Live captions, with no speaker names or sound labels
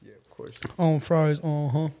course. On fries,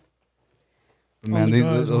 Man,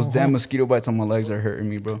 those guys, damn mosquito bites on my legs are hurting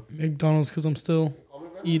me, bro. McDonald's, because I'm still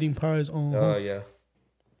eating pies. Yeah.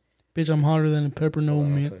 Bitch, I'm hotter than a pepper, no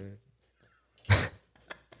man.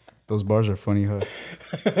 Those bars are funny, huh?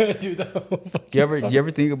 Dude, that You ever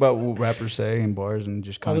think about what rappers say in bars and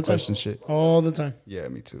just kind of question shit? All the time. Yeah,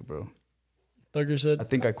 me too, bro. Thugger I said.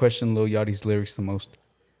 think I question Lil Yachty's lyrics the most.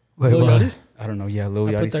 Wait, Lil what? Yachty's? I don't know. Yeah, Lil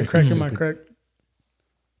I Yachty. put that crack in my crack.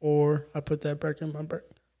 Or I put that crack in my crack.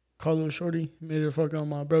 Call little shorty, made her fuck on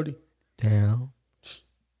my brody. Damn.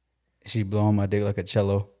 She blowing my dick like a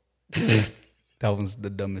cello. That was the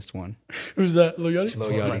dumbest one. Who's that? Lil Yachty? Lil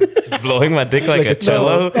Yachty. Blowing my dick like a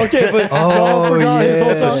cello. Okay, but y'all forgot his whole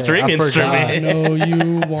It's a song. string instrument. I know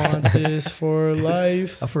you want this for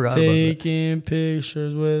life. I forgot about Taking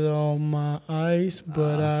pictures with all my ice,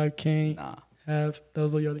 but I can't have. That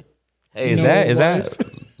was Lil Yachty. Hey, is No that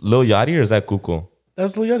Lil Yachty or is that Kuko?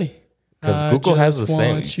 That's Lil Yachty. Because Kuko has the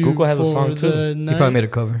same. Kuko has a song too. He probably made a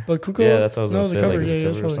cover. But Kuko, Yeah, that's what I was no, gonna the say, cover. like, it's a Yeah,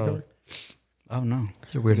 that's cover probably the song. cover. Oh no.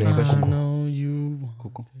 It's a weird name. I know you.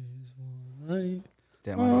 Cool. Want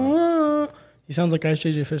Damn, I don't know. He sounds like Ice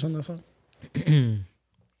JJ Fish on that song.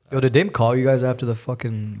 Yo, did Dame call you guys after the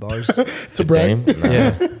fucking bars? To brag. Dame? Nah.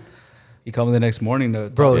 Yeah. He called me the next morning to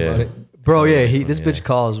Bro, talk yeah. about it. Bro, yeah, this Yeah. bitch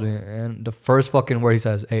calls me, and the first fucking word he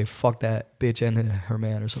says, "Hey, fuck that bitch and her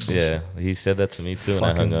man," or something. Yeah, he said that to me too, and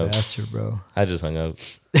I Fucking hung up. bastard, bro. I just hung up.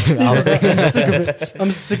 I'm sick of it.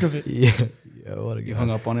 I'm sick of it. Yeah, what a You guy.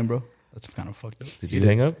 hung up on him, bro? That's kind of fucked up. Did you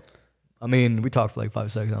hang up? I mean, we talked for like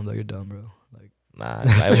 5 seconds. I'm like, you're dumb, bro. Like, Nah,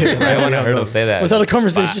 I when I heard him say that. Was that a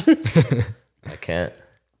conversation? I can't.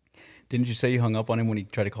 Didn't you say you hung up on him when he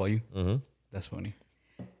tried to call you? Mm-hmm. That's funny.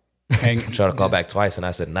 Hang, Tried to call back twice, and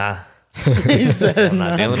I said, "Nah, He said, I'm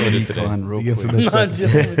not dealing with it He today." gone real You quick. infamous not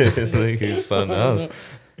dealing with it. It's like he's something else.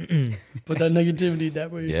 But that negativity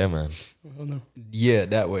that way. Yeah, man. Oh, no. Yeah,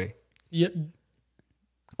 that way. Yeah.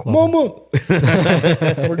 Quavo.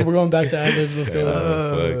 Mama. we're going back to ad-libs. Let's go.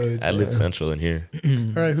 Fuck. Ad lib central in here.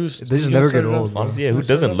 All right, who's... They just who's never gonna get start it old, off? bro. Honestly, yeah, who Who's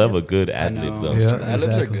starting doesn't off love again? a good I ad lib know. though? Yeah. Ad libs are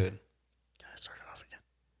exactly. good. Gotta start it off again.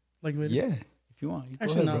 Like later. Yeah, if you want. You go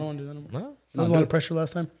Actually, ahead, no, I bro. don't want to do that anymore. No, That was a lot of pressure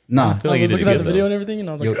last time. Nah, I feel I like was you did looking at good the video though. and everything, and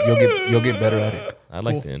I was like, you'll get better at it. I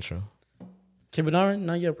like Cool. the intro. okay, but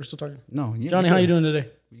not yet. We're still talking. No, yeah, Johnny, how you doing today?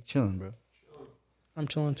 You chilling, bro? I'm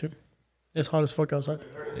chilling too. It's hot as fuck outside.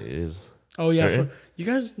 It is. Oh yeah, Hurting? you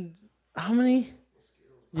guys, how many?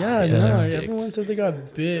 Yeah, Yeah. no, Dicked. everyone said they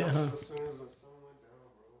got bit, huh?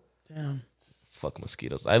 Damn. Fuck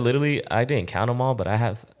mosquitoes. I didn't count them all, but I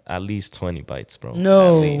have at least 20 bites, bro.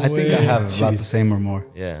 No. At least. I think I Wait. have about the same or more.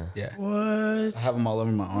 Yeah. Yeah, What? I have them all over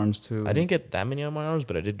my arms too. I didn't get that many on my arms,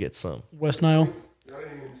 but I did get some. West Nile.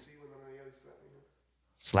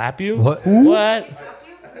 Slap you? What? What?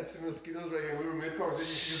 I had some mosquitoes right here. We were mid conversation.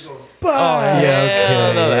 She goes, Yeah,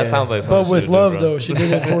 okay. No, yeah. that sounds like But something with she would do, love, bro. though, she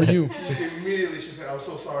did it for you. immediately she said, "I'm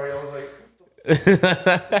so sorry." I was like,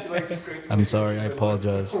 she like scraped I'm sorry. I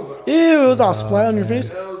apologize. Ew, it was all splat on your face.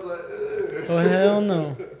 I was like, Oh hell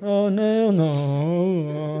no! Oh no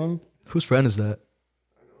no! Whose friend is that?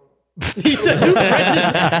 He said, "Whose friend is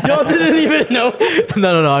that?" Y'all didn't even know.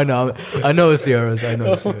 No, I know it's Sierra's. I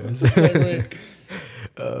know it's Sierra's. Wait, wait.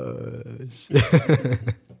 Shit.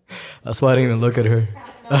 That's why I didn't even look at her.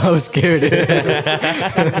 I was scared.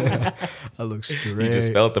 I look straight. You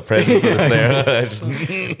just felt the presence of the stare. Just-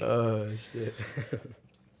 Oh shit.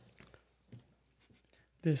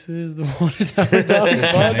 This is the Water Tower Dogs This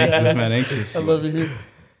podcast. man anxious. I love you here.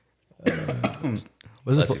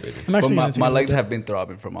 Was Bless it you, baby. I'm But actually my, gonna take my a legs look. have been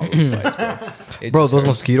throbbing from all those bites, bro. It bro, just those hurts.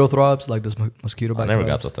 mosquito throbs, like this mosquito I bite. never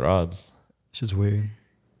throbs. got the throbs. It's just weird.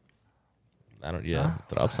 I don't. Yeah,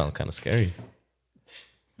 throbs sound kind of scary.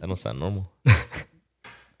 That don't sound normal.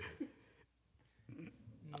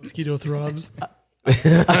 Mosquito throbs.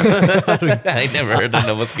 I ain't never heard of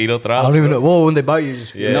no mosquito I throbs. don't even bro. know. Whoa, when they bite you, you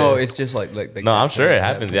just feel. Yeah. No, it's just like No, I'm sure it that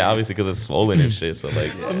happens. Yeah, obviously because it's swollen and shit. So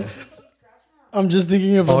like, I'm just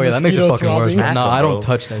thinking of. Oh a yeah, that makes it mosquito fucking worse. throbbing. Smack No, 'em, I don't bro.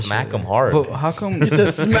 touch that. Smack shit. them hard. But how come? He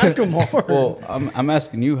says, "Smack them hard." Well, I'm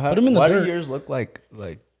asking you, how? Put 'em in the Why dirt. do yours look like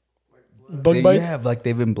Bug they bites. have like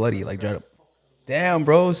they've been bloody, like dried up? Damn,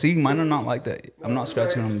 bro. See, mine are not like that. I'm not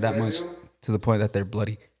scratching them that much to the point that they're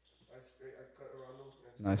bloody.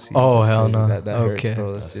 No, I see. Oh, That's hell crazy. no. That Okay. hurts,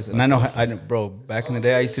 bro. That's just, and I know, bro. Back in the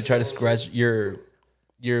day, I used to try to scratch your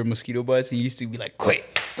mosquito bites, and you used to be like, "Quit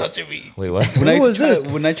touching me." Wait, what? When I Who used to was try,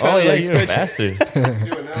 this? when I try Oh to yeah, like you're a scratch, bastard.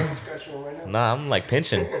 "You do it now. He's scratching one right now." Nah, I'm like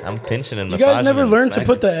pinching. I'm pinching and You massaging. guys never and learned to smacking.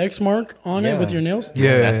 put the X mark on it with Yeah. your nails?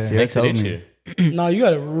 Yeah, That makes it tell me. itchier. No, you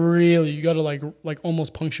gotta you gotta like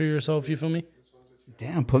almost puncture yourself. You feel me?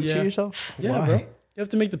 damn, puncture Yeah. yourself. Yeah, Why? bro. You have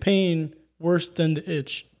to make the pain worse than the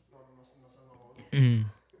itch.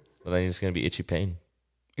 But then you're just gonna be itchy pain.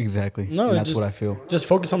 Exactly. No, And that's just- what I feel. Just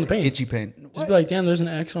focus on the pain. Itchy pain. Just be like, damn, there's an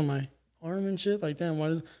X on my arm and shit. Like, damn, why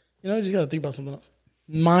does you just gotta think about something else.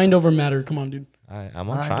 Mind over matter. Come on, dude. I'm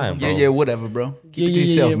on trying, bro. Yeah, whatever, bro. Keep it to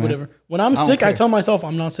yourself, man. whatever. When I'm don't sick, I care. tell myself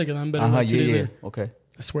I'm not sick, and I'm better. Like 2 days later. Okay,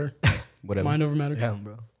 I swear. whatever. Mind over matter. Damn,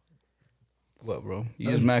 bro. What, bro?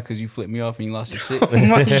 You just mad because you flipped me off and you lost your shit?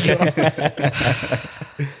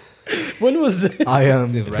 When was it? I am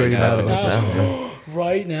Right pretty now. mad.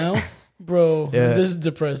 Right now, bro. Yeah. This is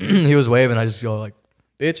depressing. He was waving. I just go like,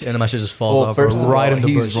 bitch, and then my shit just falls Well, off first of right all, in the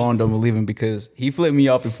he's bush. wrong. Don't believe him because he flipped me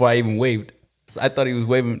off before I even waved. So I thought he was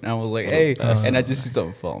waving, and I was like, "Hey," and I just see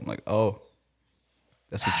something fall. I'm like, "Oh,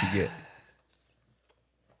 that's what you get."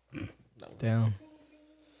 Damn.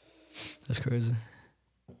 That's crazy.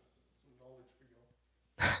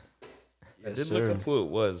 I did look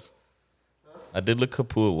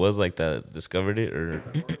up who it was. Like that discovered it, or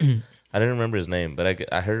I didn't remember his name, but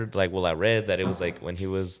I heard I read that it was like when he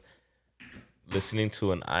was listening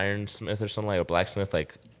to an ironsmith or something, like a blacksmith,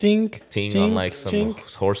 like Tink. ting tink, on like some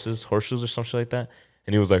tink. horseshoes or something like that,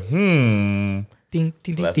 and he was like, Ding, ding,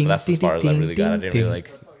 So ding, that's as far as I really got. I didn't really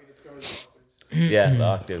like. Yeah, the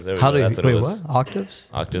octaves. There we How go. do That's you, what it wait, was. what? Octaves?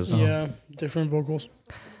 Octaves. Yeah, different vocals.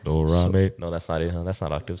 Do, ra, mi. No, that's not it. Huh? That's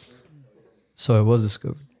not octaves. So it was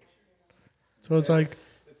discovered. So it's like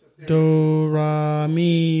do, ra,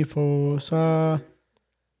 mi, fo, sa.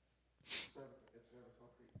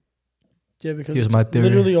 Yeah, because Here's it's my theory.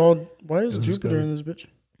 literally all. Why is It was Jupiter good. in this bitch?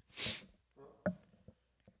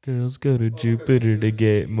 Girls go to Jupiter to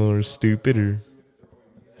get more stupider.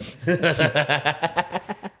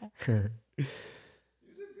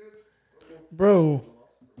 Bro,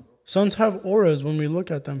 suns have auras when we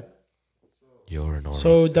look at them. You're an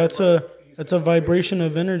So that's a vibration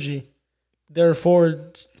of energy.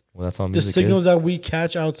 Therefore, well, that's all the music signals is. that we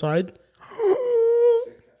catch outside,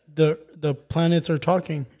 the planets are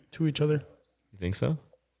talking to each other. You think so?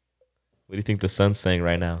 What do you think the sun's saying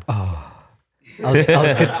right now? I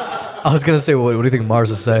was gonna say, what do you think Mars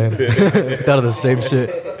is saying? Thought of the same shit.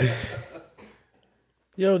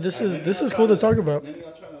 Yo, this is cool to talk about.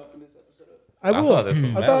 I I will. thought this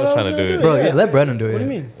was Matt thought was I trying was to do gonna it. Bro, yeah, let Brendan do it. What do you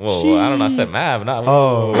mean? Well, I don't know. I said Mav, not.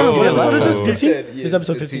 Oh. Oh, what Yeah, episode is so- this? 15? Yeah, This is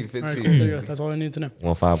episode 15. 15. All right, cool. There you go. That's all I need to know.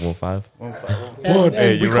 1515. And,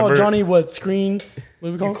 Hey, and you we call remember- Johnny what? Screen? What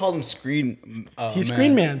do we call You him? called him Screen. He's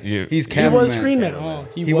Screen Man. You, He's He cameraman. was Screen Man. Oh,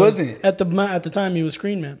 He wasn't. at the time. He was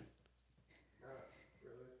Screen Man.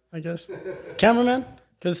 I guess cameraman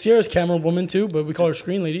because Sierra's camera woman too, but we call her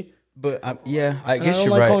Screen Lady. But yeah, I And guess I don't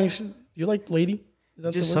you're like right. calling. Do you like lady? Is that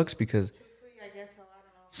It just the word? sucks because.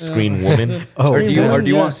 screen woman. Oh, Or do you, woman, or do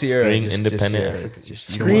you yeah. want Sierra? Screen Just independent. Sierra. Just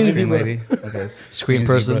you Screen don't want screen zebra. lady. Okay. Screen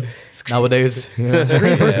person. Nowadays. Yeah.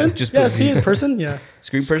 Screen person? Just yeah, put see Z. it person. Yeah.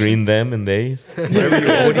 Screen person. Screen them and theys.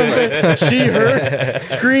 She her.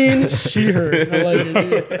 Screen she her. I like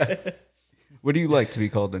it, dude. What do you like to be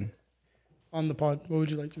called then? On the pod, what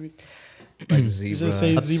would you like to be? Like zebra. just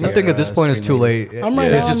say zebra. I think at this point it's too late. I'm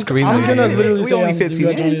right It's now. just screen I'm lady. gonna literally We say only I'm 15 we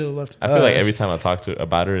got Johnny in. to the left. I feel like every time I talk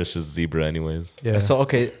about her, it's just zebra, anyways. Yeah. So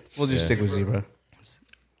okay, we'll just Yeah. stick with zebra.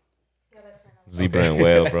 Zebra and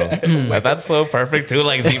whale, bro. Like that's so perfect too.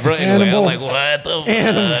 Like zebra and whale. Like Animals. what the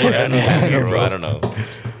fuck? Bro, I don't know.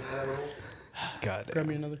 God. Grab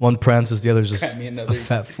me another. One prances, the other's just me a another.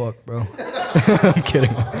 fat fuck, bro. I'm kidding.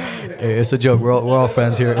 Hey, it's a joke. We're all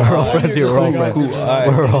friends here. We're all friends here. Just We're all like, friends. Cool. Alright.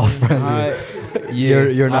 We're all friends here.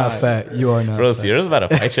 Alright. You're not Alright. fat. You are not. Bro, fat. Sierra's about to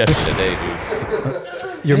fight you after today,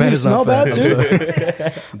 dude. Your And man you is not smell fat. bad, I'm too? sorry. And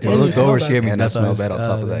When I you looked smell over, bad. she gave me And I that smell size. bad on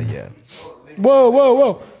top of that. Yeah.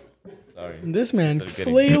 Whoa. Sorry. This man Started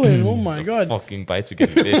getting- flailing. Oh my god. Fucking bites are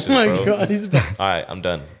getting vicious, Oh my bro. god. He's back. All right, I'm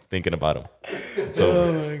done thinking about him. So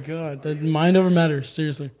Oh my god. That mind over matter.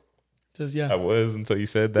 Seriously. Just I yeah. was until you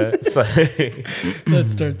said that. So-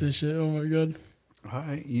 Let's start this shit. Oh my god. All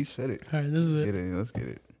right, you said it. All right. This is Get it. it. Let's get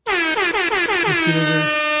it. Mosquitoes are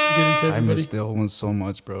getting to I everybody. miss the old one so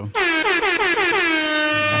much, bro. I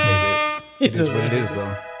hate it. He It is says, what it is,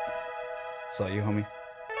 though. Saw you, homie.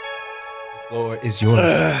 The floor is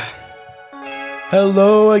yours.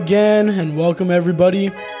 Hello again and welcome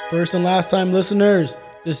everybody. First and last time listeners.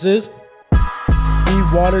 This is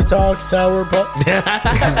the Water Talks Tower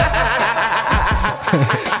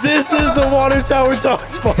This is the Water Tower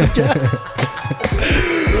Talks podcast.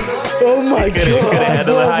 Oh my god,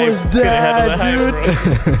 handle the what hype. was Couldn't handle that, the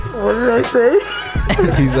hype, dude? What did I say?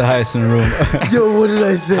 He's the highest in the room. Yo, what did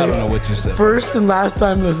I say? I don't know what you said. First and last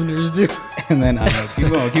time listeners, dude. And then I know. Keep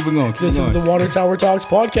going. Keep it going. Keep This it is going. the Water Tower Talks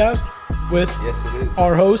podcast with Yes, it is.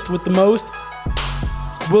 our host with the most,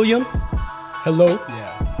 William. Hello.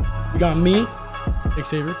 Yeah. We got me,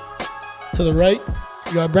 Xavier. To the right,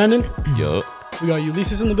 we got Brandon. Yo. We got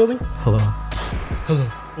Ulysses in the building. Hello. Hello.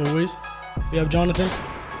 Always. We have Jonathan.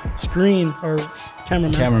 Screen, our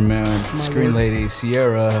cameraman. My screen lord. lady,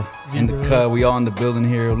 Sierra, in the Zebra. cut. We all in the building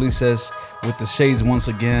here. Ulysses with the shades once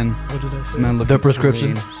again. What did I say? This man looking Their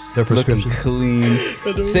prescription. clean. Their prescription. Looking clean.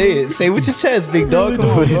 I don't Say it. Say it with your chest, big dog. Come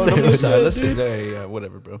on, What did bro. he Don't be say? shy. Let's sit there. Yeah,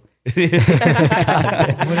 whatever, bro. What did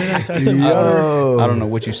I say? I said water. I don't know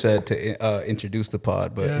what you said to introduce the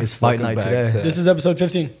pod, but Yeah. It's fight welcome night back today. to- This is episode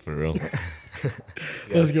 15. For real.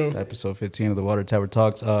 Let's go. Episode 15 of the Water Tower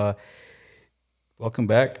Talks. Welcome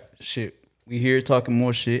back. Shit. We here talking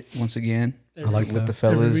more shit once again. I like with that. the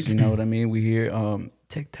fellas, week. you know what I mean? We here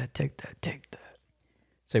Take that.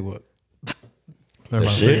 say what? Never The mind.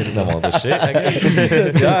 shit. Come on, the shit, I guess. He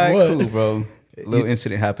said, All right, what? cool, bro. A little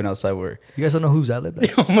incident happened outside work. You guys don't know whose ad lib that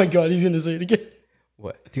is? Oh my God, he's going to say it again.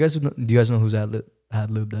 What? Do you guys know whose ad lib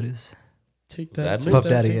that is? Take that that. Ad-lib? take Puff that,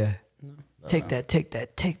 Daddy, take- yeah. Take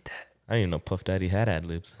that. I didn't even know Puff Daddy had ad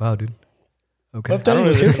libs. Wow, dude. Okay. Puff Daddy I don't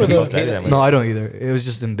was really here for listen to the. Puff Daddy that much. No, I don't either. It was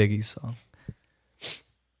just in Biggie's song.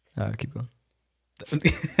 All right, keep going.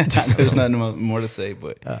 There's nothing more to say,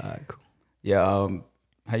 but All right, cool. yeah.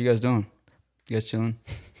 How you guys doing? You guys chilling?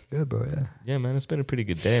 Good, bro. Yeah. Yeah, man, it's been a pretty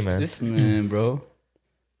good day, man. This man, bro.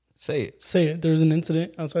 Say it. Say it. There was an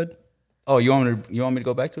incident outside. Oh, you want me to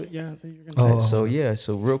go back to it? Yeah, I think you're going to Oh. say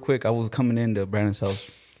So real quick, I was coming into Brandon's house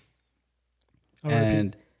it.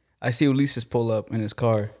 and I see Ulysses pull up in his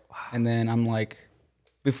car, and then I'm like,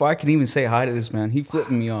 before I can even say hi to this man, he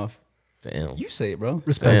flipping me off. Damn. You say it, bro.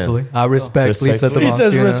 Respectfully. I respectfully flip them He off.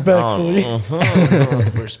 says you know? respectfully.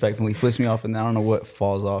 Respectfully, he flips me off, and I don't know what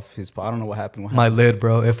falls off his. I don't know what happened. My lid,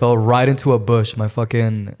 bro. It fell right into a bush. My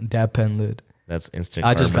fucking dab pen lid. That's instant.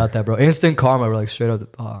 I just karma. got that, bro. Instant karma. We're like straight up.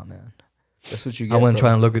 Oh man. That's what you get. I went bro.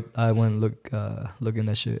 trying to look at. I went look in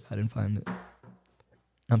that shit. I didn't find it.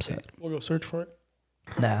 I'm sad. We'll go search for it.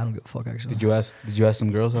 Nah, I don't give a fuck. Actually. Did you ask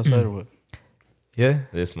some girls outside or what? Yeah.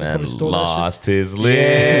 This man probably stole that shit. lost his lid.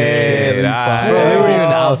 Yeah, Bro, they weren't even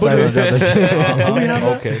But outside. do- of that shit. Do we have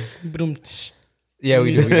that? Okay. Boom. Yeah,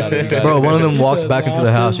 we do. We got it. We got Bro, it. one of them He walks said back into the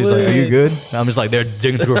lost house. his She's like, "Are you lid." good?" And I'm just like, they're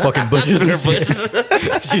digging through her fucking bushes. and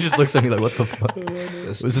shit. She just looks at me like, "What the fuck?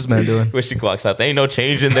 What's this man doing?" When she walks out, there ain't no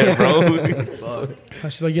change in there, bro.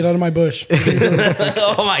 She's like, get out of my bush.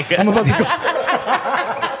 Oh my god. I'm about to go.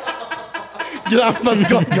 Get out. I'm about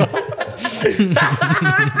to go.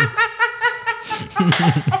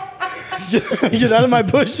 Get out of my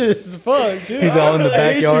bushes. Fuck, dude. He's all in the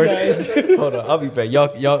I hate you backyard. guys, dude. Hold on, I'll be back.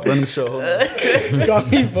 Y'all run the show. Hold on.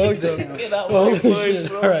 Got me fucked up. Holy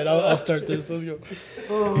shit. All right, I'll start this. Let's go.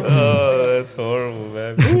 Oh, that's horrible,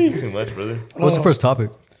 man. Too much, brother. What's the first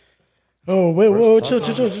topic? Oh, wait, whoa, chill.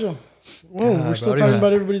 Whoa, God, we're still bro, I don't talking even-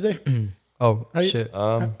 about everybody's day. Oh How you- shit.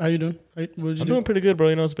 How you doing? What did you I'm do? doing pretty good, bro.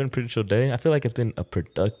 You know, it's been a pretty chill day. I feel like it's been a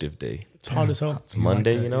productive day. It's hot as hell. It's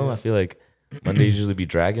Monday, that, you know. yeah. I feel like Mondays usually be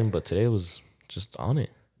dragging, but today was just on it.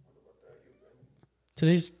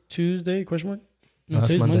 Today's Tuesday, question mark? No, No, it's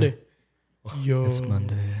today's Monday. Monday. Yo. It's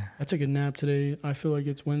Monday. Yeah. I took a nap today. I feel like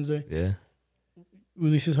it's Wednesday. Yeah.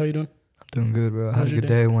 Ulysses, how you doing? I'm doing good, bro. I had How's a your good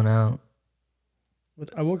day? day. Went out.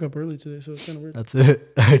 I woke up early today, so it's kind of weird. That's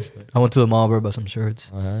it. I went to the mall, bro. Bought some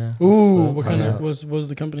shirts. Ooh, what's up? what kind Yeah. of was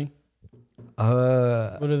the company? What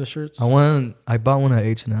are the shirts? I bought one at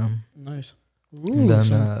H&M. Nice. And Ooh, then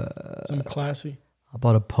some classy. I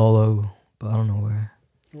bought a polo, but I don't know where.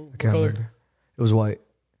 What I can't color? remember. It was white.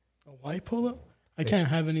 A white polo? I can't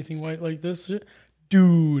have anything white like this shit.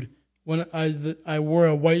 Dude, when I wore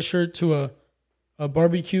a white shirt to a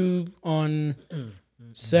barbecue on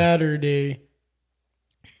Saturday,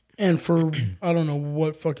 and for I don't know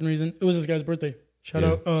what fucking reason, it was this guy's birthday. Shout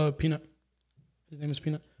out Peanut. His name is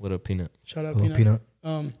Peanut. What up, Peanut? Shout out Hello, Peanut.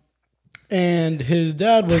 And his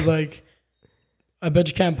dad was like, I bet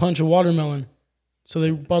you can't punch a watermelon. So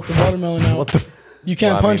they bought the watermelon out. What the you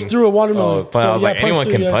can't Well, I punch mean- through a watermelon. Oh, but I was like, punch anyone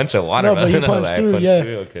through, can yeah. punch a No, watermelon. but he punched Like, through, punch yeah.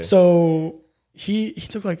 through, okay. So he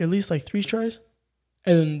took like at least like 3 tries.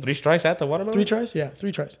 And then 3 strikes at the watermelon? 3 tries? Yeah,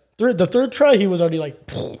 3 tries. The third try, he was already like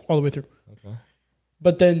all the way through. Okay.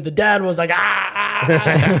 But then the dad was like,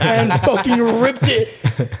 and fucking ripped it.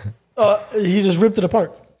 He just ripped it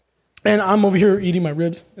apart. And I'm over here eating my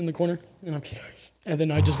ribs in the corner. And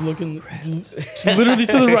then I just look in, literally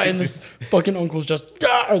to the right, and the fucking uncle's just,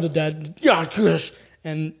 or the dad,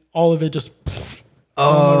 and all of it just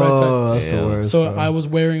on my right side. That's the Damn. worst. So bro. I was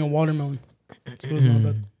wearing a watermelon. So it was not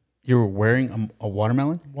bad. You were wearing a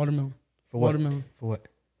watermelon? Watermelon. For what? Watermelon. For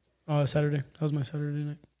what? Saturday. That was my Saturday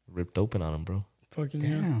night. Ripped open on him, bro. Fucking yeah.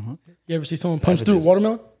 Damn. Okay. You ever see someone punch through a Savages.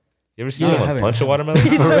 watermelon? You ever seen No, I someone haven't. punch a watermelon?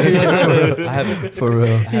 He said, I haven't. For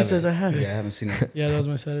real. he says I have it. Yeah, I haven't seen it. Yeah, that was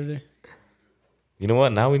my Saturday. You know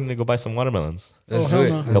what? Now we need to go buy some watermelons. Let's Oh, do hell it.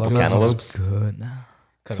 no. Let's Couple do it. cantaloupes. Good now.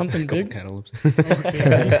 Something Couple big? cantaloupes. Okay.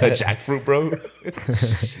 A jackfruit, bro.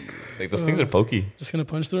 It's like those things are pokey. Just gonna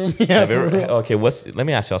punch through them. Yeah. Have you For ever, real. okay, let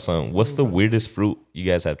me ask y'all something. What's the weirdest fruit you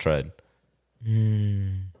guys have tried?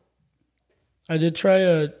 I did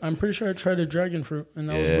try I'm pretty sure I tried a dragon fruit, and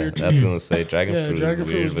that was weird to that's me. gonna say dragon Yeah, fruit dragon is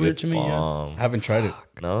fruit weird, was but weird it's to me, yeah. bomb. I haven't tried it.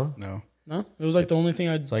 No, No. No, it was like the only thing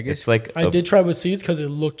So I guess it's like I did try with seeds because it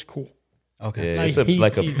looked cool. okay. yeah, I it's hate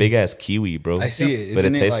like a seeds. big ass kiwi, bro. I see it. but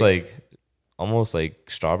it Isn't tastes like almost like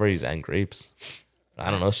strawberries and grapes.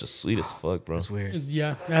 I don't know. It's just sweet as fuck, bro. It's weird.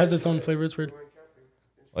 Yeah, it has its own flavor. It's weird.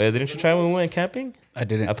 Oh yeah, didn't you try when we went camping? I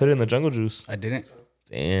didn't. I put it in the jungle juice. I didn't.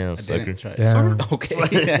 Damn, I sucker. didn't try it. Damn.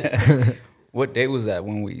 Okay. What day was that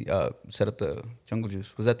when we set up the jungle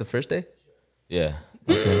juice? Was that the first day? Yeah.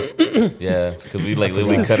 Yeah, because we like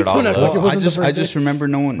literally cut it all Don't act like up. it wasn't the first I just remember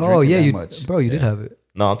no one. Oh drinking yeah, that you much. bro, you did have it.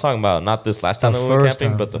 No, I'm talking about not this last time The that we went first camping,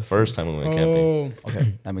 time. but the first time we went camping. Oh,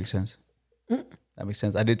 Okay, that makes sense. That makes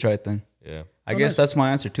sense. I did try it then. Yeah. I guess that's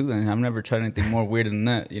my answer too. Then I've never tried anything more weird than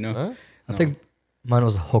that. You know. Huh? I think mine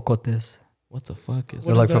was jocotes. What the fuck is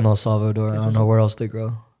They're What like is from that? El Salvador. I Is don't this- know where else they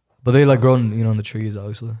grow, but they like grow in, in the trees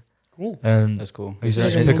obviously. cool. And That's cool. You Is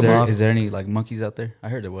just there, pick is, 'em there, off. is there any like monkeys out there? I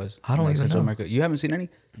heard there was. I don't like even Central know. America. You haven't seen any?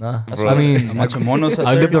 nah, Bro. I mean, A bunch of monos out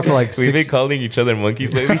I there? lived there for like We've been 6. calling each other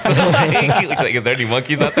monkeys lately. So like, is there any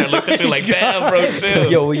monkeys out there? Looked at you like, damn, bro,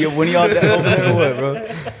 chill. Yo, when y'all down over there, what, bro?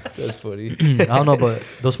 That's funny. I don't know, but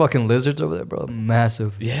those fucking lizards over there, bro,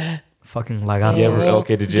 massive. Yeah. Fucking like I You don't ever, know.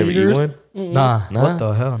 okay, did you ever eat Gators? one? Nah, Nah? what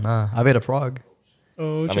the hell? Nah, I ate a frog.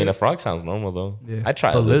 Oh, I mean, a frog sounds normal though. Yeah, I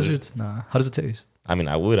tried but a lizard. lizards. Nah, how does it taste? I mean,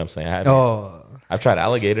 I would. I'm saying I have. Oh, I've tried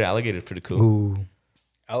alligator. Alligator's pretty cool. ooh,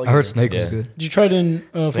 I heard snake was Yeah. good. did you try it in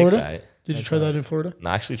Snake's Florida? alright. Did you try that in Florida? No,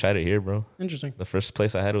 I actually tried it here, bro. Interesting. The first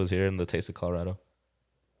place I had it was here in the Taste of Colorado.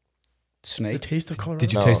 The Snake. taste of Colorado.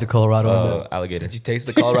 Did you No, taste the Colorado? in it? Alligator. Did you taste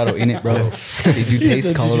the Colorado in it, bro? Did you taste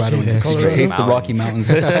said, Colorado? "Did you taste the in it? Colorado?" Did you taste the Rocky Mountains?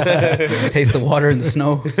 Did you taste the water and the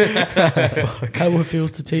snow? How it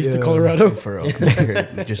feels to taste the Yeah. Colorado? For real.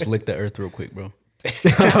 Here, just lick the earth real quick, bro.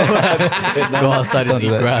 Go outside and eat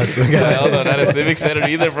grass. Hell no, not a civic center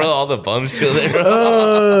either, bro. All the bums chill there, bro.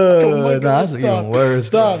 Oh my God, that's stop. even worse.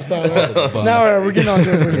 Stop. Now we're getting on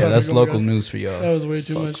to our first Yeah, topic. that's Oh my local God. news for That y'all. was way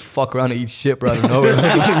too much. Fuck around and eat shit, bro, out of nowhere.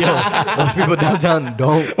 Yo, those people downtown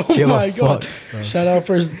don't give Oh my a God. fuck. Shout out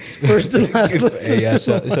first and last listen. Hey, yeah,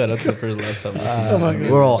 shout out to the first last time. Oh my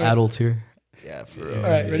God. We're all adults here. Yeah, for real.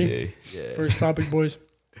 All right, ready? Yeah. First topic, boys.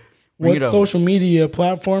 Bring What it on. social media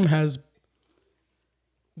platform has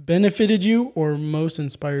benefited you or most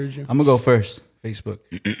inspired you? I'm gonna go first. Facebook.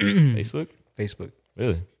 Facebook? Facebook.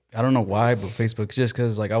 Really? I don't know why, but Facebook. Just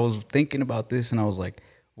because, like, I was thinking about this and I was like,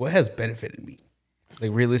 what has benefited me?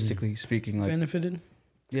 Like, realistically speaking, like, Benefited?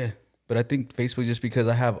 yeah. But I think Facebook, just because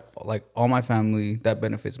I have like all my family, that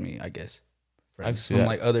benefits me, I guess. Friends see from that.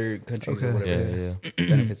 like other countries or Okay. whatever. Yeah.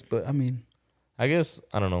 Benefits. But I mean, I guess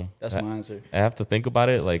I don't know. that's I, my answer. I have to think about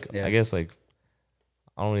it. Like Yeah. I guess like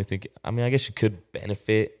I don't really think. I mean, I guess you could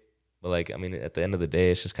benefit, but like I mean, at the end of the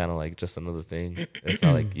day, it's just kind of like just another thing. It's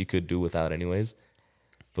not like you could do without anyways.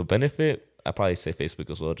 But benefit, I probably say Facebook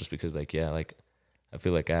as well, just because like yeah, like I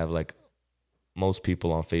feel like I have like most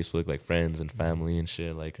people on Facebook, like friends and family and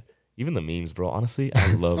shit. Like even the memes, bro. Honestly,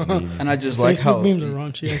 I love memes. And I just like Facebook how memes are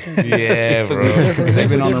raunchy. I think. yeah, bro. they've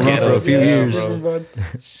been on the run for a few Yeah, years. bro.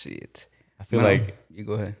 Shit. I feel No, like you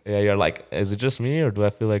go ahead. yeah, you're like, is it just me or do I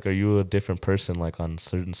feel like are you a different person like on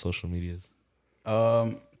certain social medias?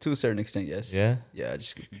 To a certain extent, yes. Yeah. Yeah,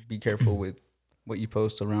 just be careful with what you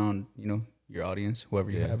post around, your audience, whoever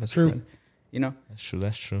you Yeah. have as a True. friend. You know? That's true.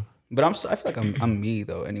 That's true. But I feel like I'm me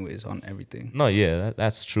though, anyways, on everything. No, yeah,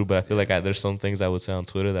 that's true. But I feel like there's some things I would say on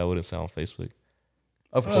Twitter that I wouldn't say on Facebook.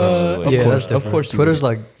 Of course. Of Yeah, course, that's different. of course you Twitter's would.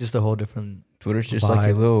 like just a whole different. Twitter's just like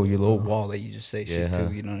your vibe. little wall that you just say shit Yeah.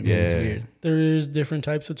 to, you know what I mean? It's Yeah. weird. There is different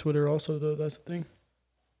types of Twitter also, though. That's the thing.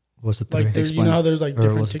 What's the Like, three? there, you Explain. know how there's like Or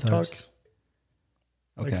different what's the TikToks? types?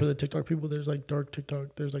 Okay. Like for the TikTok people, there's like dark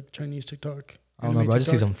TikTok. There's like Chinese TikTok. I don't know, anime bro. I just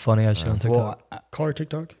see TikTok, some funny ass shit on TikTok. well, car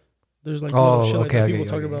TikTok. There's like Oh, little shit like okay, that I people get you,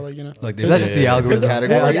 talk I get about, you. like, you know. like That's just the Yeah. algorithm.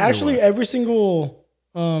 categories Well, like or actually, what? every single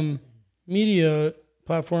media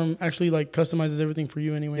platform actually like customizes everything for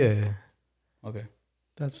you anyway. Yeah. Okay.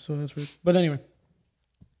 That's weird. But anyway,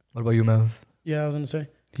 What about you, Mev? yeah, I was gonna say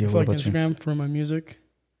Yeah, for what like about you? Instagram for my music.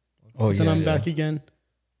 Oh, But then yeah. I'm yeah. back again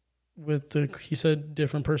with he said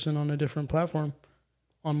different person on a different platform.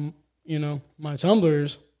 On my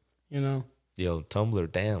Tumblrs, Yo,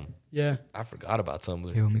 Tumblr, damn, yeah. I forgot about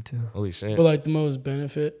Tumblr. Yeah, me too. Holy shit. But like the most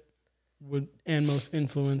benefit and most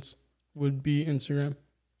influence would be Instagram,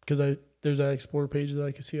 because there's that explore page that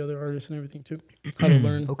I can see other artists and everything too. How to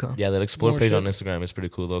learn. Okay. Yeah, that explore More page shit. on Instagram is pretty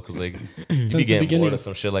cool though, because like Since you the get beginning. bored of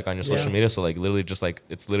some shit like on your social Yeah. media, so like literally just like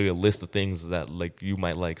it's literally a list of things that like you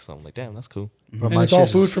might like. So I'm like, damn, that's cool. Bro, And my it's all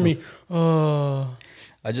shit's food just- for me.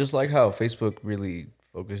 I just like how Facebook really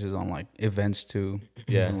focuses on like events too.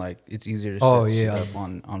 Yeah. And like it's easier to Oh, set shit yeah. up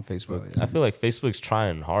on Facebook. I feel like Facebook's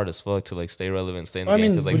trying hard as fuck to like stay relevant, stay in the I game.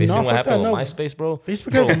 mean, Because like but they no, seen what fuck happened that, with no. MySpace, bro.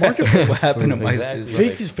 Facebook has a marketplace. What happened to my Exactly.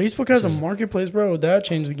 Facebook has a marketplace, bro. That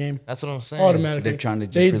changed the game That's what I'm saying. automatically. They're trying to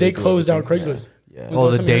just They really do closed out everything. Craigslist. Yeah. When's Oh,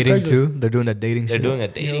 last the time you had dating too. Craigslist? They're doing that dating. They're shit. doing a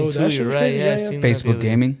dating Yo, too. that shit You're was right. crazy. Yeah, Yeah, I yeah. seen that the Facebook other-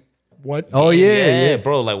 gaming. What? Oh yeah.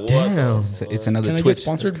 bro. Like what? Damn. It's another Can I get Twitch.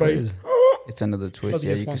 sponsored That's by? crazy. It's another Twitch. Let's Yeah,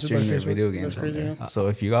 get you can sponsored by stream your Facebook. video That's games on crazy, there. yeah. So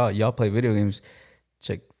if y'all play video games,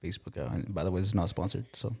 check Facebook out. And by the way, it's not sponsored.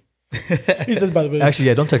 So He says, by the way, Actually,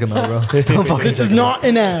 yeah. Don't check them out, bro. Don't fucking this check is 'em not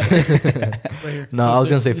an ad. Right here. No, I was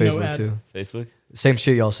gonna say No Facebook ad. too. Facebook. Same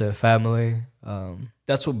shit y'all said. Family.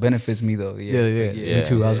 that's what benefits me though. Yeah, yeah. Yeah. Me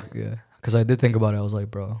too. I was because I did think about it. I was like,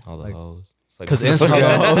 bro, All the like, hoes. because Instagram.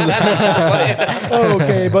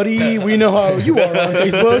 Okay, buddy, we know how you are on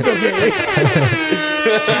Facebook. Okay.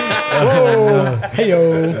 Whoa. Hey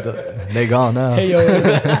yo. they gone now. Hey yo.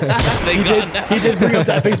 He did bring up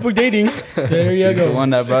that Facebook dating. There you He's go. the one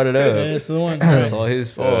that brought it up. That's the one. It's all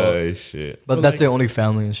his fault. Oh shit. But that's the only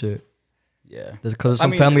family and shit. Yeah. Because I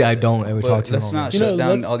some mean, family I don't ever But talk to. let's all not that. You shut know, down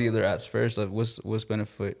let's- all the other apps first. Like,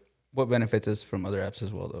 what benefits us from other apps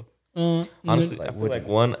as well though? Honestly, Like, I feel what- like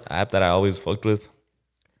one app that I always fucked with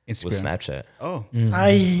was Instagram. Snapchat. Oh,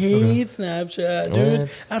 I hate Snapchat, dude.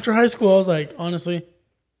 What? After high school, I was like, honestly,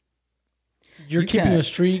 you're You keeping can't- a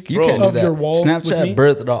streak you can't do of that. your wall with me. Snapchat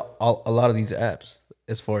birthed a lot of these apps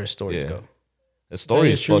as far as stories Yeah. go. The story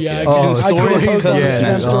That is is true. fuck Yeah, yeah. I could do Oh, stories. stories, on yeah,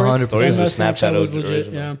 Snap stories. 100%. Stories And was that Snapchat was legit.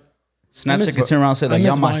 original. Yeah. Snapchat miss- can turn around and say I like, miss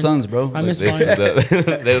y'all my Vine. sons, bro. I miss They're Vine.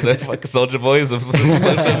 the fucking soldier boys of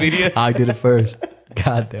social media. I did it first.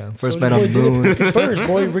 Goddamn. First Soulja man on Boy the did it moon. freaking first,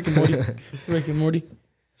 boy. Rick and Morty. Rick and Morty.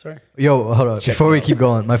 Sorry. Yo, hold up. Before we keep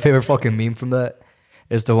going, my favorite fucking meme from that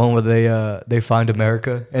is the one where they find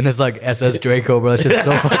America and it's like SS Draco, bro. It's just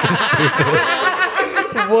so fucking stupid.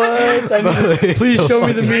 What? It's Please so show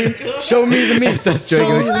me the meme. Show me the meme. SS Show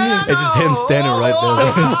Draco. me the meme. It's just him standing right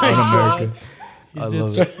there. Bro. It's on America. He's I dead love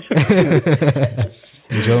straight.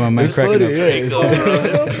 Enjoy my man It's cracking funny, up.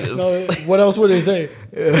 yeah. No, what else would they say?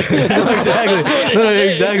 No, exactly. No,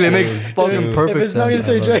 exactly. It makes fucking perfect If it's not gonna sense.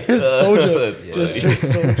 say I love Drake, it's Soldier. That's Just straight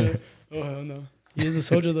Soldier. Oh hell no. He is a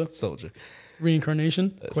soldier though. Soldier.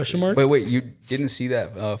 Reincarnation? Question mark? But wait, you didn't see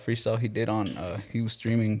that freestyle he did on? He was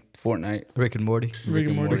streaming Fortnite. it. Rick and Morty. Rick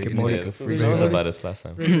and Morty. Rick and Morty. Morty. Yeah, Like a we freestyle. talked about this last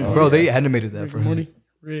time. Oh, Bro, yeah. they animated that Rick for and him. Morty.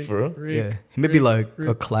 Rick, For real? Rick. Yeah, he may be like a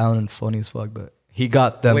Rick. clown and funny as fuck, but he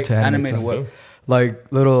got them Wait, to animate animated something. what?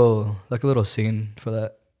 Like a little scene for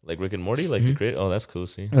that, Like Rick and Morty, like the create. Oh, that's cool.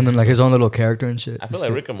 See, and then like his own little character and shit. I feel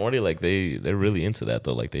like Rick and Morty, like they're really into that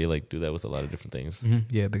though. Like they like do that with a lot of different things.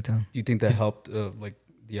 Yeah, big time. Do you think that helped like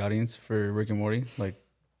the audience for Rick and Morty? Like,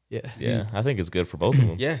 Yeah. Yeah, I think it's good for both of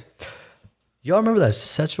them. yeah. Y'all remember that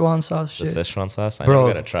Szechuan sauce The shit? Szechuan sauce, I Bro.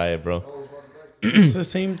 never gotta try it, bro. It's the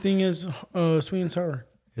same thing as sweet and sour.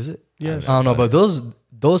 Is it? Yes. I don't know, but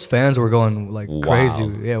those fans were going like Wow. crazy.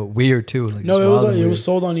 Yeah, weird too. Like, No, just it was wild and it weird. was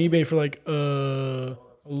sold on eBay for like a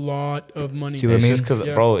lot of money. See what I It's mean? just because,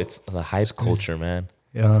 Yeah. bro, it's the hype culture, man.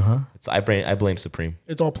 Yeah, uh-huh. It's I blame Supreme.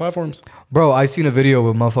 It's all platforms. Bro, I seen a video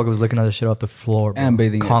where motherfucker was licking at the shit off the floor, bro. And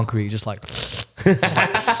bathing it. concrete, just like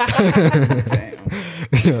Damn.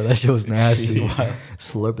 yo, that shit was nasty.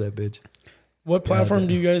 Slurp that bitch. What platform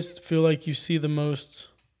do you guys feel like you see the most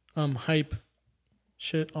hype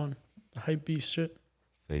shit on? Hype beast shit?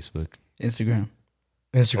 Facebook. Instagram.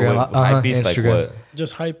 Instagram, Oh, wait, hype beast, Instagram. like what?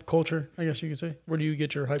 Just hype culture, I guess you could say. Where do you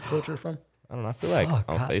get your hype culture from? I don't know. I feel like Fuck,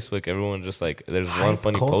 on I- Facebook, everyone just like there's one Hype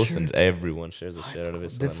funny post culture? and everyone shares the shit out of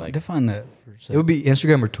it. So I'm like, Define that for a It would second. be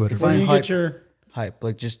Instagram or Twitter. Where do you hype. get your Hype.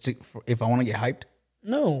 Like just if I want to get hyped,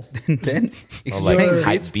 no? then oh, explain like Your-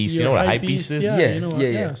 hype beast. You your know what a hype beast is? Yeah, Yeah, you know what? yeah,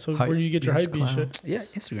 Yeah, yeah. So Hype where do you get your beast hype beast clown. shit? Yeah,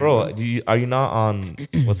 Instagram. Bro, are you not on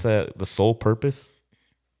what's that? The Soul Purpose?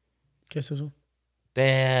 Guess this one.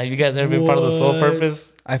 Damn, you guys ever been part of the Soul What?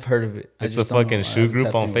 Purpose? I've heard of it. I It's a just don't know. fucking I shoe haven't group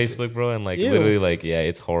tapped on in with it. Facebook, bro, and like Ew. literally, like yeah,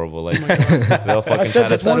 it's horrible. Like Oh my God. they'll fucking I said try to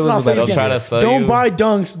this once and I'll say it they'll try again. to sell Don't you. buy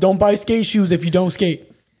dunks. Don't buy skate shoes if you don't skate.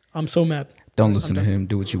 I'm so mad. Don't listen to him.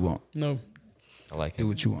 Do what you want. No. I like Do it.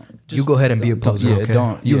 what you want. You go ahead and be a don't- poser. yeah, okay?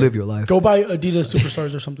 don't- You yeah. live your life. Go buy Adidas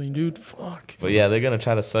Superstars or something, dude. Fuck. But yeah, they're gonna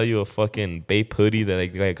try to sell you a fucking Bape hoodie that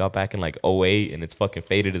they got back in like 08 and it's fucking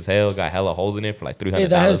faded as hell. Got hella holes in it for like $300. Hey,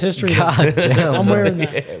 that has history. though. God damn. I'm wearing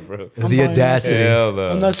that. Yeah, bro. I'm The buying audacity. Hell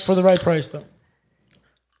no. And that's for the right price, though.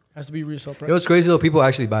 Has to be resale price. It was crazy though. People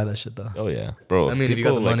actually buy that shit though. Oh yeah, bro. I mean, if you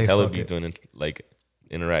got people, the money, like hella fuck be it. doing like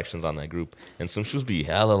interactions on that group, and some shoes be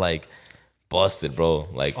hella like busted, bro.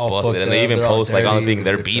 Like All busted, fucked and they up. even They're all post like on the dirty, thing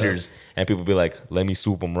they're ripped up. beaters, and people be like, "Let me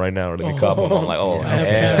swoop them right now, or let me cop them." I'm like, "Oh, I have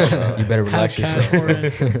hell cash. no." You better Have relax cash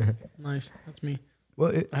yourself. or in. Nice. That's me.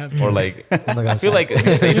 What? I have Or cash. like, I'm not gonna I feel say. like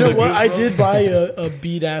You know what? I did buy a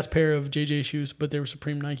beat ass pair of JJ shoes, but they were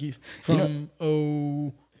Supreme Nikes from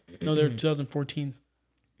they're 2014s,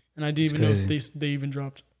 and I didn't even know they even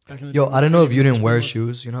dropped back in the Yo, day. I don't know if you didn't wear Supreme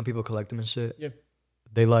shoes. You know how people collect them and shit. Yeah.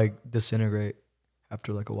 They like disintegrate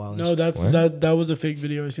after like a while. ones. and No, shit. that's that was a fake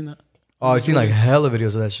video. I seen that. Oh, I've seen like Jordans. hella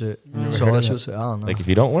videos of that shit. Never So heard all of that that. shit was, I don't know. like if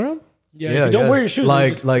you don't wear them, Yeah, if you don't wear your shoes, like they're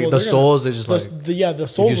just- like well, the they're gonna- soles, they just like the if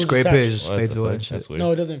soles you will scrape detach. it, it just fades away and shit. That's weird.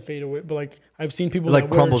 No, it doesn't fade away. But like I've seen people It like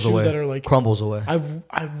that wear crumbles shoes away. that are like Crumbles away.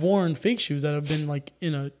 I've worn fake shoes that have been like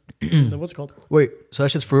in the what's it called Wait, so that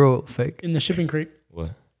shit's for real fake? in the shipping crate.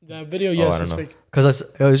 What? That video, I yes, don't it's know. fake. Because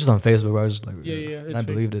it was just on Facebook. Where I was just like, Yeah, and it's I fake.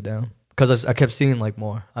 believed it down. Because I kept seeing like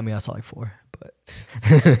more. I mean, I saw like 4, but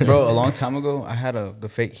Bro, a long time ago, I had the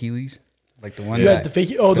fake Heelys, like the one You that had the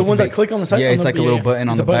fake. Oh, the ones that fake- click on the side. Yeah, on it's the- like a little button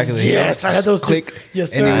on It's a the back of the heel. Yes, I had those too. click.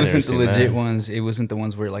 Yes, And sir. it I never wasn't the seen legit that. ones. It wasn't the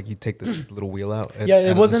ones where like you take the little wheel out. Yeah, it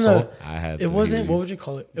out of wasn't the a. sole. I had. It wasn't. What would you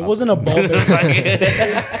call it? It My- wasn't a ball bearing.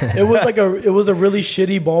 It was like a. It was a really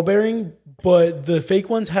shitty ball bearing, but the fake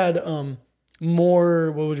ones had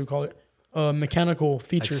more. What would you call it? Mechanical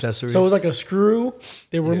features. Accessories? So it was like a screw.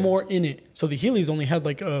 They were Yeah. more in it. So the Heelys only had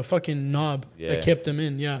like a fucking knob Yeah. that kept them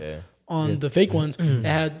in. Yeah. Yeah. On the fake ones, it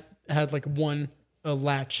had like one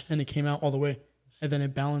latch and it came out all the way, and then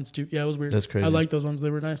it balanced too. Yeah, it was weird. That's crazy. I like those ones. They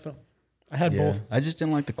were nice though. I had Yeah. both. I just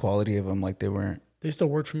didn't like the quality of them. Like they weren't. They still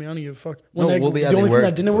worked for me. I don't give a fuck. No, When well, yeah, the they only thing work,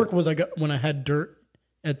 that didn't but- work was when I had dirt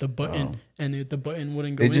at the button, Oh. and the button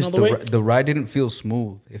wouldn't go It in just all the way. the ride didn't feel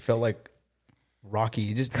smooth. It felt like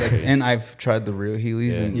rocky. It just like, and I've tried the real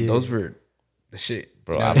Heelys, Yeah. and Yeah. those were the shit.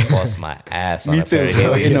 Bro, You know? I bust my ass on Me a pair of too,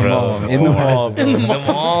 bro. Heelys, In the bro. mall. In the mall. In the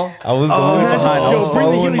mall. I was the Oh, one imagine- behind. I yo, was bring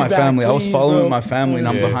the following Heelys my back, family. I was please, following bro. my family, and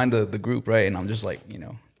I'm Yeah. behind the group, right? And I'm just like, you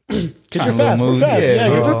know, Because trying you're to fast. We're move. fast. Yeah,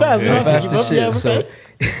 because bro. we're fast. We I'm don't have to fast keep as up. shit. Yeah, we're So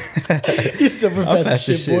fast. You're super I'm fast as fast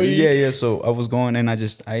as shit, boy. shit. Yeah. So I was going, and I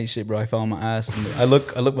ate shit, bro. I fell on my ass. And I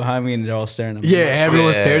look behind me, and they're all staring at me. yeah,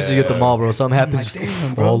 everyone Yeah. stares as you at the mall, bro. Something I'm happens. like, damn,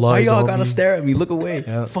 All bro. Why eyes y'all on gotta me. stare at me? Look away.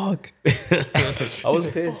 Yeah. Fuck. I was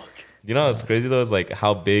pissed. You know what's crazy though is like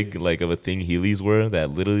how big like of a thing Heelys were that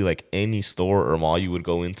literally like any store or mall you would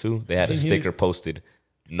go into, they had a Seen sticker Heelys? posted,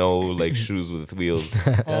 no like shoes with wheels.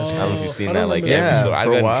 I don't know if you've seen I that don't like remember every that. store. I For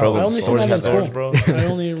a got in while. trouble I with only seen that in stores, school. bro. I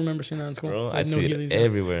only remember seeing that in school. Bro, I had I'd no see Heelys it there.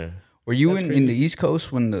 everywhere. Were you That's in crazy. the East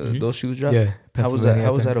Coast when those shoes dropped? Yeah, How was that? Pennsylvania, How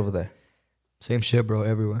I was that think. over there? Same shit, bro.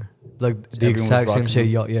 Everywhere. Like the Everyone was exact same rocking shit.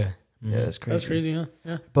 them. Y'all, yeah. Yeah, that's crazy. That's crazy, huh?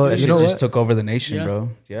 Yeah. But That you shit know just what? took over the nation, Yeah. bro.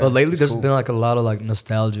 Yeah. But lately, it's there's cool. been like a lot of like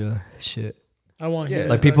nostalgia shit. I want Yeah. Heelys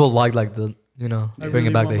Like back. people like the I bringing really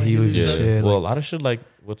back the want my Heelys Heelys and back. shit. Well, a like, lot of shit like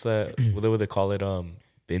what's that? What do they call it?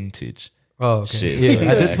 Vintage. oh, okay. shit. Yeah,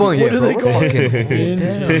 at this point, What yeah, do they bro. call it? Fucking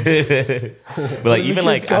Vintage. But like do the even kids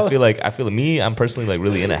like call I feel me, I'm personally like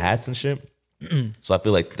really into hats and shit. So I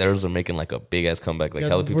feel like theirs are making like a big ass comeback. Like Yeah,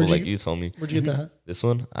 hella people where'd you- like you told me. Where'd you get that hat? This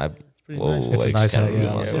one, pretty whoa, nice. It's a like, nice can't hat, reveal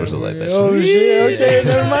yeah. my sources like that. Oh shit. shit! Okay,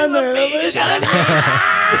 never mind that.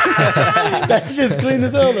 That shit's clean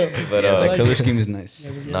as hell though. But Yeah, I that like color it. scheme is nice.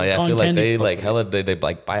 no, yeah, I feel like they like hella they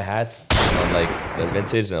like buy hats on like the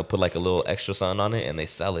vintage and they'll put like a little extra something on it and they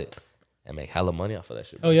sell it and make hella money off of that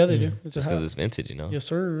shit. Oh yeah, they do. It's a Just hat. because it's vintage, you know. Yes,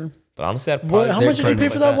 sir. But honestly, I'd What, probably how they're much did you pay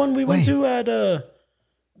like for that one we went Wait. to at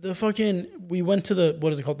the fucking? We went to the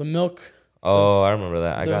what is it called? The Milk Oh, I remember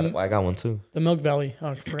that. The- I got one too. Milk Valley. Oh,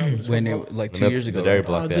 I forgot what it's When called. it like The 2 milk- years ago. the Dairy right?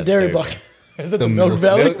 Block. The yeah, Dairy Block. Is it the The Milk Milk-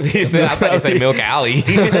 Valley? He said, I thought you said Milk Alley.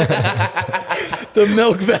 The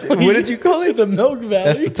Milk Valley. What did you call it? The Milk Valley.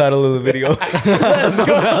 That's the title of the video. Let's go.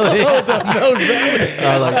 The Milk Valley.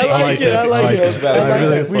 I like it. I like it. I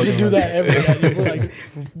really We should do that every day. We're like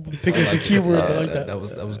picking the keywords. I like that. That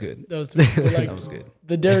was good. That was too, but like That was good.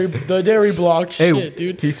 the Dairy Block. Hey, Shit,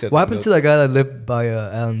 dude. He said What happened to that guy that lived by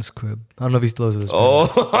Alan's crib? I don't know if he still lives with his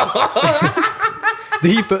parents. Oh,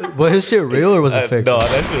 Did he? Was his shit real or was it fake? no,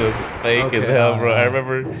 that shit was fake as Okay. hell, bro. I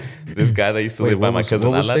remember this guy that used to live by my cousin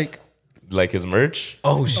what was Alan. fake? Like his merch.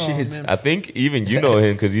 Oh Oh, shit. man. I think even you know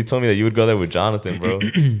him because you told me that you would go there with Jonathan, bro.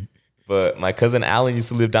 But my cousin Alan used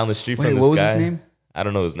to live down the street Wait, from this what was guy. his name? I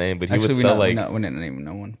don't know his name, but he Actually, would sell like we didn't name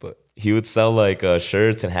no one, but he would sell like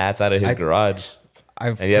shirts and hats out of his I- garage.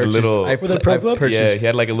 I've And he had a purchased, little- I've, With a pl- pro I've club? purchased. Yeah, he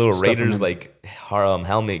had like a little stuff from Raiders him. like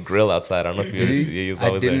helmet grill outside. I don't know if you Did ever he? see. He was I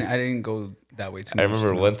always didn't. there. I didn't go that way too I much.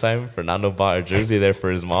 remember so- one time Fernando bought a jersey there for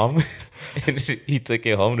his mom, and he took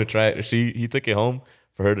it home to try it. He took it home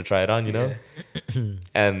for her to try it on, you know.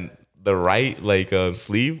 And the right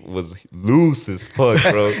sleeve was loose as fuck,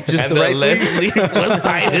 bro. Just and the right left sleeve was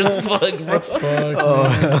tight as fuck, bro. That's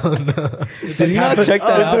fucked, man. Did you not check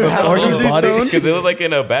that out before you half bought it? Because it was like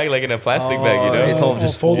in a bag, like in a plastic bag, you know. It's all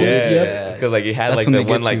just folded, folded. yep. Because like he had That's like when the they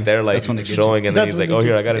one get like you. there like That's when they get showing, you. and then That's he's like, when "Oh, they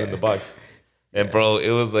here, get I got you. it in the box." And bro, it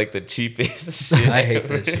was like the cheapest shit. I hate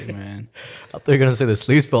that shit, man. I thought you were gonna say the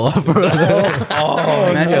sleeves fell off, bro. Oh,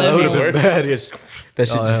 That'd imagine that be would have been worse. bad. That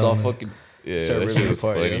shit Oh, just hell all no. fucking Yeah, start that ripping shit was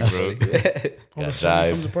apart. funny, you know? bro. All of Got a sudden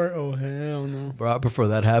it comes jived. apart. Oh hell no. Bro, I prefer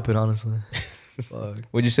that happen, honestly. Fuck.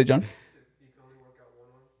 What'd you say, John?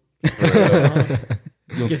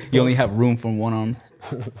 Gets You only both. have room for one arm.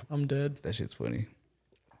 I'm dead. That shit's funny.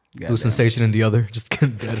 No sensation in the other. Just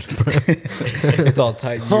get dead, bro. It's all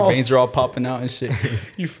tight. Your Oh, veins are all popping out and shit.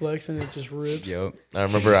 You flex and it just rips. Yo, I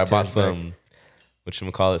remember I Just bought tears back.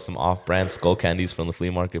 some, some off-brand skull candies from the flea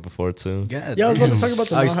market before too. yeah. Yeah, I was about to talk about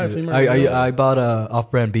the I, used Mile High to, flea market. I bought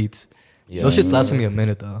off-brand Beats. Yeah, Those shits lasted me a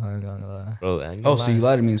minute though. I ain't gonna lie. bro. I ain't Oh, gonna so lie. you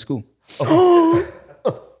lied to me in school? Oh,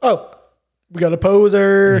 we got a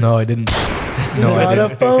poser. No, I didn't. We No, I got a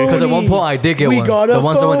didn't. phony. Because at one point I did get We one. got a The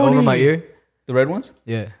ones that went over my phony. ear. The red ones?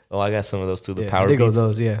 Yeah. Oh, I got some of those too. The Yeah, power I did go beats.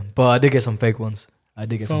 those, yeah. But I did get some fake ones. I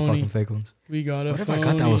did get some Phony. fucking fake ones. We got a What if phony. I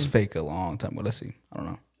got that was fake a long time ago? Let's see. I don't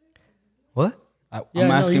know. What? Yeah, I'm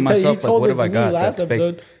no, asking he myself, he told what it have I to me got last that's fake?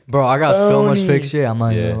 episode. Bro, I got so much Phony. fake shit. I'm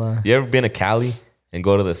not even Yeah. gonna lie. You ever been to Cali and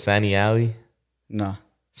go to the Sunny Alley, Nah.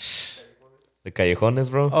 the callejones,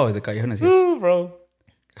 bro? Oh, the callejones. Yeah. Ooh, bro.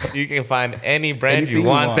 You can find any brand Anything you you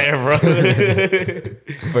want want. there, bro.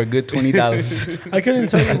 For a good $20. I couldn't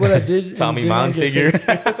tell you what I did. and Tommy did not Mon get figure.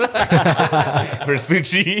 fake.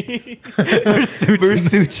 Versucci.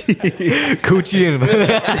 Versucci. Gucci and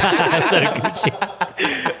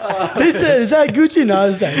They said, "Is that Gucci?" No,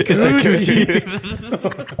 it's that Gucci.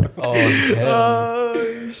 Oh, hell.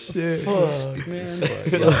 Oh shit. Fuck, man.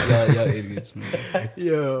 Y'all idiots, man.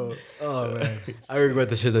 Yo. Oh man. I regret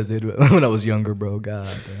the shit I did when I was younger, bro. God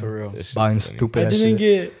damn. For real. That shit's Buying funny. stupid I ass didn't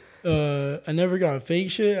shit. get. I never got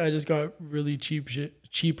fake shit. I just got really cheap shit,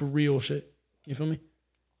 cheap real shit. You feel me?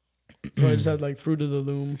 So I just had like Fruit of the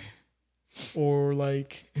Loom, or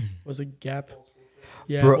like was it Gap?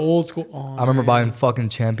 Yeah, Bro, old school. Oh, I remember man. buying fucking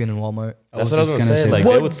Champion in Walmart. That's what I was just gonna say. Like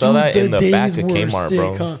What, they would sell dude, that in the back days of were Kmart, sick,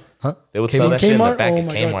 bro. huh? Huh? They would sell that shit in the back oh of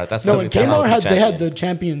my Kmart. God. That's no, the in time I Kmart was a had they had champion. the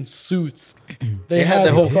champion suits. They had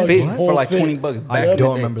the whole fucking fit whole for like fit. $20. I Back in the don't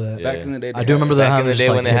day. remember that. Back Yeah. in the day. I do remember that. Back how in the it was day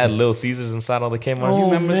just when they like had hidden. Little Caesars inside all the Kmart. Oh, You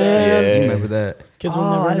remember man. that? Yeah. You remember that? Kids will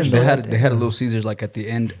Oh, never I didn't They know understand. that. had a Little Caesars like at the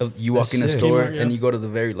end of you walk That's in a sick. store Kmart, yeah. and you go to the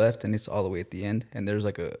very left and it's all the way at the end and there's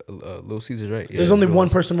like a Little Caesars right. There's Yeah, only it's one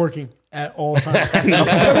real. person working at all times.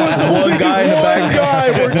 One guy in the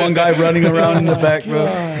back. One guy running around in the back, bro.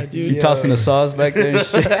 God, dude. He tossing the sauce back there and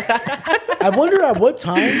shit. I wonder at what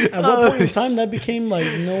point in time that became like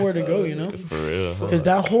nowhere to go, you know? For real. Because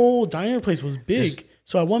that whole diner place was big.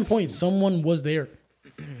 So at one point, someone was there.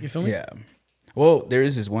 You feel me? Yeah. Well, there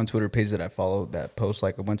is this one Twitter page that I follow that posts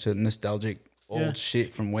like a bunch of nostalgic old Yeah.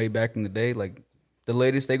 shit from way back in the day. Like the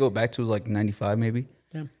latest they go back to is like 95 maybe.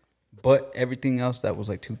 Yeah. But everything else that was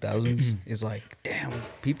like 2000s is like, damn,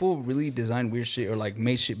 people really designed weird shit or like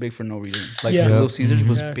made shit big for no reason. Like Yeah. the Little Caesars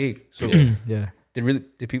was Yeah. big. So Yeah.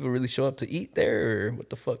 did people really show up to eat there or what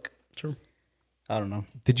the fuck? True. I don't know.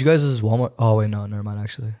 Did you guys just Walmart? Oh wait, no, never mind.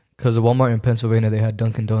 Actually, because the Walmart in Pennsylvania they had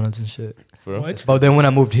Dunkin' Donuts and shit. For real? What? But then when I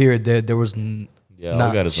moved here, there was Yeah, all Nah.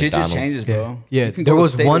 we got is Shit McDonald's. just changes, bro. yeah, You can there go a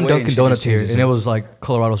was state one away and Dunkin' shit Donuts just here, changes. and it was like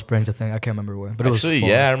Colorado Springs, I think. I can't remember where, but it was Actually, full.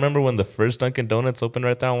 yeah, I remember when the first Dunkin' Donuts opened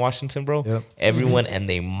right there in Washington, bro. Yep. Everyone and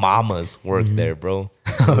they mamas worked there, bro.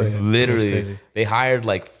 That's Literally, crazy. they hired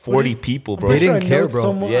like 40 people, bro. They Pretty didn't I care, know bro.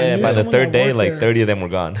 someone- I Yeah, knew by the someone third that day, worked like there. 30 of them were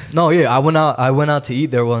gone. No, yeah, I went out to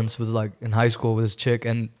eat there once with like in high school with this chick,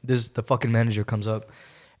 and the fucking manager comes up,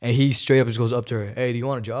 and he straight up just goes up to her, "Hey, do you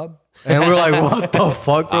want a job?" And we're like, "What the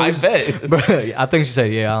fuck?" Bro? I bet. Bro, I think she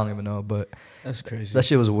said, "Yeah, I don't even know," but That's crazy. that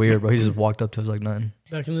shit was weird, bro. He just walked up to us like nothing.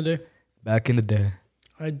 Back in the day, Back in the day,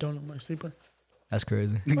 I don't know my sleeper. that's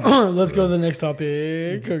crazy. Let's go to the next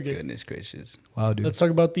topic. Okay. Goodness gracious. Wow, dude. Let's talk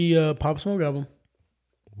about the Pop Smoke album.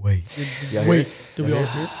 Wait. Y'all hear Wait, it? did we all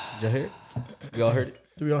hear it? Did y'all hear it? Y'all heard it?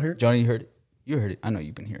 Did we all hear it? Johnny, you heard it? You heard it. I know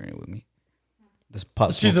you've been hearing it with me. This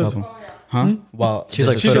Pop She's Smoke just- album. Huh? Wow. She's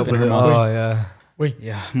like, there's a shut up clip with in it. her mouth. Oh yeah, Wait,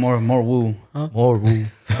 Yeah, more woo. more woo.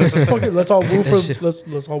 let's fuck it. Let's all woo for. that shit.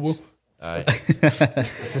 Let's all woo. All right.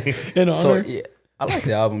 In honor. So yeah, I like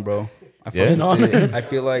the album, bro. I Yeah? fuck In honor. with it.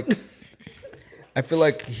 I feel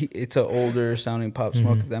like it's an older sounding Pop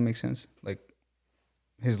Smoke. If that makes sense. Like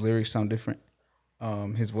his lyrics sound different.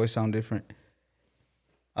 His voice sound different.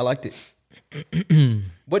 I liked it.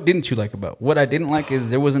 What didn't you like about? What I didn't like is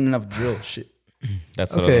there wasn't enough drill shit.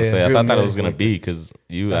 That's what I Okay, was gonna say. drill I thought it was music gonna like be because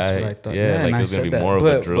That's what I thought. yeah, Yeah, like and it I was gonna said be that. more of a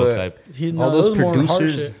But- drill but- type. No, All it those was more hard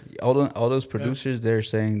producers, shit. all those producers, they're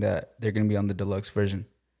saying that they're gonna be on the deluxe version.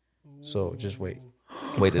 So just wait.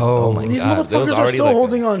 Wait, this, Oh. oh my These god, there was motherfuckers are already still like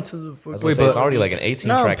holding on to the. I was fucking- gonna Wait, say, it's but- already like an Now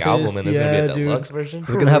 18-track I'm album, pissed. and there's gonna be Yeah, a dude. deluxe version.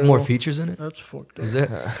 We're gonna have more real. features in it. That's fucked up. Is it?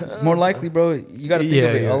 More likely, bro. You gotta think Yeah,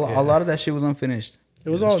 of it. yeah, a, yeah. a lot of that shit was unfinished. It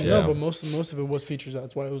was That's all true. no, Yeah. but most of it was features.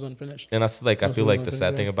 That's why it was unfinished. And that's like I Most feel of like those the things,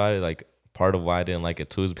 sad yeah. thing about it, like part of why I didn't like it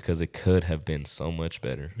too is because it could have been so much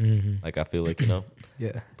better. Mm-hmm. Like I feel like, you know,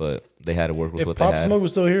 Yeah. but they had to work with If what they Pop had. Smoke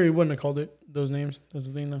was still here, he wouldn't have called it those names. That's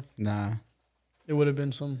the thing, though. Nah. It would have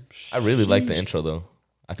been some. I really like the Sheesh. intro though.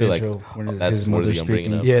 I feel like Intro, when that's his worthy mother I'm bringing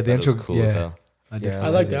speaking. up. Yeah, the That was intro- cool as yeah. hell. I, Yeah, definitely I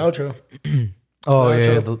like the did. outro. Oh the yeah,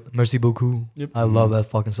 outro. the Merci beaucoup. Yep. I love that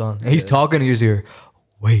fucking song. And he's talking, and you just hear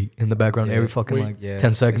 "wait" in the background Yeah. every fucking Wait. like Yeah,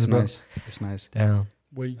 10 seconds, it's bro. nice. It's nice. Damn.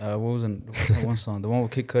 Wait. What was that one song? The one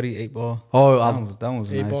with Kid Cudi, 8 Ball. Oh, That one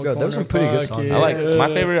was Eight nice. Ball Yeah, there was some Corner pretty good songs. Pocket. I like my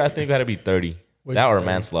Yeah. favorite. I think gotta be 30. Wait, That or 30.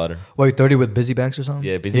 Manslaughter. wait, 30 with Busy Banks or something?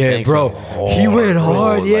 Yeah, Busy yeah, Banks bro. went He went bro.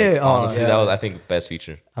 hard. Like, Yeah. honestly, yeah. that was I think best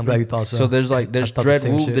feature. I'm glad you thought so. So there's like I there's thought the Dread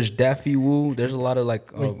same Woo, shit. there's Daffy Woo, there's a lot of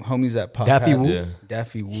like homies that pop. Daffy have- Woo? Yeah.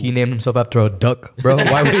 Daffy Woo. He named himself after a duck, bro.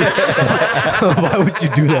 Why would, why would you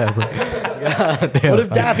do that, bro? God damn, What if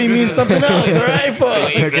fam. Daffy means something else? All right, fuck.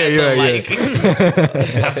 Okay, you're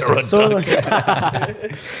right. After a So duck.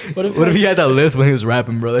 like, what if What if he had that list when he was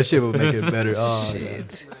rapping, bro? That shit would make it better. Oh,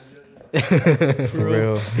 Shit. For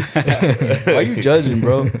real. Why are you judging,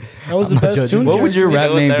 bro? that was the not best judging. tune? What would your You know rap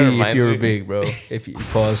what name that be if reminds you were me? big, bro? If you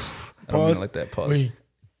pause. I don't mean Pause. it like that. Pause. Wait,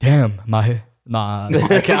 damn, my head. Nah, I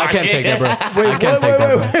can't take that, bro. I can't take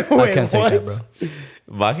that, bro. I can't take that,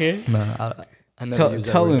 bro. Baje? Nah, I never use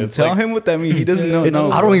that Tell word. him. It's Tell like- him what that means. He doesn't know. It's,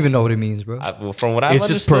 no, I don't even know what it means, bro. Well, from what I've It's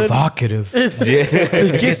just understood, provocative. yeah.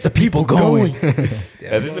 It gets the people going.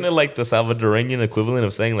 Isn't it like the Salvadorian equivalent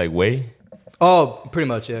of saying like way, Oh, pretty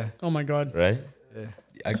much, yeah. oh my god. right?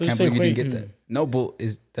 I So you can't say believe you didn't wait. get that. No, bull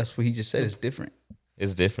is that's what he just said. It's different.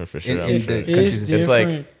 It's different for sure. In- I'm in sure. the countries It's it's It's like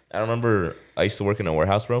different. I remember I used to work in a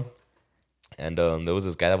warehouse, bro, and there was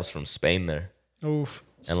this guy that was from Spain there, Oof.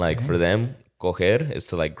 and like for them, coger is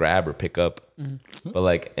to like grab or pick up, Mm-hmm. but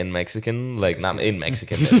like in Mexican, like not in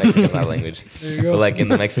Mexican, Mexican's not a language, There you go. but like in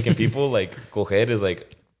the Mexican people, like coger is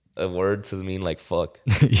like a word to mean like fuck.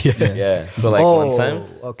 Yeah. Yeah. So like Oh, one time,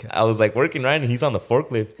 okay. I was like working right, and he's on the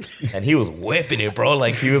forklift, and he was whipping it, bro.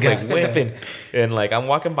 Like he was like whipping, and like I'm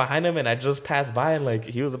walking behind him, and I just passed by, and like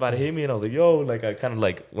he was about to hit me, and I was like, yo, like I kind of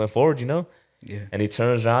like went forward, you know. Yeah. And he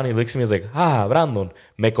turns around, he looks at me, he's like, ah, Brandon,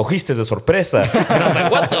 me cogiste de sorpresa. And I was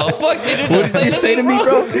like, what the fuck did you What did you say to me,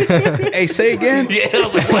 bro? Hey, say again. Yeah, I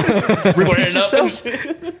was like, what? Squaring up and yourself.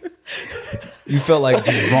 shit. You felt like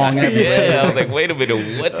just wrong everywhere. Yeah, I was like, wait a minute,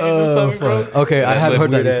 what did you just tell me, bro? Okay, I And have that's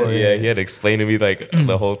heard like that weird before. ass- Yeah, he had to explain to me like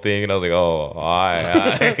the whole thing, and I was like, oh,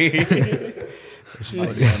 alright.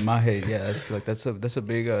 Yeah, in my head, yeah, that's like that's a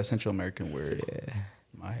big Central American word. Yeah.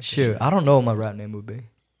 My head, for Shit, sure. I don't know what my rap name would be.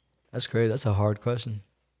 That's crazy. That's a hard question.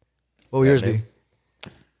 What would yours Rap be? name?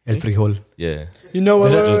 El frijol. Yeah. You know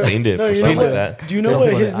what? Just named it No, for you know something what? like that. Do you know Something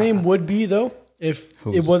what like his that. name would be though, if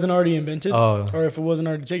Whose? it wasn't already invented, Oh. or if it wasn't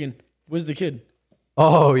already taken? Wiz the Kid.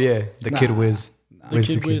 Oh yeah, the Kid Wiz. The Wiz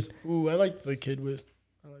Kid Wiz. Ooh, I like the Kid Wiz.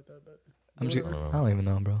 I like that better. I'm just, I don't even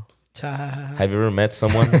know, bro. Ta- Have you ever met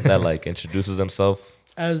someone that like introduces themselves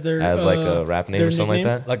as their as like a rap name their or something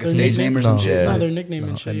nickname? like that? Like a Their stage name or some No. shit. No, Yeah. their nickname No,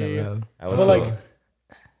 and I shit. Yeah, never yeah. have. I went But to like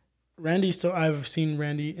Randy, so I've seen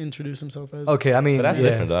Randy introduce himself as. Okay, I mean, but that's yeah.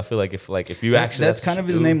 different though. I feel like if you actually That's what kind of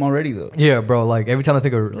you his do. name already though. Yeah, bro. Like every time I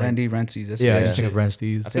think of like, Randy Rancies. That's yeah, I his just think shit. of Ran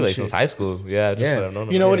Steez. I feel like Same since shit. high school. Yeah, just Yeah. what I've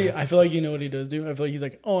known You know him. what he? I feel like you know what he does do. I feel like he's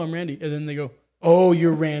like, "Oh, I'm Randy," and then they go, "Oh,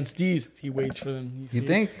 you're Rand Steez." He waits for them. You see it.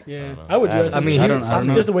 think? Yeah, know. I would do I that. I mean, I he- don't- I don't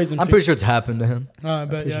know. just to wait and I'm see. pretty sure it's happened to him. I bet.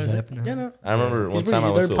 pretty Yeah, sure it's it's like- happening. yeah, no. I remember one He's time I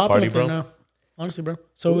pretty- went to they're a popping party, up there bro. now. Honestly, bro.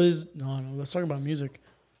 So is no. Let's talk about music.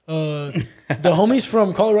 The homies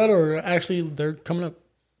from Colorado are actually they're coming up.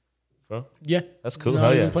 Bro, Yeah, that's cool. No, Hell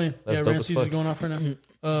they've yeah. been playing. That's Yeah, dope Rand as Steez is fuck. going off right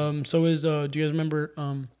now. So is do you guys remember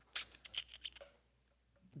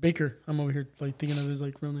Baker? I'm over here like thinking of his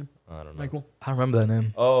like real name, I don't know. Michael. I remember that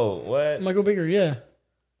name. Oh, what? Michael Baker. Yeah.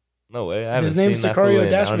 No way. I haven't His name's seen that Sicario fool in I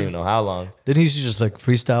Dashman. don't even know how long. Didn't he used to just like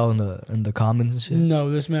freestyle in the comments and shit? No,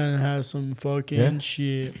 this man has some fucking Yeah?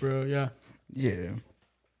 shit, bro. Yeah, Yeah,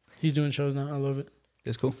 he's doing shows now. I love it.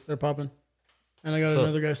 that's cool. They're popping. And I got So-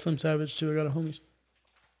 another guy, Slim Savage, too. I got a homies.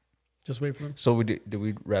 Just wait for him. So did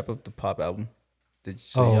we wrap up the pop album? Did you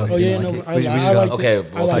say Oh, y'all oh, didn't yeah, like no, it? We just I got- liked Okay,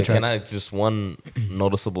 it. well, I liked can it. I just one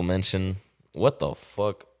noticeable mention? What the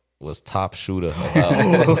fuck was Top Shooter.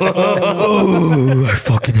 Oh, I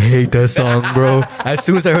fucking hate that song, bro. As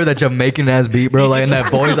soon as I heard that Jamaican ass beat, bro, like in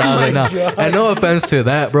that voice, I was like, nah. And no offense to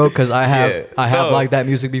that, bro, because I have no. liked that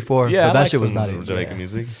music before, Yeah, but that I like shit was some not it. Jamaican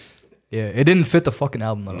music. Yeah, it didn't fit the fucking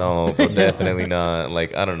album at all. No, but definitely not.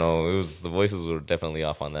 Like I don't know. It was the voices were definitely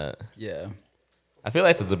off on that. Yeah. I feel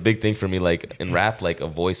like that's a big thing for me. Like in rap, like a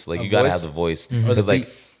voice. Like A you gotta voice? have the voice Or the because like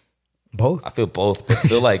beat. Both. I feel both, but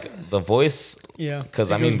still like the voice. Yeah.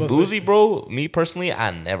 Because it I goes mean, both Boozy, ways. bro. Me personally,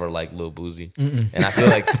 I never liked Lil Boozy, and I feel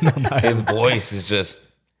like his voice is just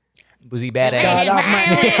Boozy badass. God off my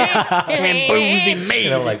ass and Boozy And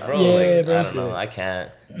made I'm it. like, bro, Yeah, like, bro. I don't know, I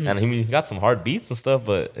can't. And he got some hard beats and stuff,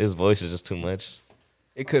 but his voice is just too much.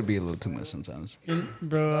 It could be a little too much sometimes.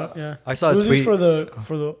 Bro, yeah. I saw a Uzi's tweet. for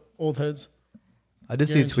the old heads. I did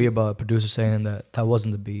see a tweet about a producer saying that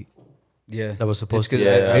wasn't the beat Yeah. that was supposed to It's be.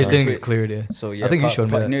 'cause Yeah, I it just didn't retweet- get cleared. Yeah. So yeah, I think you showed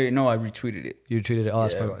me that. No, I retweeted it. You treated it. Oh,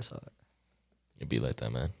 that's Yeah. probably why I saw it. It'd be like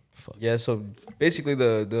that, man. Fuck. Yeah. So basically,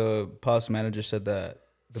 the Pops manager said that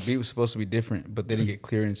the beat was supposed to be different, but they didn't get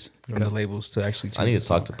clearance from Okay. the labels to actually. Change I need the to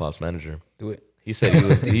talk to song. Pop's manager. Do it. He said he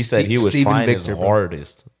was Steven trying Victor, his bro.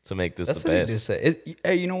 hardest to make this That's the what he did best. say.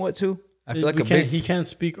 Hey, you know what? Too, I feel like a big. He can't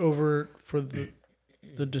speak over for the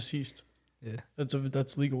deceased. Yeah.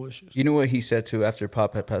 That's legal issues. You know what he said too after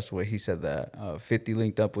Pop had passed away? He said that 50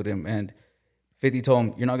 linked up with him and 50 told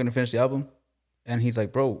him, "You're not gonna finish the album," and he's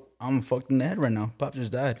like, "Bro, I'm fucked in the head right now. Pop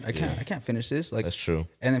just died. I can't finish this." Like, That's true.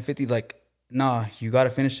 and then 50's like, "Nah, you gotta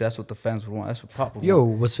finish it. That's what the fans would want. That's what Pop would Yo,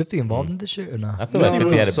 want." was 50 involved in this shit or not? I feel like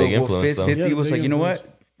 50 had a big influence though. 50 Yeah, was big like, you know influence.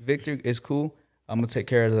 what? Victor is cool. I'm gonna take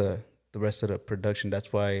care of the rest of the production.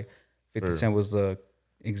 That's why 50 For- Cent was the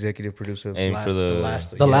executive producer of Aim for the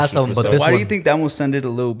last The last album, but So this why do one. you think that one sounded a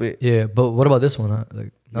little bit? Yeah, but what about this one? Huh?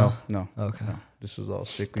 Like, no. No. Okay. This was all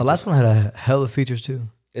sick. The last one had a hell of features too.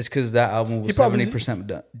 It's because that album He was probably- 70%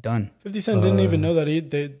 done. 50 Cent didn't even know that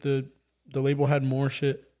the label had more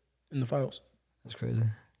shit in the files. That's crazy.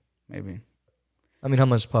 Maybe. I mean, how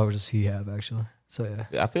much power does he have actually? So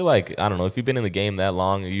yeah. I feel like I don't know if you've been in the game that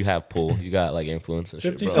long, you have pull, you got like influence and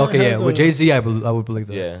shit, 50 bro. Cent Okay, yeah. has With a- Jay Z, I would believe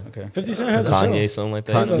that. Yeah, Okay. 50 Cent has a Kanye, show. something like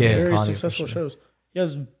He has that. a Yeah, very Kanye for successful sure. shows. He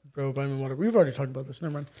has Bro Vitamin Water. We've already talked about this.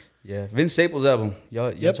 Never mind. Yeah. Vince Staples album.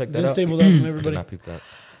 Y'all Yep, check that Vince out? Staples album, Did everybody. not peep that.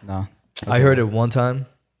 Nah. I heard it one time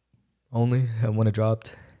only and when it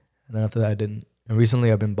dropped. And then after that, I didn't. And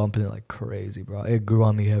recently, I've been bumping it like crazy, bro. It grew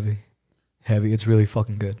on me heavy. Heavy. It's really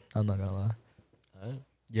fucking good. I'm not going to lie.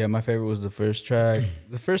 Yeah, my favorite was the first track.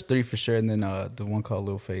 The first three for sure, and then the one called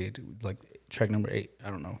Lil Fade, like track number 8. I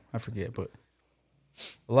don't know. I forget, but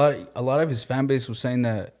a lot of his fan base was saying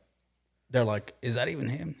that they're like, is that even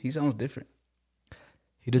him? He sounds different.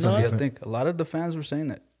 He does No, something I different. think a lot of the fans were saying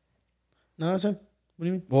that. No, that's him. What do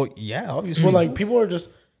you mean? Well, yeah, obviously. Well, like people are just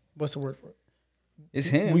what's the word for it? it's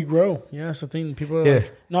him. We grow. Yeah, that's the thing. People are Yeah.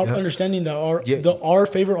 like not Yeah. understanding that Yeah. our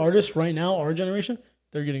favorite artists right now, our generation,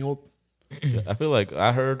 they're getting old. Yeah, I feel like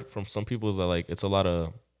I heard from some people that like it's a lot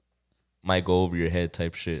of might go over your head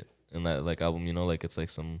type shit in that like album. You know, like it's like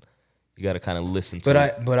some you got to kind of listen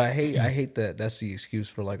to. But I hate that that's the excuse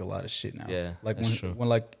for like a lot of shit now. Yeah, like that's when true. when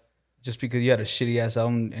like just because you had a shitty ass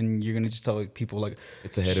album and you're gonna just tell like, people like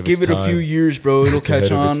it's ahead just of give its it time. a few years, bro, it'll It's ahead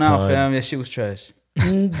catch of on its now, time. fam. That shit was trash.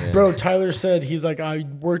 Bro, Tyler said he's like, I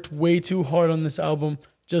worked way too hard on this album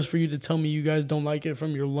just for you to tell me you guys don't like it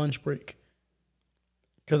from your lunch break.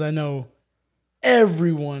 Because I know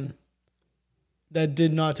everyone that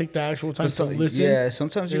did not take the actual time But to so- listen. yeah,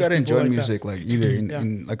 sometimes you There's gotta people enjoy like that. music, like either in, Yeah.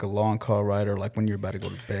 in like a long car ride or like when you're about to go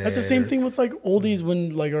to bed. That's the same or- thing with like oldies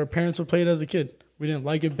when like our parents would play it as a kid. We didn't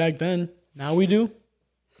like it back then. Now we do.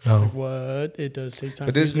 No. What? It does take time.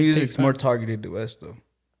 But this Music music's takes more time. targeted to us though.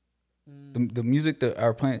 The music that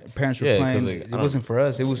our parents were Yeah, 'cause, playing, like, I it don't- wasn't for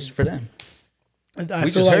us. It was for them. I We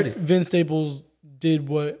feel just like heard it. Vince Staples did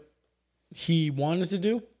what he wanted to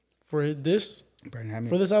do for this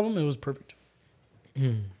for this album. It was perfect.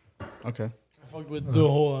 Okay. I fucked with the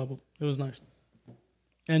whole album. It was nice.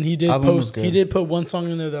 And he did Album was post. good. He did put one song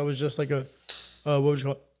in there that was just like a, what would you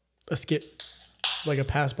call it? A skit, like a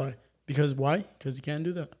pass by. Because why? Because you can't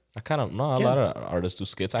do that. I kind of no. A Yeah. lot of artists do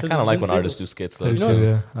skits. I 'Cause kind of it's like Vince when artists do skits though. I do know, too,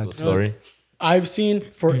 it's- yeah. Cool story. I've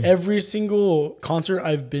seen for Hmm. every single concert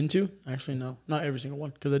I've been to. Actually, no, not every single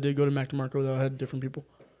one, because I did go to Mac DeMarco that had different people.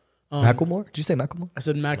 Macklemore? Did you say Macklemore? I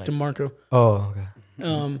said Mac DeMarco. Oh,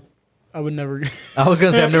 okay. I would never. I was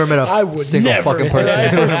gonna say I've never met a I would single never. fucking person.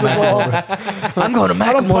 Right, first of all, I'm going to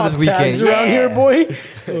I don't Macklemore pop this tags weekend. around here, boy.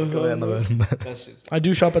 Go ahead, my bad. I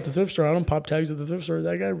do shop at the thrift store. I don't pop tags at the thrift store.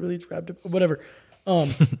 That guy really grabbed it. Whatever.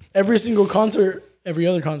 Every single concert, every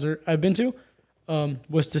other concert I've been to,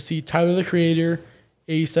 was to see Tyler the Creator,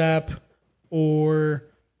 ASAP, or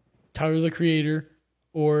Tyler the Creator,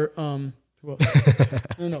 or who else? I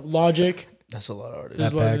don't know, Logic. That's a lot of artists.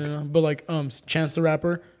 There's a lot, but like Chance the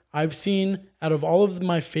Rapper. I've seen out of all of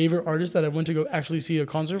my favorite artists that I went to go actually see a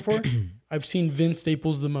concert for, I've seen Vince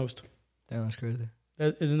Staples the most. Damn, that's crazy.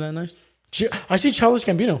 Isn't that nice? I see Childish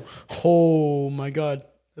Gambino. Oh my god,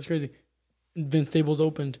 that's crazy. Vince Staples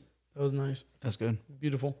opened. That was nice. That's good.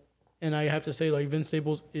 Beautiful. And I have to say, like, Vince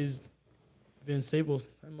Staples is Vince Staples.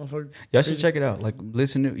 That motherfucker. Y'all should check it out. Like,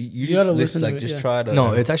 listen to you gotta listen to like it, just yeah. try to.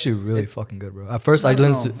 No, it's actually really fucking good, bro. At first, I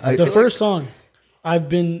listened to The first song I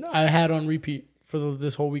had on repeat for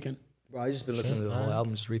this whole weekend. Bro, I just been listening to the whole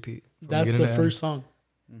album, just repeat. That's the first song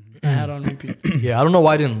I had on repeat. Yeah, I don't know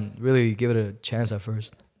why I didn't really give it a chance at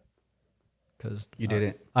first. Cause You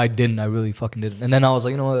didn't. I didn't. I really fucking didn't. And then I was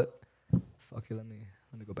like, you know what? Fuck it. Let me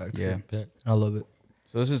go back to Yeah. it. I love it.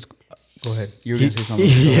 So this is. Go ahead. You were gonna say something.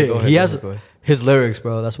 Yeah, Go ahead, he go has ahead, go ahead. his lyrics,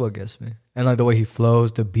 bro. That's what gets me. And like the way he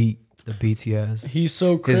flows, the beats he has. He's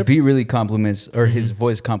so His crip. beat really compliments, or his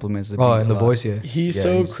voice compliments the beat. Oh, and a the lot. voice, yeah. He's Yeah,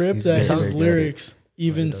 so he's- crip he's that very, his very good. lyrics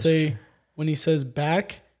even does. say, when he says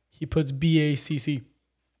back, he puts BACC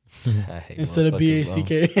I hate instead of motherfuckers,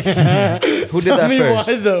 BACK. Who did Tell that me first?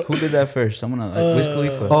 why, though. Who did that first? Someone like Wiz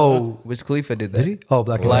Khalifa. Oh, Wiz Khalifa did that. did he? Oh,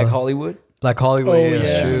 Black Hollywood. Black Hollywood. Oh, yeah, that's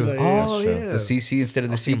yeah. true. Yeah, Oh that's yeah. The CC instead of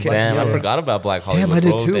the CK. Damn, I Yeah. forgot about Black Hollywood. Damn, I did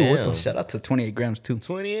bro. too. What the Damn. Shout out to 28 grams too.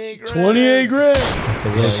 28 grams. 28 grand. For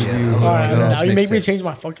those of Yeah, you yeah. who All right, don't know, now you make me mixtape. change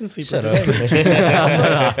my fucking sleeper. Shut up.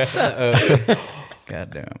 today. Shut up.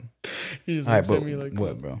 Goddamn. He just All right, looks but at me like,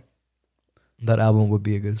 what, bro? that album would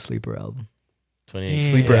be a good sleeper album.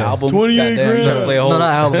 28 Sleeper album. 28 Goddamn, grand. trying to play a No, whole.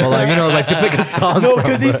 not album, but like like to pick a song. No, from,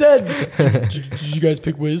 because he bro. said, did you guys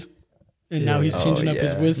pick Wiz? And now he's Yeah. changing Oh, up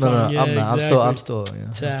his yeah. Wiz No, song. no, Yeah, I'm not. exactly. I'm still.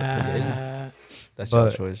 Yeah. That's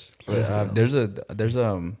But- your choice. But, there's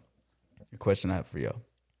a question I have for y'all.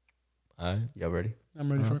 Alright. Y'all ready?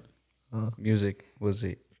 I'm ready for it. Music, was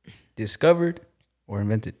it discovered or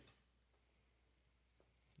invented?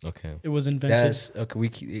 Okay. It was invented. That's okay.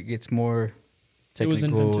 It gets more It was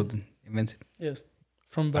technical. invented. Invented. Yes.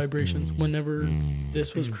 From vibrations. Whenever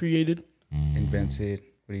this was created. Invented.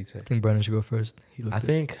 What do you say? I think Brandon should go first. He looked I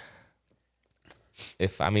think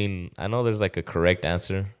I know there's like a correct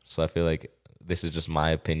answer, so I feel like this is just my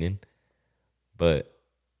opinion. But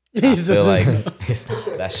I He feel says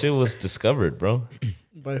like that shit was discovered, bro.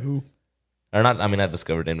 by who? Or not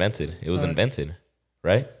discovered, invented. It was Alright. invented,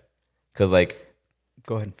 right? Because like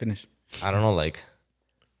Go ahead and finish. I don't know, like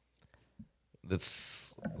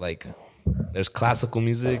that's like there's classical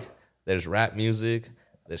music, there's rap music,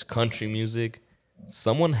 there's country music.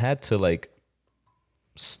 Someone had to like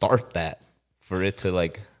start that for it to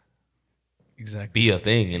like Exactly. be a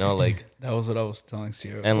thing, you know, like That was what I was telling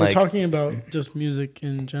Sierra. and We're like talking about just music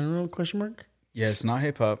in general, question mark? Yeah, it's not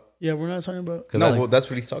hip hop. Yeah, we're not talking about. because No, well, that's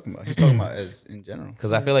what he's talking about. He's talking about as in general.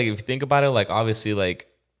 I feel like if you think about it, like obviously like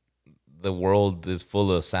the world is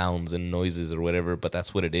full of sounds and noises or whatever, but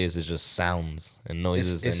that's what it is. It's just sounds and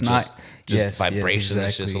noises It's and not- just yes, vibrations and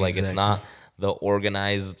shit. So exactly, like it's not the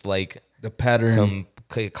organized like The pattern,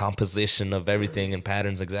 composition of everything and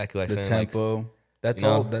patterns exactly like the saying tempo. That's you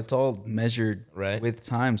know? all. That's all measured Right. with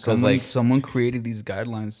time. 'Cause, Someone created these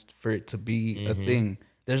guidelines for it to be a Mhm. thing.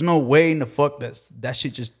 There's no way in the fuck that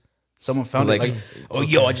shit just someone found it. 'Cause, Like, oh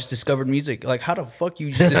yo, I just discovered music. Like, how the fuck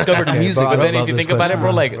you just discovered the music? bro, I But bro? then love if you this think about it, question.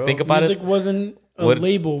 bro, like Bro, think about Music it. wasn't a What-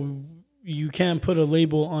 label. You can't put a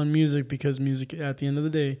label on music because music, at the end of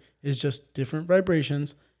the day, is just different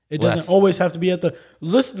vibrations. It Well, doesn't that's- always have to be at the.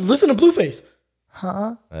 Listen to Blueface.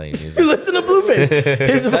 Huh? I think music. Listen to Blueface.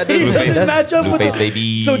 His That face doesn't- doesn't match up with Blueface, the,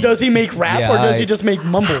 baby. So does he make rap Yeah, or does he I- just make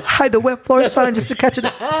mumble? Hide the wet floor sign just to catch it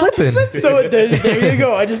slipping. So there you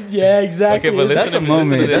go. exactly. Okay, but It's- That's a listen to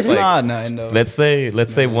moment. this, That's like, not nothing though. Let's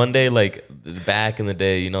say one day, like back in the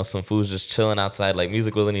day, you know, some fool's just chilling outside. Like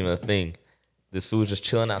music wasn't even a thing. This fool's just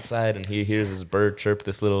chilling outside, and he hears this bird chirp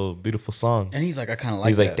this little beautiful song. And he's like, I kind of like.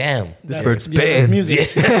 He's like, that. "Damn!" This that's- bird's yeah, that's spitting.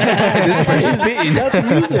 music. This bird's spitting.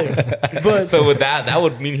 That's music. But So with that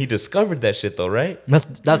would mean he discovered that shit, though, right?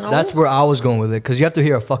 That's where I was going with it, because you have to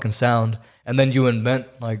hear a fucking sound, and then you invent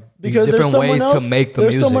like these because there's different someone ways else, to make the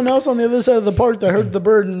there's music. someone else on the other side of the park that heard the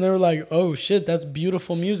bird and they were like, "Oh shit, that's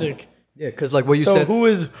beautiful music." Yeah, because like what you So said.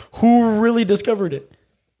 who really discovered it?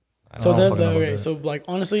 So don't then fucking know about okay, that. so like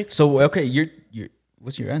honestly, So okay, you're.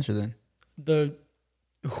 What's your answer then? the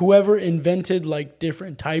whoever invented like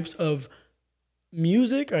different types of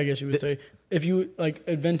music, I guess you would say, if you like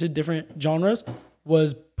invented different genres,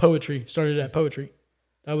 was poetry. Started at poetry.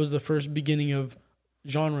 That was the first beginning of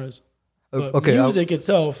genres. But Okay, music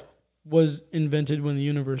itself was invented when the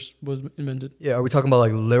universe was invented. Yeah, are we talking about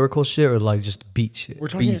like lyrical shit or like just beat shit? We're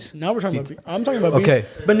talking Beats. now. We're talking Beats. about. I'm talking about Okay.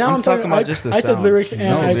 beats. But now I'm talking about just the I said sound. lyrics and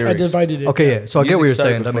No I lyrics. divided it. Okay, yeah. So I get what Music you're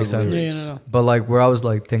started saying. That makes before sense. lyrics. No. But like where I was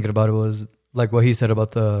like thinking about it was like what he said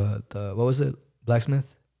about the what was it?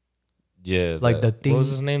 Blacksmith? Yeah. Like the thing. What was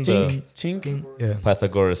his name? The Tink, tink. Yeah.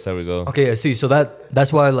 Pythagoras. There we go. Okay, yeah, see, so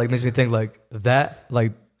that's why like makes me think like that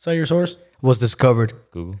like Is that your source? was discovered.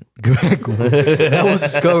 Google. Google. That was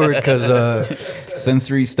discovered because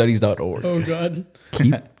Sensorystudies.org. Oh God.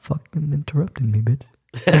 keep fucking interrupting me, bitch.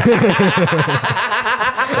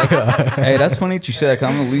 Hey, that's funny that you said that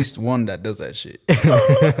 'cause I'm at least one that does that shit.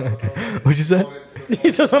 What'd you say?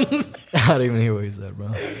 He said something. I didn't even hear what you said, bro.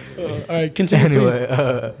 All right, continue, Anyway,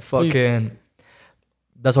 please. fucking.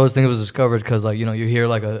 That's why I was thinking it was discovered because like you hear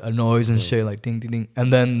like a noise and shit like ding ding ding,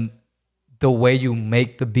 and then the way you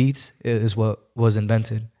make the beats is what was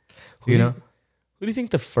invented. Who You do know, Who do you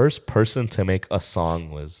think the first person to make a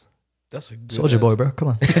song was? That's a good Soldier Boy, bro. Come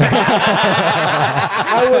on.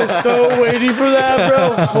 I was so waiting for that,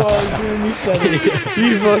 bro. Fuck, dude, you said it.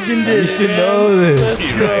 You fucking did. You should know this. Let's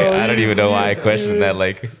You're go. right. I don't even know why I Jesus, questioned dude. that.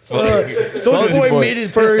 Like, Soldier Boy made it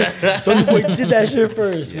first. Soldier Boy did that shit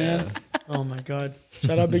first, man. Oh my God.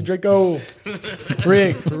 Shout out Big Draco.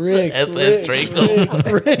 Rick. SS Draco.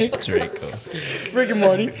 Rick. Draco. Rick and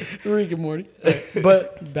Morty. Right,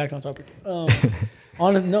 but back on topic.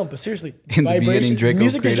 Honest, no, but seriously. In the beginning, Draco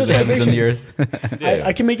music is created just the heavens and the vibrations. earth.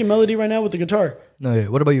 I can make a melody right now with the guitar. No, yeah.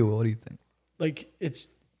 What about you? What do you think? Like it's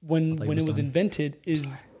when Like it this was one. invented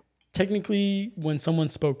is technically when someone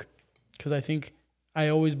spoke, because I think I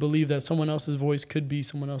always believe that someone else's voice could be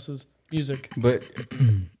someone else's music. But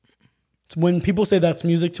It's when people say that's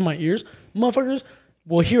music to my ears, motherfuckers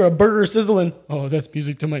will hear a burger sizzling. Oh, that's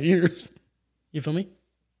music to my ears. You feel me?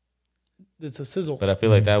 It's a sizzle. but I feel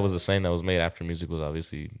like that was a saying that was made after music was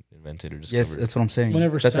obviously invented or discovered. yes, that's what I'm saying.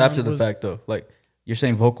 Whenever that's sound after the was- fact, though. Like you're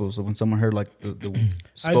saying vocals. So when someone heard like the I did,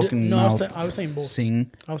 spoken no, mouth I was saying both.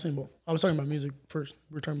 sing, I was saying both. I was talking about music first.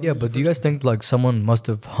 We're talking about Yeah, music but do you first. guys think like someone must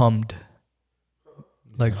have hummed,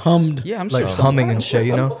 like hummed? yeah, I'm like sure. humming and shit?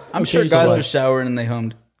 You know? I'm Okay, sure so guys like- were showering and they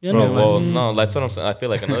hummed. Yeah, Bro, no, well, like, no, that's what I'm saying. I feel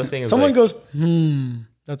like another thing is someone like, goes,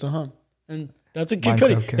 that's a hum. And that's a Kid Minecraft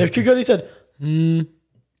Cudi. character. If Kid Cudi said,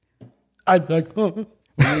 I'd be like,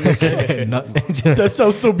 that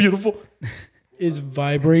sounds so beautiful. Is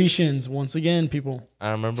vibrations. Once again, people. I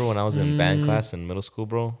remember when I was in band class in middle school,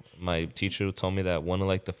 bro. My teacher told me that one of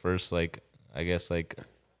like the first like I guess like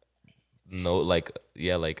note like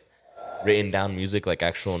written down music like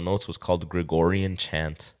actual notes was called Gregorian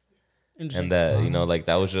chant, Interesting. and that like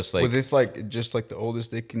that was just like Was this like just like the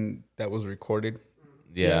oldest that was recorded?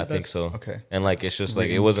 yeah, I think that's- so. Okay. And like it's just like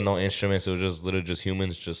it wasn't no instruments. It was just literally just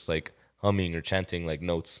humans just like humming or chanting like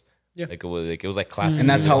notes. Yeah. Like it was like classic. And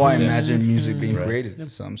that's music, how I yeah. imagine music being created.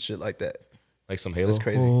 Some shit like that. Like some Halo. That's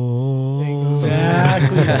crazy.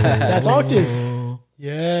 Exactly. That's octaves.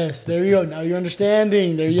 Yes. There you go. Now you're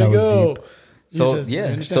understanding. There you That was go. deep. He So says, "I yeah,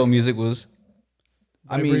 understand." so music was.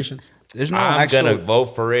 I mean, Vibrations. there's no I'm actual gonna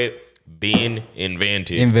vote for it being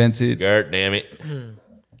invented. invented. God damn it.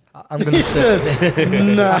 I'm gonna say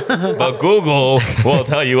Nah. But Google will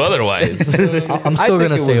tell you otherwise. I'm I still think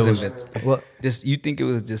gonna it say it was was invented. what This you think it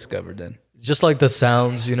was discovered then? just like the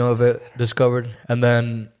sounds of it discovered, and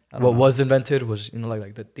then what was invented was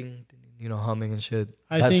like the ding, ding, humming and shit.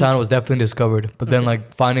 I That think- sound was definitely discovered, but then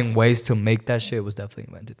like finding ways to make that shit was definitely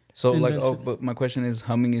invented. So Invented. but my question is,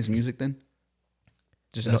 humming is music then?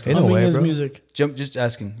 Just No, asking. in a Humming way, is bro. music. Just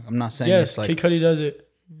asking. I'm not saying Yes, it's like Kid Cudi does it.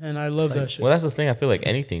 And I love that shit. Well, that's the thing. I feel like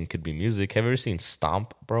anything could be music. Have you ever seen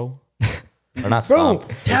Stomp, bro? Or not Bro, Stomp.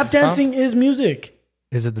 tap Is it Stomp? dancing is music.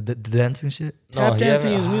 Is it the dancing shit? Tap you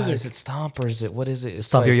dancing haven't- is music. Is it Stomp or is it what is it? It's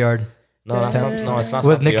Stomp like, your yard. No, not Stomp. Stomp. No, it's not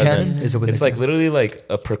With Stomp Nick Your Yard, Cannon? then. Is it with It's Nick like literally like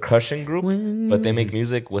a percussion group, but they Mm. make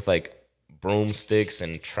music with like broomsticks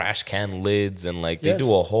and trash can lids and like they Yes.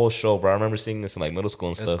 do a whole show, bro. I remember seeing this in like middle school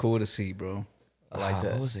and that's stuff. cool to see, bro. I like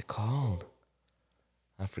that. What was it called?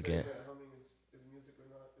 I forget.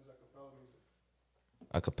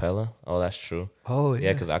 Acapella? Oh, that's true. Oh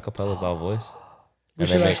Yeah, because acapella is all voice. We And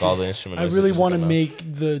should they make all actually- the instrument I noises really just want to with the mouth.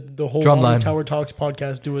 make the whole Drumline. Tower Talks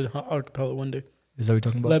podcast do it acapella one day. Is that what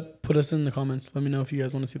you're talking about? Put us in the comments. Let me know if you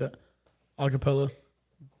guys want to see that acapella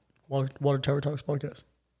Water Tower Talks podcast.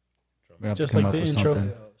 We're gonna have to Just come like up the with intro.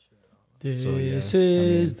 something. This So, yeah,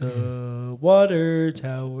 is the Water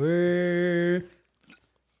Tower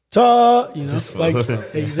Talk. Like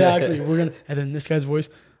exactly. We're gonna and then this guy's voice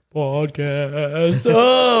podcast.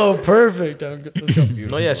 Oh, perfect. Let's go.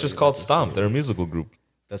 No, yeah, it's just called Stomp. They're a musical group.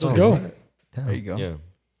 That's Let's all. go. Damn. There you go. Yeah.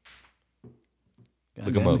 God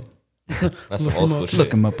Look 'em damn up. it. That's some Look old 'em school up. shit.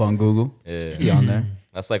 Look him up on Google. Yeah. He on there.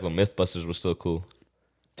 That's like when Mythbusters was still cool.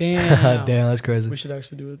 Damn. Damn, that's crazy. We should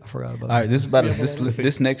actually do it. I forgot about All right, that. this is about Yeah, this hold on.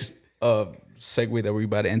 this next segue that we're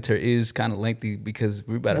about to enter is kind of lengthy because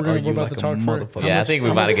we're about to We're argue about like to a talk for- motherfucker. Yeah, I much- think we're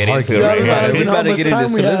how about to much- get into it Yeah, right we now. gotta- We even about how to much get time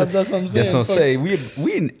into we this. have, that's what I'm saying. That's what I'm Fuck. saying.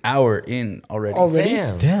 We an hour in already. Already?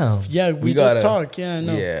 Damn. Damn. Yeah, we We just gotta- talk. Yeah, I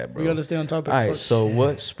know. Yeah, We bro. gotta stay on topic. All right, Fuck. so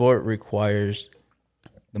what sport requires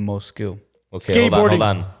the most skill? Okay, hold Skateboarding.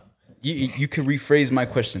 on. You can rephrase my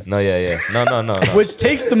question. No, yeah. No. Which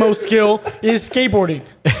takes the most skill is skateboarding.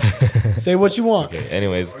 Say what you want. Okay,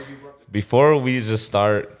 anyways, before we just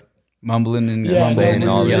start, Mumbling and Yeah, saying no,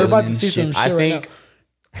 all we're this about to and see some shit. shit I right think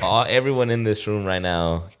everyone in this room right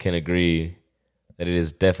now can agree that it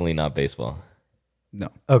is definitely not baseball. No.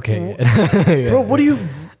 Okay. now. Bro, what do you?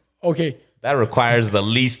 Okay, That requires the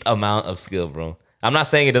least amount of skill, bro. I'm not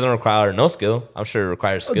saying it doesn't require no skill. I'm sure it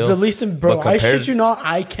requires skill. the least, bro. But I compared- shit you not.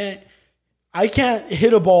 I can't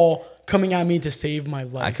hit a ball coming at me to save my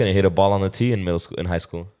life. I couldn't hit a ball on the tee in middle school, in high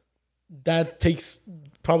school. That takes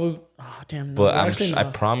probably. Oh damn. No, But actually, I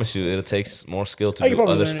no. promise you, it takes more skill to I could do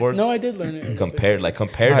probably other learn sports. It. No, I did learn it. compared to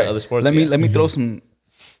Alright, other sports. Let me yeah. let me throw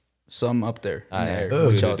some up there. In Alright, the air. do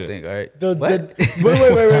What it, y'all do it. think? All right. The,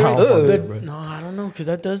 What? wait. No, I don't know because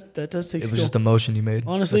that does take It was skill. just a motion you made.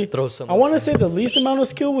 Honestly, Just throw some. I want to say the least amount of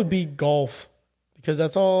skill would be golf because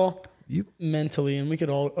that's all You- mentally, and we could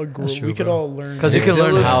all agree. That's true, we could bro. all learn. 'Cause you It's can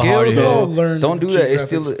still learn a how skill, hard we it could all is. learn. Don't do that. It's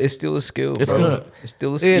geographics. still a skill. It's bro. 'cause- It's still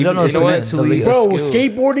a Yeah, skill. no, It's it's mentally a Bro, skill.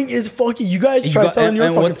 skateboarding is fucking. You guys You try got- telling your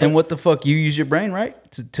and fucking what, foot. and what the fuck? You use your brain, right?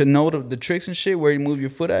 To know the tricks and shit, where you move your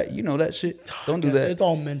foot at. You know that shit. Don't do Guess that. It's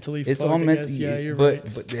all mentally. It's fucked, all I meant. guess. Yeah, you're but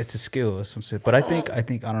right. but it's a skill. That's what I'm saying. But I think I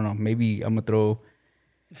don't know. Maybe I'm gonna throw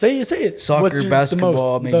Say it. Soccer, What's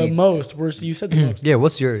basketball, The maybe. most. Where's you said the most? Yeah,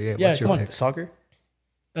 what's your Yeah, what's your come on. pick? soccer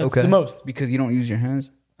That's Okay. the most. because you don't use your hands.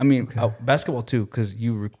 I mean, basketball too, because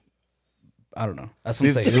I don't know. That's what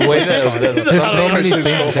I'm See, saying. the way that- There's so many things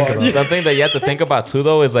to think about. Something that you have to think about too,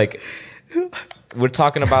 though, is like we're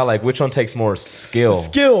talking about like which one takes more skill,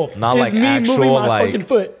 Skill not is like me actual moving my like fucking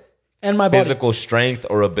foot and my body. physical strength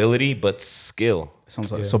or ability, but skill.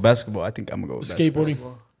 So basketball. I think I'm gonna go with Skateboarding.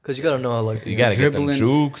 Because you gotta know how like You gotta get them Dribbling,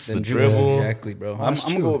 jukes, the Then dribble. Exactly, bro. I'm That's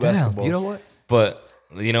gonna true. go with Damn, basketball. You know what? But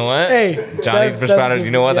you know what? Hey, Johnny's just brought a,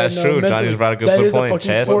 you know what? That's true. Johnny's brought a good That is point. a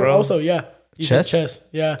fucking Chess, sport. bro. Also, yeah. You said Chess? chess.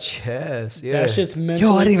 Yeah. Chess. Yeah. That shit's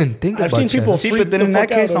mentally. Yo, I didn't even think I've about seen people chess. See, freak but then the in that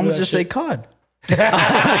fuck out case, I'm over gonna that just shit. say COD.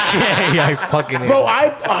 yeah, I fucking. Bro,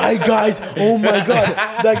 I guys, oh my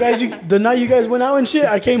god, that guys, the night you guys went out and shit,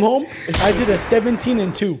 I came home, I did a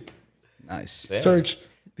 17-2 Nice. search.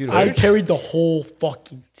 I carried the whole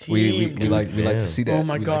fucking team. We dude. like Yeah. to see that. Oh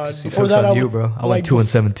my We like god! to see Before that. that, on I you, would- bro. I like, went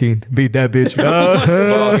 2-17. Beat that bitch.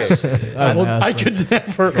 Oh, okay. I could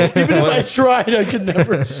never, even if I tried, I could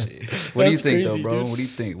never. What do you That's think, though, crazy, bro? dude. What do you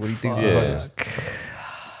think? What do you think? is Yeah.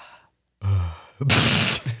 the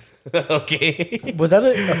hardest? Okay. Was that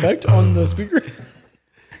an effect on the speaker?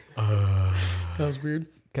 That was weird.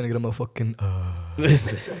 Can I get a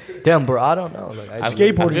motherfucking? Damn, bro. I don't know. Like,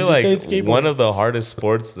 Skateboarding, I feel just like say it's skateboarding. one of the hardest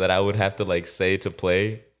sports that I would have to like say to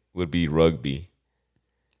play would be rugby.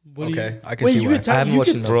 What do you- Okay, I can Wait, see you why. could I haven't you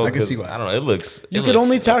watched could, enough. Bro, I can 'cause see why. I don't know. It looks. you it could looks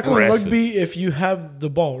only tackle in aggressive. rugby if you have the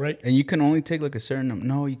ball, right? And you can only take like a certain.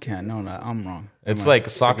 No, you can't. No, I'm wrong. It's Never mind. like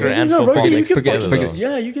soccer This is and not football rugby. You mixed can together. fucking though. just,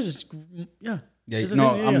 yeah, you could just Yeah, It's the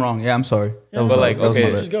no, same- I'm yeah. wrong. Yeah, I'm sorry. Yeah, But like, that was my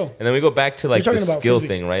okay, bad. just go. and then we go back to like You're the talking about skill frisbee.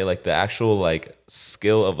 thing, right? Like the actual like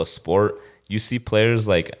skill of a sport. You see players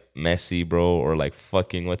like Messi, bro, or like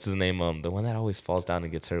fucking what's his name? The one that always falls down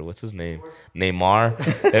and gets hurt. What's his name? Neymar.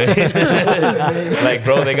 Like,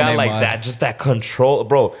 bro, they got like Neymar. that, just that control,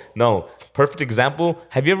 bro. No, perfect example.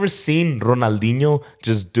 Have you ever seen Ronaldinho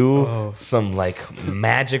just do some like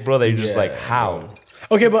magic, bro? That you're just like, how?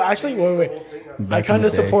 Okay, but actually, wait. I Back in kind the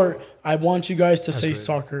of day. support. I want you guys to say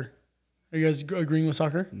soccer. Are you guys agreeing with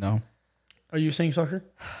soccer? No. Are you saying soccer?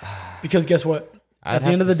 Because guess what? I'd At the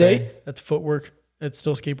have end of to the day, say- that's footwork. It's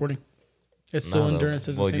still skateboarding. It's still Nah, though. endurance.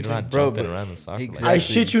 It's Well, the same you're thing. not Bro, jumping but around in soccer. exactly. I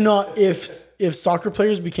shit you not. If soccer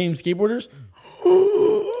players became skateboarders,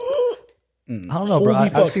 I don't know, bro. holy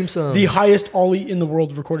fuck, I've seen some. the highest ollie in the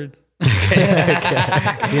world recorded.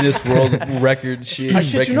 Guinness World Record shit. I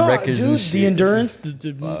shit you breaking not, records and dude. shit. The endurance,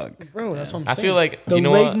 Fuck. bro. That's what I'm I saying. feel like the you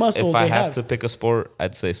know leg what? muscle If I they have to pick a sport,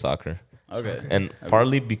 I'd say soccer. Okay. And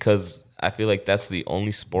partly because I feel like that's the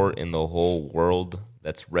only sport in the whole world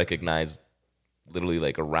that's recognized literally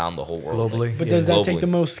like around the whole world. Globally. Like, But Yeah. does that globally. take the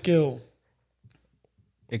most skill?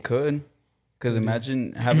 It could. Because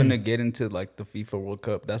imagine having to get into like the FIFA World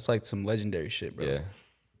Cup. That's like some legendary shit, bro. yeah.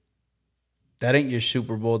 That ain't your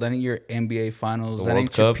Super Bowl. That ain't your NBA Finals. The that World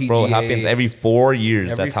ain't your Cup, PGA. bro, happens every 4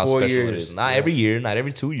 years. Every That's how 4 special it years. is. Not Yeah. every year, not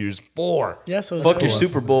every 2 years. 4. Yeah, so Fuck your so-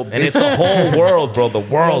 Super Bowl, And bitch. it's the whole world, bro. The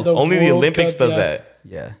world. the Only the World Olympics Cup, does yeah. that.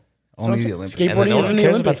 Yeah, only the Olympics. Skateboarding And then no is one in the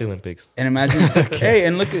cares about Olympics. the Olympics. And imagine, hey,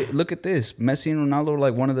 and look at this. Messi and Ronaldo are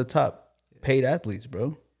like one of the top paid athletes,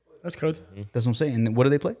 bro. That's code. That's what I'm saying. And what do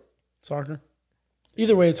they play? Soccer.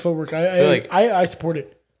 Either way, it's footwork. feel like- I support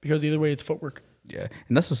it because either way, it's footwork. Yeah,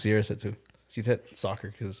 and that's what Sierra said too. She said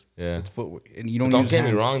soccer because Yeah. it's footwork, and you don't. Don't use get me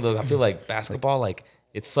hands. wrong though. I feel like basketball, like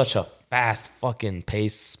it's such a fast fucking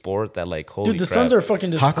paced sport that like holy Dude, the crap. Suns are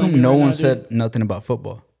fucking How disappointing. come no right one now, dude. said nothing about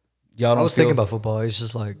football? Y'all I don't was feel, thinking about football. It's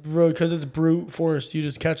just like, Bro, because it's brute force. You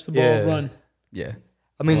just catch the ball, Yeah. run. Yeah,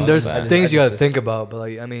 I mean, Well, there's I just- things I you gotta just- think about, but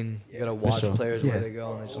like, I mean, you gotta watch sure. players Yeah. where they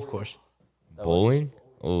go. And it's of course. bowling.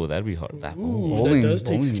 Oh, that'd be hard. That Ooh, Bowling, that does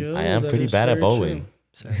take bowling. skill. I am That pretty is bad at very bowling.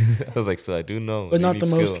 true. I was like, so I do know, But you not need the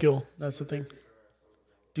most skill. That's the thing.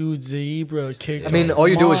 Dude, Zebra kicked. I mean, all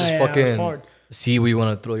you do is just my ass fucking hard. see where you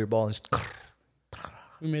want to throw your ball and just.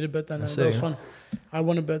 We made a bet that night. That's That it, was yeah. fun. I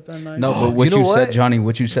won a bet that night. No, but what You you, know said, what? Johnny,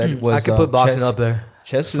 what you said was I could put boxing chess, up there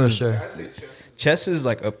Chess for is sure. I say chess. chess is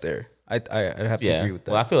like up there. I'd have to Yeah. agree with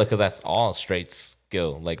that. Well, I feel like because that's all straight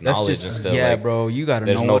skill, like That's knowledge just and stuff. yeah, like, bro. You gotta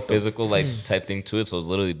There's know no what the- physical like type thing to it, so it's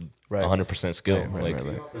literally Right. 100% skill. Right, like,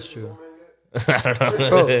 right. That's true. I don't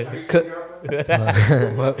know.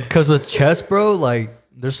 Bro, because with chess, bro, like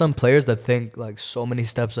there's some players that think like so many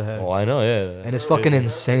steps ahead, Oh, I know, yeah. and it's fucking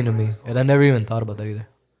insane to me. And I never even thought about that either.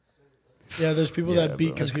 Yeah, there's people Yeah, that beat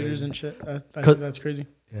bro, that's computers and shit. I Cut- think that's crazy.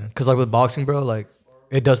 Yeah, because like with boxing, bro, like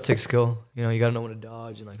it does take skill. You know, you gotta know when to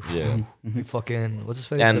dodge and like, Yeah. like fucking what's his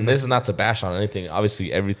face? And The this is not to bash on anything.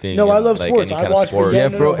 Obviously, everything. No, I and, love like, sports. any I kind of watch, sport Yeah,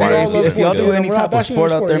 no, bro. no, we all Hey, love if y'all sports, do yeah. any We're not type of bashing sport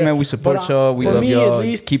your out sport, there, yeah. man, we support But, y'all. We for love me, y'all. at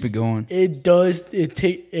least, Keep it going. it does. It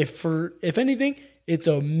take if anything, it's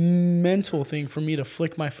a mental thing for me to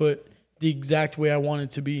flick my foot the exact way I want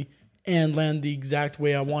it to be and land the exact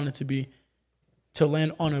way I want it to be to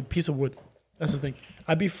land on a piece of wood. That's the thing.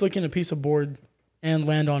 I'd be flicking a piece of board and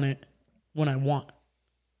land on it when I want.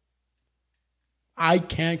 I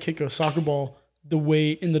can't kick a soccer ball the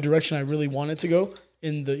way in the direction I really want it to go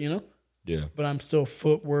in the, Yeah. but I'm still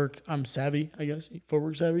footwork. I'm savvy, I guess.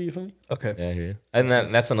 Footwork savvy, you feel me? Okay. Yeah, I hear you. And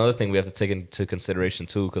that's another thing we have to take into consideration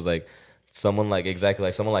too, because like someone like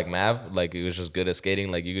someone like Mav, like he was just good at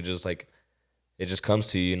skating. Like you could just like it just comes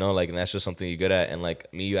to you, like, and that's just something you're good at. And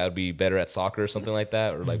like me, I'd be better at soccer or something like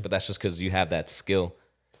that, or like, but that's just because you have that skill.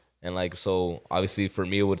 And like so, obviously for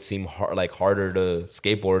me, it would seem harder to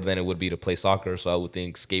skateboard than it would be to play soccer. So I would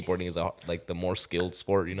think skateboarding is like the more skilled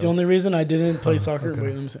sport, The only reason I didn't play soccer,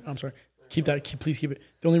 wait, let me say, I'm sorry. Please keep it.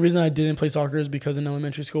 The only reason I didn't play soccer is because in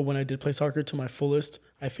elementary school, when I did play soccer to my fullest,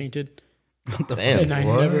 I fainted. Damn. And I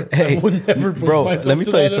What? I would never push Bro, myself let me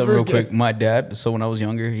to tell you that something ever real again. quick. My dad, so when I was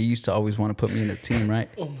younger, he used to always want to put me in a team, right?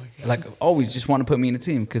 Oh my God. Like always, just want to put me in a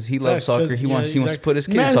team because he loves Facts, soccer. 'cause, He yeah, wants to exactly. put his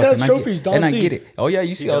kid Man in soccer, has and trophies, I don't get see. it. Oh yeah,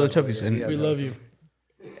 you see all the trophies, and We love you.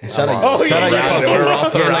 shout out, Oh, shout out, yeah. your We're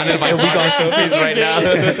pops. all surrounded by soccer trophies right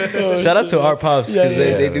now. Shout out to our pops because Yeah,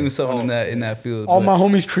 yeah. they do something in that field. All but- my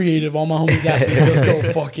homies creative. All my homies athletes. Let's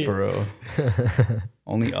go. Fuck it. For real.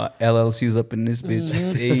 Only LLCs up in this bitch.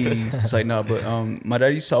 Hey. It's like, no, but my dad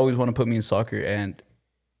used to always want to put me in soccer. And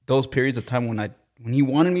those periods of time when he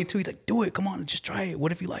wanted me to, he's like, do it. Come on, just try it.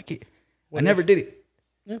 What if you like it? I never did it.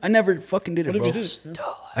 Yeah. I never fucking did it, What if bro. you did it?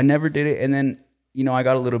 Yeah. I never did it. And then, I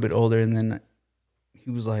got a little bit older and then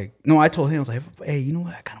he was like, no, I told him, I was like, hey, you know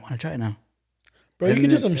what? I kind of want to try it now. Bro, you And can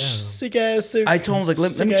do then- some sick ass. I told him, I was like,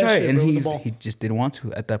 let me try it. And he just didn't want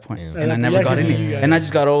to at that point. Yeah. And I Yeah, never yeah, got 'cause in you- it. And I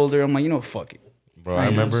just got older. I'm like, fuck it. Bro, I I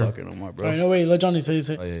ain't doing remember. soccer no more, bro. All right, no, wait. Let Johnny say.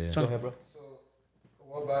 Oh, yeah. Johnny. So a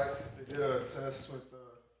while back, they did a test with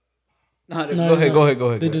Nah, No, go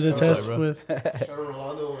ahead. They did a I'm sorry, test bro. with Cristiano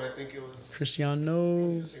Ronaldo, and I think it was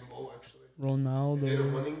Cristiano Usain Bolt actually. They did a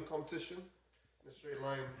Ronaldo. running competition in a straight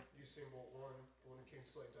line. Usain Bolt won. When it came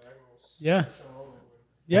to like diagonals, Yeah. Cristiano Ronaldo won.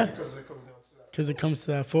 Yeah, Because it comes down to that. because it comes to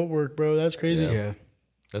that footwork, bro. That's crazy. Yeah. Yeah.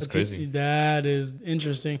 That's crazy. That is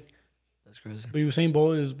interesting. That's crazy. But Usain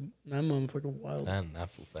Bolt is that motherfucker wild. Man,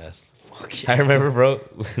 not full fast. I remember, bro.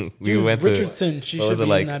 we Dude, went to. Richardson. She what should was it be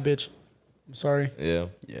like? in that bitch. I'm sorry. Yeah.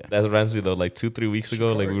 Yeah. That reminds me though, like 2-3 weeks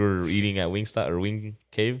ago, like we were eating at Wingstop or Wing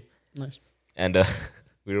Cave, Nice. and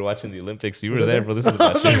we were watching the Olympics. You Was were it there, there? bro. This is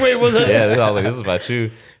about you. Wait, was that? Yeah, I was like, this is about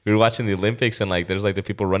you. We were watching the Olympics, and like, there's like the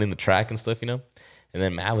people running the track and stuff, And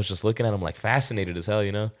then Matt was just looking at him like fascinated as hell,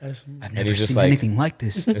 That's- I've And never he's just seen like- anything like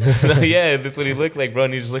this. Yeah, that's what he looked like, bro.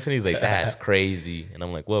 And he just looks and he's like, that's crazy. And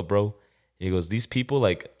I'm like, what, bro? And he goes, these people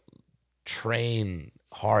like train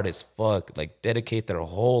hard as fuck, like dedicate their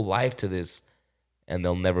whole life to this. and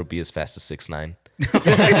they'll never be as fast as 6'9". Did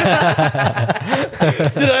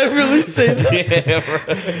I really say that? Yeah, bro.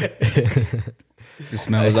 This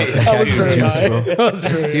man was off the I was cactus very juice, high. bro. I was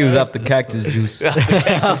very He was high. off the cactus juice.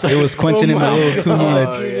 It was quenching him a little too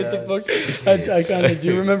much. Dude, what the fuck? I kind of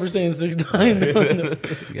do remember saying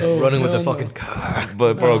 6'9". Oh, Running with the hell no. fucking car.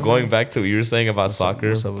 But bro, going back to what you were saying about soccer,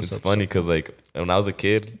 what's up, it's funny because like when I was a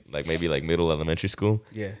kid, like maybe like middle elementary school,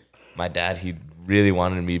 Yeah. my dad he really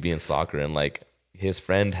wanted me to be in soccer, and like his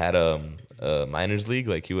friend had a minors league.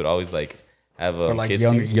 Like he would always like have For like kids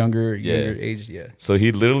younger, teams. younger, Yeah. younger age. Yeah. So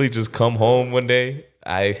he'd literally just come home one day.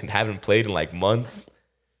 I haven't played in like months,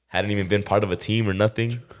 hadn't even been part of a team or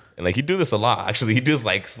nothing. And like he'd do this a lot. Actually, he'd do this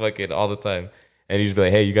like fucking all the time. And he'd just be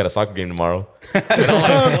like, "Hey, you got a soccer game tomorrow?" And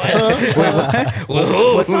I'm like, "What?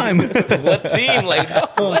 What time? What team? Like, no,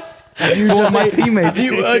 what?" You just my ate, teammates.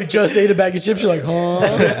 You just ate a bag of chips. You're like,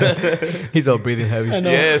 huh? He's all breathing heavy. I know.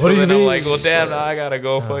 Yeah, What so do you then I'm mean? like, well, damn, now I gotta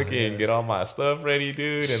go fucking get all my stuff ready,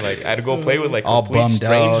 dude. And like, I had to go play with like All complete bummed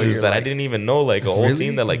out, strangers you're that I like, didn't even know, like a whole really?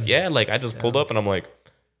 team that, like, yeah, like I just pulled up and I'm like,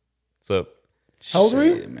 what's up? How old were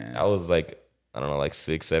you? Shit, man. I was like, I don't know, like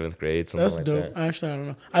 6th, 7th grade, something That's like dope. that. Actually, I don't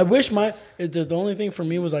know. I wish the only thing for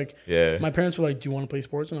me was like, Yeah. my parents were like, "Do you want to play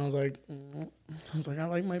sports?" And I was like, I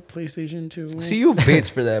like my PlayStation 2. See, you a bitch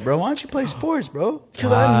for that, bro. Why don't you play sports, bro?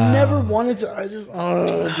 Because I never wanted to. I just,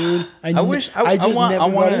 dude. I wish I just want, never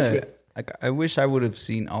I got into wanna, it. like, I wish I would have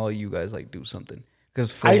seen all of you guys like do something.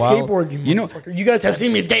 Because for I a while, skateboard, you know, motherfucker. You guys have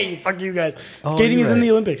seen me skate. Fuck you guys. Oh, Skating you're is in right.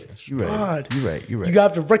 the Olympics. You're right. God. You're right. You're right. You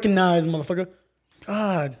have to recognize, motherfucker.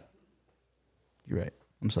 God. You're right.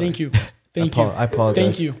 I'm sorry. Thank you. Thank you. I apologize.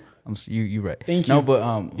 Thank you. You're right. Thank No, you.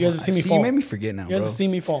 but You guys have seen me see, fall. You made me forget now, You bro. guys have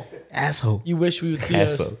seen me fall. Asshole. You wish we would see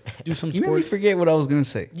us Asshole. do some You made me sports. forget what I was gonna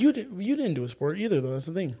say. You didn't do a sport either, though. That's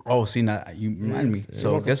the thing. Oh, see, now you reminded me.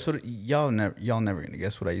 So welcome. guess what? Y'all never gonna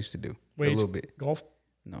guess what I used to do. Wait. A little bit. Golf.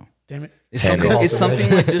 No. Damn it. It's Tennis. something. It's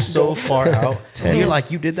something like just so far out. And you're Tennis.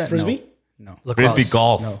 like, you did that. Frisbee? No. Frisbee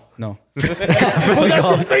golf. No. Oh,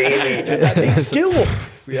 that shit's crazy. Dude, that takes skill.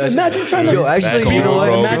 Imagine trying to. Yo, actually, you know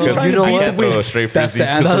what? Imagine Because trying you know to what? beat can't the throw a wind. straight That's frisbee the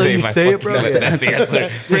to answer. Now that save you my say it, fucking- bro. That's the answer.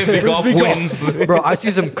 Frisbee golf wins. Bro, I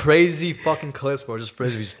see some crazy fucking clips where just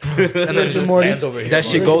frisbees and then it just Morty. lands over here. That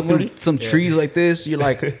shit go through some trees like this. You're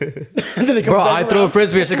like, And then it comes Bro, back I throw a around.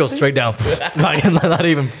 frisbee, it should go straight down. Like, not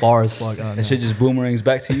even far as fuck. that shit just boomerangs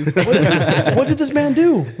back to you. What did this man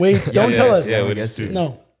do? Wait, don't tell us. Yeah, what guess did you do?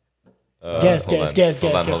 No. Hold Guess, on. guess.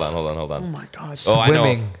 Hold on. Oh my god. Oh, I know.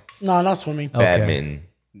 Swimming. No, not swimming. Okay. Badminton.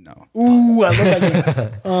 No. Ooh, I love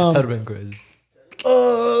that game. That'd have been crazy.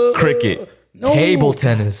 Cricket. No. Table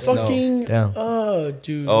tennis. Fucking. Damn.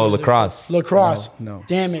 Dude. Oh, what is it? lacrosse. Lacrosse. No.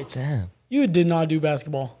 Damn it. Damn. You did not do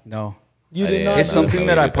basketball. No. You I did didn't. not. It's do- something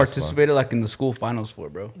that I Basketball. participated like in the school finals for,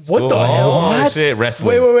 bro. What the Oh, hell? shit,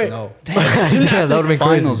 wrestling. Wait. No. That would have been crazy.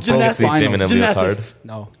 Finals, bro. Gymnastics. Jamin and Finals. Gymnastics. Leotard.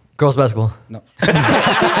 No. Girls basketball. No.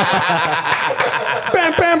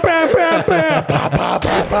 Bam, bam, bam, bam, bam. Pa, pa,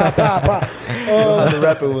 pa, pa, pa, pa. The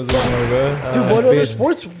rapper was on there, bro. Dude, what other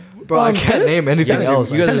sports? Bro, I can't name anything Tennis.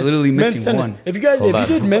 else. You guys are Tennis. literally Men's missing tennis. one. If you Hold on.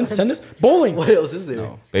 did men's tennis, bowling, What else is there?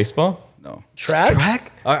 No. Baseball? No. track,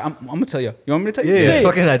 Track? All right, I'm gonna tell you. You want me to tell Yeah, you? Say it's it.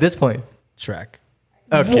 fucking at this point. Track.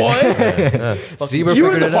 what? Zebra You were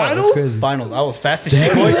in figured the it out. That's finals? crazy. Finals. I was fast as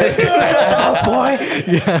shit, boy.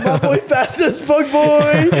 My boy, fast as fuck,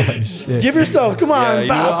 boy. Give yourself. Come on. Yeah, you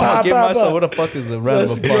know, Ba, I'm ba, gonna give ba, myself. ba. What the fuck is a round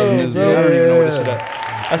Let's of applause go, in this bro. video? I don't even know where this shit at.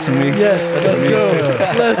 That's for me. Yes, That's let's for me. go.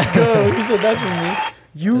 Let's go. He said that's for me.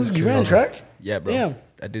 You ran track? Yeah, bro. Damn.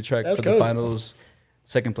 I did track That's for good. the finals.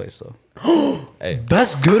 Second place, though. Hey.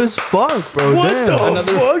 That's good as fuck, bro. What Damn. the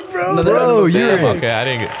fuck, bro? Bro, you Damn, okay, I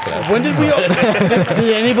didn't get that. When did we all,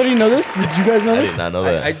 did anybody know this? Did you guys know I this? did not know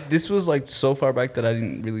that. This was like so far back that I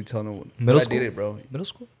didn't really tell no one. Middle But school? I did it, bro. Middle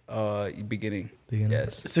school? Beginning. Beginning.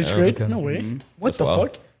 Yes. Sixth grade? okay. No way. What That's the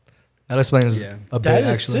wild. fuck? That explains Yeah. a bit, That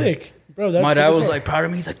is actually. sick. Bro, that's My sick dad as was fuck. like proud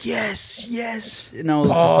of me. He's like, yes, yes. And I was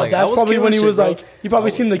just Oh, like, I that's was probably when killing he shit, was bro. like, he probably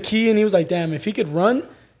seen the key and he was like, damn, if he could run,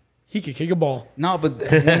 he could kick a ball. No, but when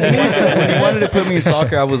he wanted to put me in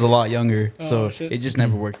soccer, I was a lot younger, Oh, so shit. it just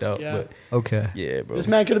never worked out. Yeah. But Okay. yeah, bro. This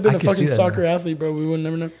man could have been I a can see fucking that soccer now. athlete, bro. We would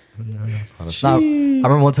never know. Nah, I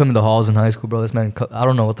remember one time in the halls in high school, bro. This man, I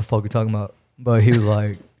don't know what the fuck you're talking about, but he was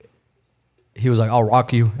like, I'll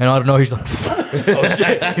rock you, and I don't know. He's like, oh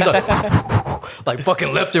shit. He's like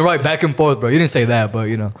fucking left and right, back and forth, bro. You didn't say that, but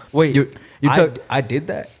you know. Wait, you took, I did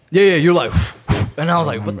that. yeah. You're like, and I was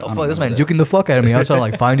like, what remember- the I don't fuck? This man remember juking the fuck out of me. I was trying to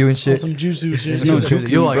like find you and On shit. some jutsu shit. There's no Shit. juking,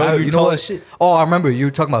 You're like, bro. I, You're you tall know, as shit. oh, I remember you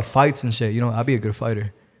were talking about fights and shit. You know, I'd be a good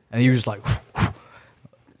fighter, and you were just like, I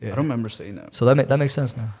don't remember saying that. so that makes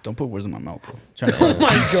sense now. Don't put words in my mouth, bro. Trying Oh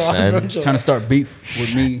my god, Man. bro. chill to out. start beef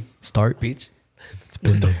with me, Start. bitch. It's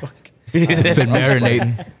been there. It's been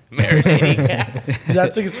marinating.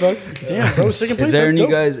 That's sick as fuck. Damn, bro, second place. Is there that's any dope.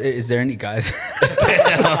 guys? Is there any guys?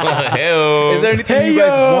 Hell. Is there anything you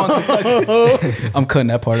guys want to touch? I'm cutting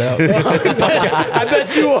that part out. I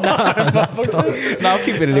bet you are. motherfucker. No, I'm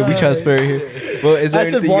keeping it in. We transparent here. Well, is there I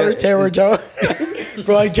said anything water you guys- terror, Joe.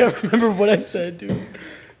 Bro, I can't remember what I said, dude.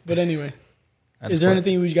 But anyway, That's is there what-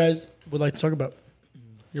 anything you guys would like to talk about?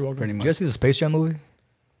 You're welcome. Pretty Did much. you guys see the Space Jam movie?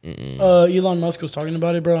 Elon Musk was talking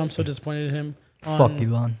about it, bro. I'm so disappointed in him. Fuck on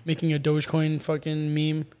Elon. Making a Dogecoin fucking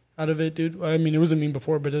meme out of it, dude. I mean, it was a meme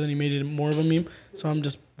before, but then he made it more of a meme. So I'm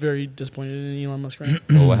just very disappointed in Elon Musk right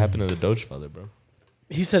now. Well, what happened to the Doge father, bro?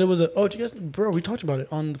 He said it was a. Oh, did you guys, bro? We talked about it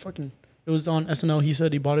on the fucking. It was on SNL. He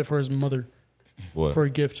said he bought it for his mother What? for a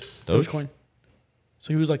gift. Doge? Dogecoin.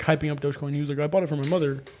 So he was like hyping up Dogecoin. He was like, I bought it for my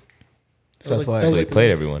mother. So that's why. So they played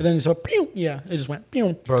everyone. And then he saw, pew, yeah, it just went,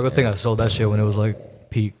 pew. Bro, good thing I sold that shit when it was like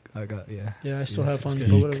peak. I got, yeah. Yeah, I still Yes, have fun, it's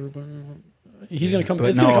but peak. whatever. But, he's gonna come. But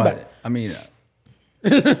It's no, gonna come back. I mean,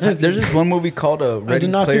 there's this one movie called Ready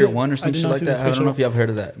not see Player the- One or I some did shit not like see the that. I don't special. know if y'all have heard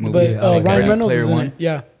of that movie. But Yeah, I like Ryan Ready Reynolds Player is in One. it.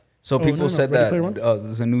 Yeah. So Oh, people no, said Ready that Player One?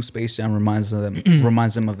 there's a new Space Jam reminds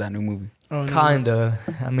them of that new movie. Oh, no. Kinda.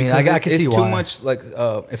 I mean, Because I can see it's why. too much like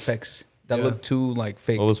effects that Yeah. look too like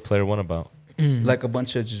fake, What was Player One about? like a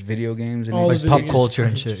bunch of just video games and All it the just, video Pop games. culture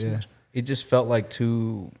and shit, yeah. it just felt like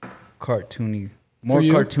too cartoony, more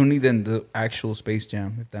you? cartoony than the actual Space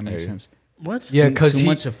Jam, if that makes Hey. sense. What? Yeah, Too- because too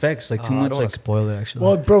much effects, like too I much don't wanna like spoil it, actually.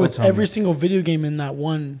 Well, bro, Don't it's tell me. every single video game in that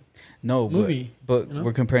one. no movie, But you know?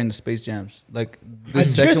 we're comparing the Space Jams. Like Did the you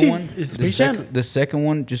guys second see- one, is the Space Jam- the second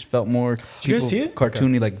one just felt more Did you guys see it?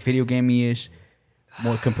 cartoony, like video gamey ish,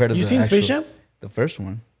 more compared to You the seen Space actual- Jam? The first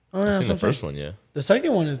one. Oh, I've yeah, seen the that's first okay. one, yeah. The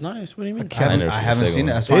second one is nice. What do you mean? I never I seen the haven't second seen it.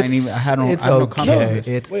 one. That's why I didn't even. I had no. It's I have no okay. comment on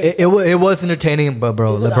this. It was entertaining, but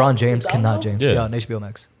bro, Is it LeBron out? James It's out cannot now? James. Yeah. Yeah, on HBO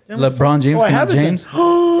Max. Damn, what the fuck? LeBron James Oh, I cannot have it then. James.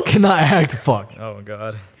 Cannot act. Fuck. Oh my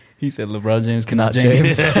god. He said LeBron James cannot Not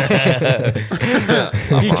James. James.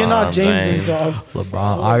 He cannot James James. himself.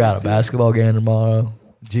 LeBron. I got a basketball game tomorrow.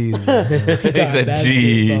 Jesus. man. He got said, a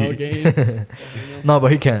 "Gee." basketball game. No,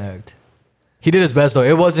 but he can't act. He did his best though.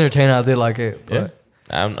 It was entertaining. I did like it. Yeah. But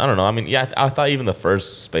I don't know. I mean, yeah, I thought even the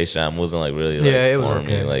first Space Jam wasn't like really like Yeah, it was for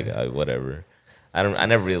okay. me. Like whatever. I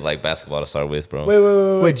never really liked basketball to start with,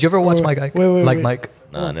 bro. wait, did you ever watch wait, Mike Ike? wait, Like wait. Mike?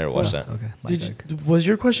 Nah, I never watched that. Okay. Mike Did Ike. you, was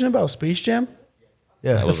your question about Space Jam?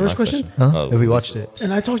 Yeah. That The was first my question? Huh? Oh, Have we watched it?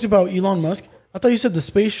 And I talked about Elon Musk. I thought you said the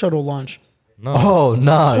space shuttle launch. No. Oh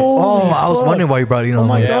nah. Holy I was fuck. wondering why you brought Elon Oh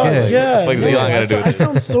my Musk. god, yeah. What the fuck is yeah. Elon gotta do with I it?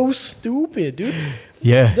 sound so stupid, dude.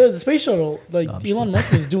 Yeah. The space shuttle, like No, I'm Elon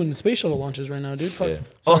Musk is doing the space shuttle launches right now, dude. Fuck. Yeah.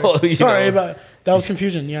 Sorry, Oh, you sorry know- about that was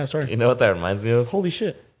confusion. Yeah, sorry. You know what that reminds me of? Holy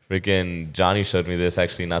shit. Freaking Johnny showed me this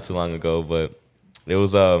actually not too long ago, but it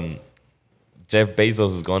was Jeff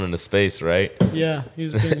Bezos is going into space, right? Yeah,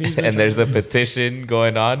 he's been And there's a petition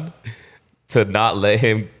going on to not let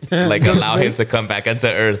him like allow him to come back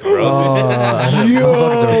into Earth, bro. Oh, Yo,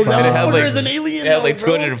 motherfuckers are that And it has, motherfucker like- is an alien. It had though, like bro.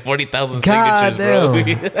 240,000 God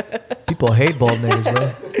signatures, bro. people hate bald niggas,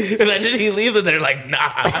 bro. Imagine he leaves and they're like, nah.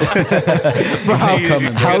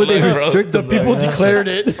 How would they Good luck, bro. restrict The them? people declared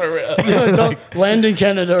it. For real. Don't land in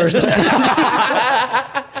Canada or something.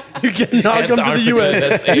 You cannot come to the Antarctica, U.S.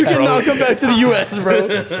 that's it, You bro. cannot come back to the U.S., bro.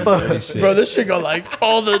 Bro, this shit got like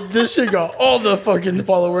all the fucking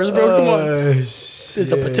followers, bro. Come on, it's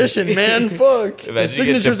a petition, man. Fuck, the Imagine you get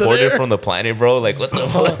signatures are deported there. from the planet, bro. Like, what the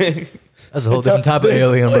fuck? That's a whole different type of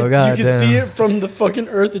alien, bro. Like, God you can see damn. it from the fucking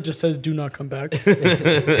Earth. It just says, "Do not come back." You're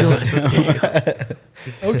like, damn.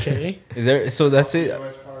 Okay. Is there? So that's it.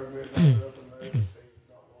 US power grid ended up and then say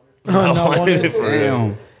Oh, not wanted wanted. it for real.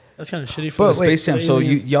 Damn. That's kind of shitty. But For The the wait, Space Jam. So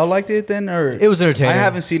y'all liked it then, or It was entertaining. I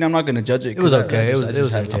haven't seen. I'm not gonna judge it. It was 'cause I okay. It just- was- I it just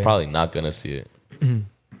was haven't- I'm entertaining. probably not gonna see it.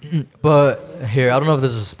 But here, I don't know if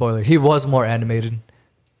this is a spoiler. He was more animated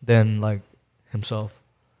than like himself.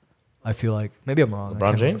 I feel like maybe I'm wrong. I LeBron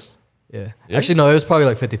can't remember. James? Yeah. Yeah? Actually, no. It was probably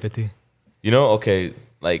like 50-50. You know, okay,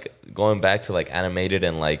 like going back to like animated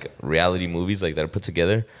and like reality movies like that are put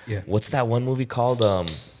together. Yeah. What's that one movie called?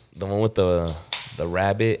 The one with the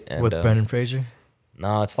rabbit and With Brendan Fraser.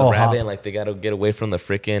 No, it's the Oh, rabbit Hop. and like they gotta get away from the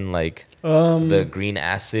freaking like the the green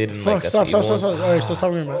acid and fuck. like Stop. that's the Stop. evil Stop. ones. Stop. All right. Stop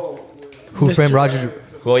talking about. Who This framed ju- Roger?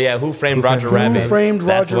 Well, yeah, Who Framed Roger Framed Rabbit? Who Framed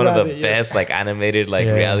That's Roger one of the Rabbit, yes. best like animated like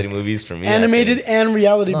Yeah. reality movies for me. I Animated think. and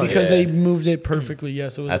reality Oh, because yeah. they moved it perfectly.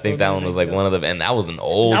 Yes, it was. I think that one was like one of the, and that was an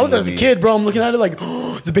old. I was as a movie. kid, bro. I'm looking at it like,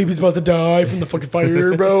 the baby's about to die from the fucking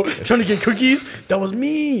fire, bro. Trying to get cookies. That was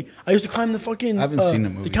me. I used to climb the fucking. I haven't seen the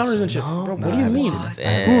movie, The counters so- and shit, bro. No, What do I you haven't mean? seen it.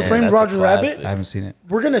 Damn, Who Framed that's a Roger Rabbit? classic. I haven't seen it.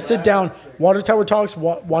 We're gonna sit down. Water Tower Talks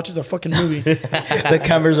watches a fucking movie. The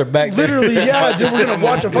cameras are back there. Literally, yeah, dude. We're gonna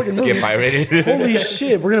watch a fucking movie. Get pirated. Holy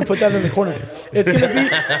shit, we're gonna put that in the corner.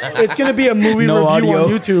 It's gonna be a movie No review audio. on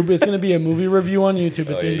YouTube. It's gonna be a movie review on YouTube.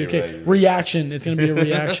 It's Oh, gonna be yeah, okay. you're right, you're right. Reaction. It's gonna be a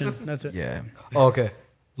reaction. That's it. Yeah. Oh, okay.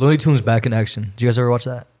 Looney Tunes back in action. Did you guys ever watch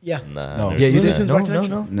that? Yeah. Nah, No. never Yeah, seen you Looney did. Tunes No, back in no,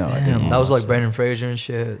 action? no. No, I Damn, didn't that was watch like Brandon Fraser and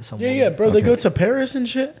shit. Some Yeah, bro. They Okay. go to Paris and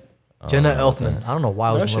shit. Jenna Oh, Elfman. I don't know why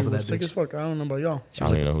I was That in shit love with was that sick as bitch. fuck. I don't know about y'all. I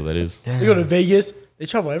don't even know who that is. They go to Vegas. They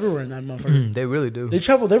travel everywhere in that motherfucker. They really do. They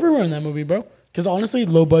traveled everywhere in that movie, bro. Because honestly,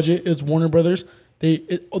 low budget is Warner Brothers.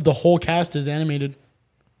 The whole cast is animated.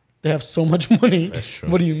 They have so much money. That's true.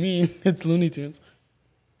 What do you mean? It's Looney Tunes.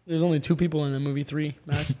 There's only 2 people in the movie, 3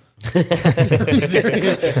 max. I'm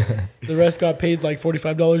serious. The rest got paid like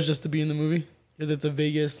 $45 just to be in the movie because it's a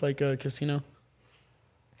Vegas like a casino.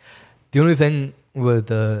 The only thing with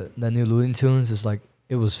the new Looney Tunes is like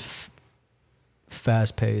it was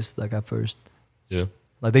fast paced. Like at first, Yeah.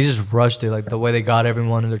 like they just rushed it. Like the way they got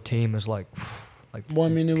everyone in their team is like Well, I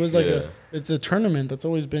mean, it was like Yeah. it's a tournament that's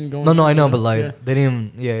always been going. no, I know, on. but like Yeah. they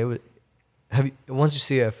didn't. Yeah, it was. Have you once you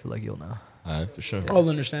see it, I feel like you'll know. For sure. I'll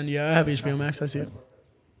understand. Yeah, I have HBO Max. I see it.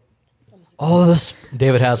 Oh, that's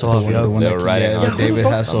David Hasselhoff. The yo. one They that were riding on who the David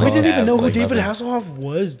fuck- Hasselhoff. I didn't even know who Like David nothing. Hasselhoff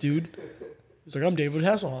was, dude. He's like, I'm David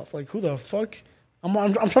Hasselhoff. Like, who the fuck? I'm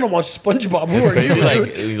trying to watch SpongeBob. Who are you?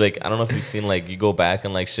 Crazy, like I don't know if you've seen like you go back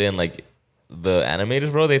and like shit and like the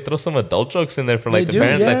animators, bro. They throw some adult jokes in there for like They the do,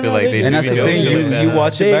 parents. yeah, I feel no, like they they do. And do that's the show thing, shit you, like that. you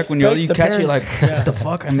watch They it back when you're you expect the catch it like, parents- what the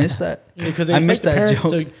fuck? I missed that. Because they I expect missed the that parents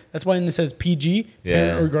joke. to. That's why it says PG, Yeah.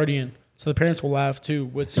 parent or guardian. So the parents will laugh too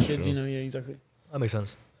with the kids. You know, yeah, exactly. That makes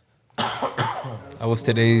sense. I was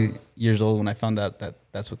today years old when I found out that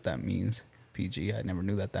that's what that means. PG. I never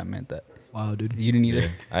knew that meant that. Wow, dude. You didn't either. Yeah.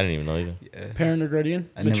 I didn't even know either. Yeah. Parent or guardian,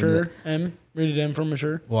 I never mature, knew M, rated M for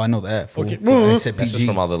mature, Well, I know that. Fool. Okay. But I said That's just PG.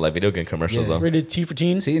 from all the like video game commercials Yeah. though. rated T for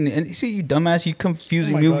teens. See, and see, you dumbass, you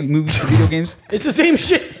confusing Oh my God. movies to video games. It's the same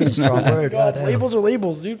shit. Strong word. God, goddamn. labels are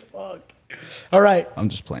labels, dude. Fuck. All right, I'm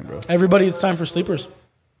just playing, bro. everybody, it's time for sleepers.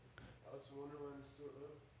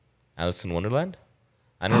 Alice in Wonderland.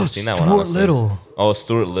 I never seen that one. Stuart honestly. Little. Oh,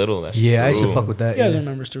 Stuart Little. That's Yeah, I used to true. fuck with that. You guys Yeah.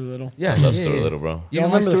 remember Stuart Little? Yeah, I love yeah, Stuart yeah. Little, bro. You You don't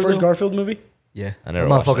remember like the Stuart first Little? Garfield movie? Yeah. I never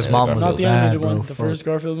That watched motherfucker's any mom was Garfield. Not the bad, animated bro, one. The fuck. first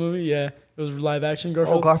Garfield movie. Yeah, it was live action Oh,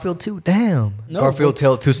 Garfield. Garfield 2. Damn. No, Garfield but-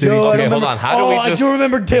 Tale of Two Cities. Yo, I too. Okay, remember- hold on. How do we I just- do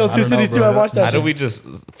remember Tale of I Two don't know, Cities too. bro. I watched that. How do shit. we just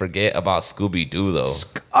forget about Scooby Doo though?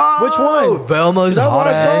 Which one? Velma's I hot watched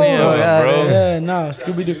ass. those. Oh, yeah, bro. dude. Yeah, nah,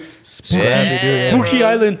 Scooby Doo. Spooky, Yeah, Spooky bro.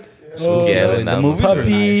 Island. Spooky Oh, Island. The That movies was were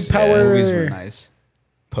Puppy nice. Power. The movies were nice.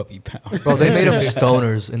 Puppy Power. Bro, they made them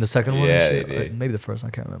stoners in the second one. and Yeah, shit. they did. Maybe the first. I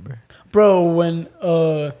can't remember. Bro, when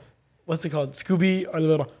what's it called? Scooby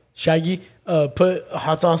or Shaggy put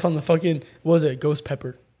hot sauce on the fucking what was it? Ghost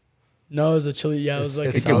pepper. No, it was a chili. Yeah, it was like I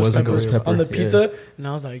a think it was a ghost pepper. on the Yeah. pizza, and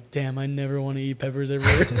I was like, damn, I never want to eat peppers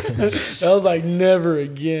everywhere. I was like, never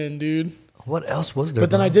again, dude. What else was there? But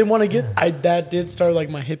then bro? I did want to get. That did start like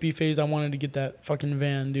my hippie phase. I wanted to get that fucking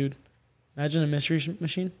van, dude. Imagine a mystery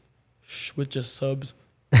machine with just subs.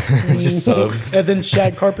 Just subs. And then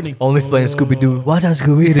Shag carpeting. only playing Scooby Doo. Watch out,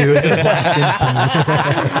 Scooby Doo. Just blasting.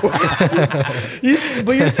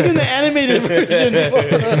 But you're seeing the animated version.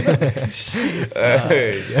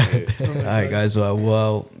 All right, guys.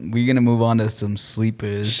 Well, we're gonna move on to some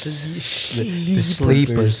sleepers. The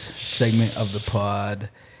sleepers segment of the pod.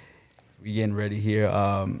 We getting ready here.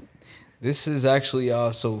 This is actually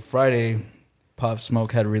so Friday. Pop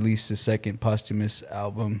Smoke had released his second posthumous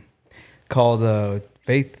album called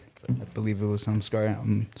Faith. I believe it was. I'm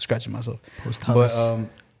scratching myself. Posthumous. But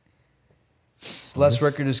this last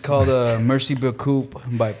record is called Mercy Bill Coop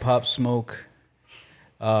by Pop Smoke.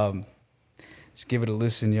 Just give it a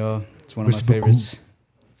listen, y'all. It's one of Mercy my Bill favorites.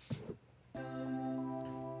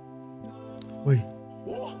 Wait.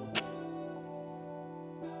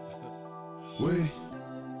 Wait.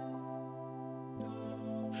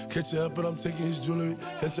 Catch up, but I'm taking his jewelry.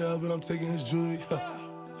 Catch up, but I'm taking his jewelry.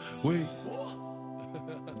 Wait.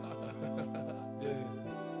 Yeah.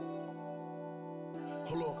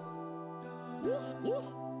 Hold on.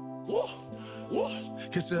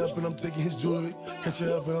 Catch up, and I'm taking his jewelry. Catch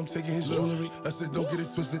up, and I'm taking his jewelry. I said, don't get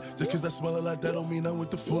it twisted. Just cause I smell a lot, that don't mean I'm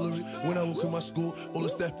with the foolery. When I walk in my school, all the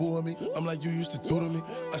staff for me. I'm like, you used to tutor me.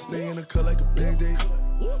 I stay in the cut like a band-aid.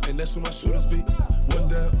 And that's where my shooters be. One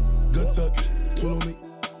down, gun tuck, tool on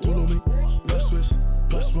me, plus switch,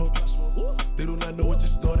 plus smoke. They do not know what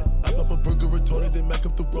just started. I pop a burger retorted, then Mac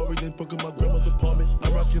up the Rory, then fuck up my grandmother's apartment.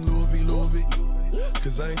 I'm rocking Louis V.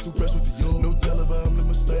 Cause I ain't too pressed with the yo. No Taliban, I'm the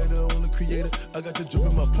Messiah, the only creator. I got the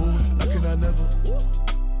drip in my pool.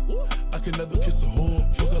 I can never kiss a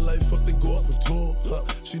whore. Fuck her life up, then go up and tour.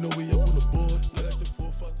 She know we up on the board. I got the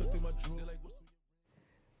 4-5 tucked in my drawer.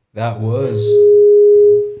 That was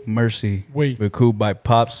Mercy. Wait. With Cool by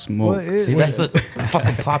Pop Smoke. What is- See, that's the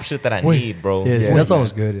fucking pop shit that I Wait. need, bro. Yeah, see, that song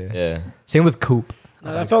was good. Yeah. Yeah. Same with Coop.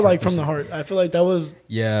 I felt like from the heart. I feel like that was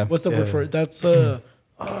Yeah. what's the Yeah. word for it?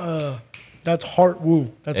 That's heart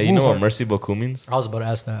woo. That's Hey, woo you know heart. what Mercy Boku means? I was about to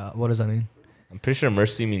ask that. What does that mean? I'm pretty sure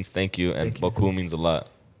Mercy means thank you, and Boku means a lot.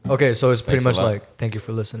 Okay, so it's pretty Thanks a much lot. like thank you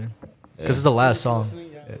for listening, because Yeah. it's the last song.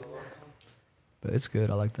 Yeah. But it's good.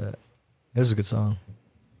 I like that. It was a good song.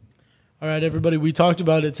 All right, everybody. We talked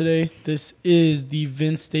about it today. This is the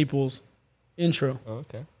Vince Staples intro. Oh,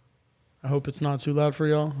 okay. I hope it's not too loud for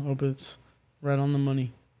y'all. I hope it's right on the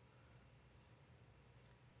money.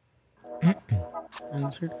 And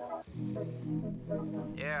it's here.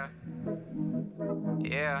 Yeah.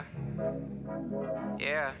 Yeah.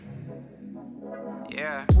 Yeah.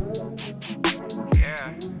 Yeah.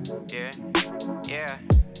 Yeah. Yeah. Yeah.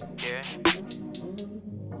 Yeah.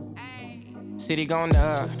 City going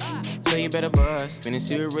up, so you better buzz. Finna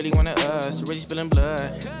see who really wanna us, really spilling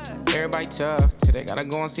blood. Everybody tough, till they gotta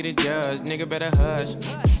go and see the judge. Nigga better hush.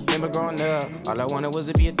 Remember growing up, all I wanted was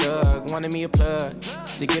to be a thug. Wanted me a plug,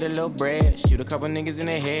 to get a little bread. Shoot a couple niggas in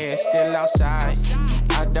the head, still outside.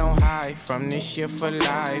 I don't hide from this shit for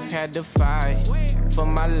life. Had to fight for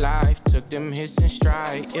my life. Took them hits in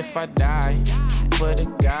stride. If I die, for the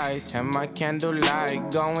guys, have my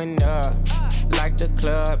candlelight going up. Like the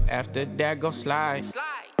club, after that go slide.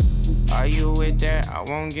 Are you with that? I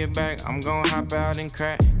won't get back, I'm gon' hop out and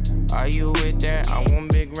crack. Are you with that? I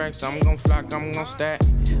want big racks, I'm gon' flock, I'm gon' stack.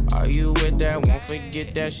 Are you with that? Won't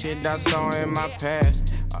forget that shit I saw in my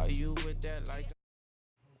past. Are you with that? Like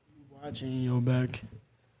Watching your back.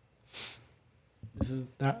 This is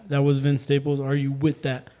that was Vince Staples. Are you with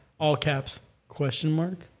that? All caps question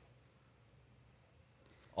mark.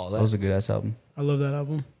 All That was a good ass album. I love that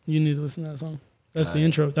album. You need to listen to that song. That's the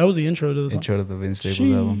intro. That was the intro to the song. Intro to the Vince Staples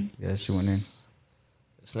She- album. Yeah, she went in.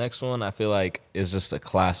 This next one, I feel like, is just a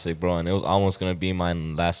classic, bro. And it was almost going to be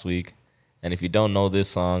mine last week. And if you don't know this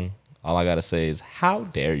song, all I got to say is, how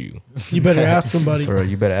dare you? You better ask somebody. For real,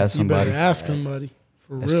 you better ask You better somebody. ask somebody.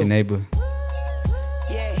 For Ask your real. neighbor.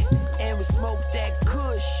 Yeah, and we smoke that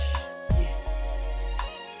kush. Yeah,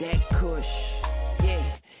 that kush. Yeah,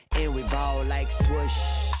 and we ball like swoosh.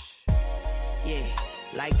 Yeah,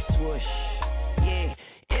 like swoosh. Yeah,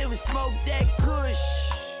 and we smoke that kush.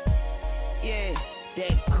 Yeah,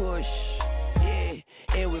 that kush. Yeah,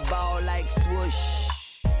 and we ball like swoosh.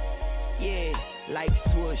 Yeah, like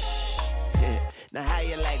swoosh. Now how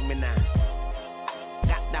you like me now?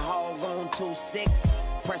 Got the hog on 2-6.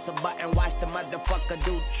 Press a button, watch the motherfucker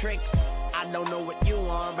do tricks. I don't know what you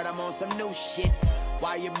on, but I'm on some new shit.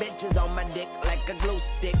 While your bitch is on my dick like a glue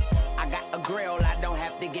stick. I got a grill, I don't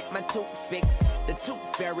have to get my tooth fixed. The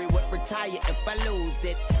tooth fairy would retire if I lose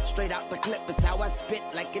it. Straight out the clip is how I spit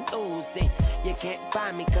like an Uzi. You can't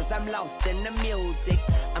find me cause I'm lost in the music.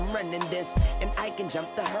 I'm running this and I can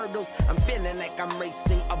jump the hurdles. I'm feeling like I'm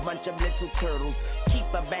racing a bunch of little turtles. Keep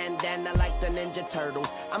a bandana like the Ninja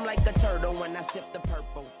Turtles. I'm like a turtle when I sip the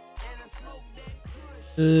purple.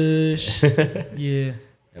 Yeah.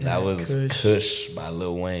 And that was Kush by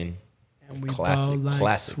Lil Wayne. And we Classic, ball like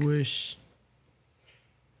classic. swish.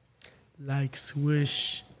 Like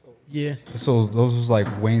swish. Yeah. So those was like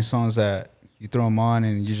Wayne songs that you throw them on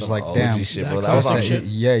and you just Some like, OG damn. shit, that bro. That was on classic shit.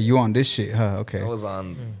 Yeah, you on this shit, huh? Okay. That was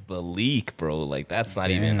on the leak, bro. Like, that's not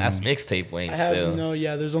even, that's mixtape Wayne I have still. no,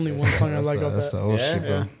 yeah, there's only one song I That's like the, off that's the that. old Yeah? shit,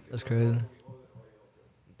 bro. That's crazy.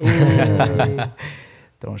 Ooh.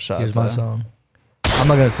 Throwing shots. Here's my huh? song. I'm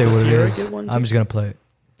not gonna say Does what it Sierra is. get one I'm too? just gonna play it.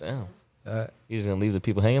 Damn. Alright. You just gonna leave the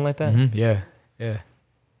people hanging like that? Mhm, yeah, yeah.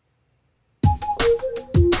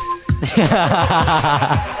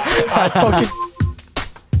 I fucking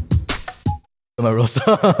My real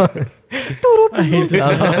song. I hate this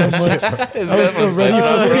man so much. I was so ready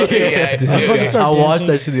for this. I was about to start I watched dancing.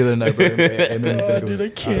 that shit the other night, bro. It made me Oh, think of dude, it. I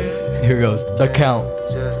can't. Here goes. The Count.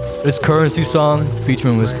 It's Currency song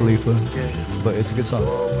featuring Wiz Khalifa, but it's a good song.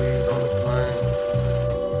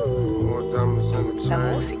 La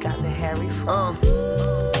música de Harry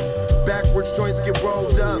Backwards joints get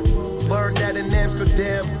rolled up. Learned that in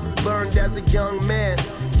Amsterdam. Learned as a young man.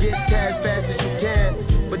 Get cash fast as you can.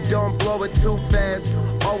 But don't blow it too fast.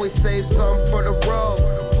 Always save some for the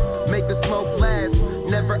road. Make the smoke last.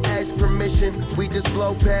 Never ask permission, we just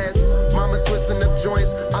blow past. Mama twisting up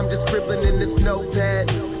joints, I'm just scribbling in this notepad.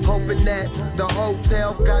 Hoping that the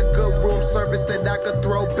hotel got good room service that I could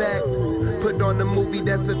throw back. Put on a movie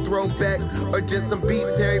that's a throwback. Or just some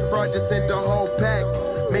beats, Harry Fraud just sent a whole pack.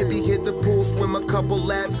 Maybe hit the pool, swim a couple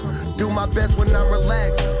laps. Do my best when I'm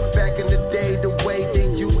relaxed. Back in the day, the way they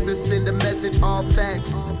used to send a message, all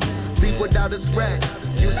facts. Leave without a scratch.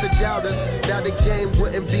 Used to doubt us. Now the game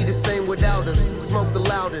wouldn't be the same without us. Smoke the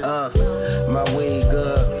loudest. My weed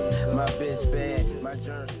good, my bitch bad, my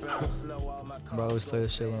germs burn slow, all my Bro, I always play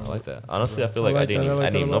this shit when I like that. Honestly, I feel like I I like didn't that. I even, like I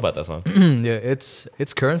didn't that a even know lot. about that song. Yeah,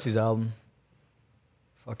 it's Currency's album.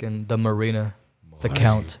 Fucking The Marina, The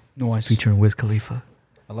Count, Nice. featuring Wiz Khalifa.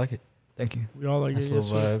 I like it. Thank you. We all like Nice it. Yes,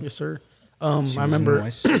 little sir. vibe. Yes, sir. I remember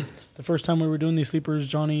Nice. the first time we were doing these sleepers,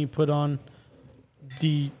 Johnny put on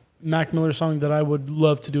the Mac Miller song that I would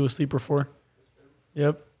love to do a sleeper for.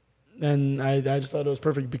 Yep. And I just thought it was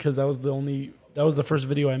perfect because that was the first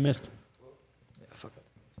video I missed.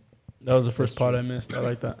 That was the first pod I missed. I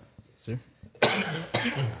like that. Sir.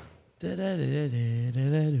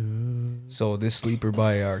 So this sleeper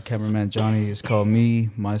by our cameraman Johnny is called Me,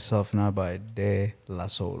 Myself, and I by De La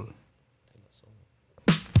Soul.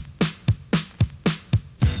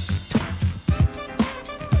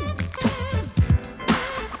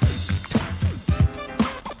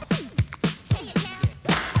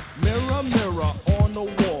 Mirror, mirror on the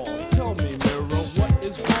wall. Tell me, mirror, what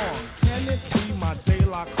is wrong? Can it be my De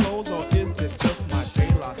La clothes or is it just my De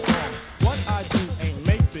La song? What I do ain't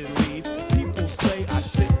make believe. People say I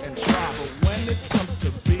sit and try, but when it comes to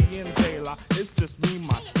being De La, it's just me,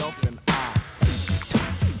 myself, and I.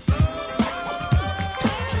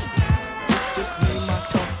 It's just me,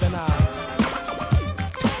 myself, and I.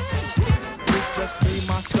 It's just me,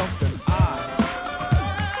 myself, and I.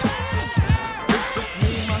 It's just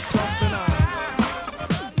me, myself, and I.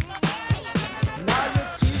 Now you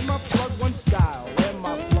tease my plug one style and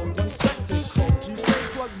my plug one spectacle. You say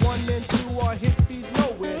plug one and two are hippies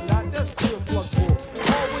nowhere, not that's pure plug bull.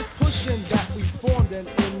 Always pushing that we formed an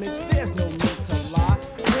image, there's no need to lie.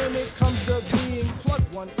 When it comes to being plug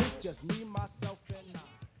one, it's just me, myself, and I.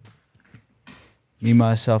 Me,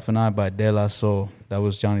 Myself, and I by De La Soul. That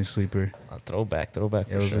was Johnny's sleeper. Throwback Yeah, for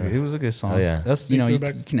it was, sure. it was a good song. Oh, yeah. That's Big you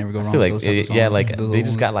throwback. can never go wrong. I feel with like those type of songs. yeah, like Those they old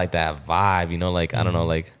just ones. got like that vibe, you know, like I don't know,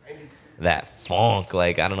 like that funk,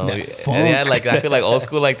 like I don't know, That yeah, funk. like I feel like old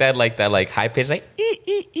school like that like high pitch, like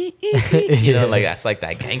you know, like that's like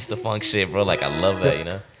that gangsta funk shit, bro. Like I love that, you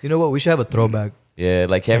know. You know what? We should have a throwback. Yeah,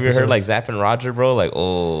 like have you Episode. heard like Zapp and Roger, bro? Like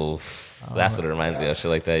that's what it reminds me of, shit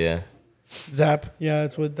like that. Yeah. Zap. Yeah,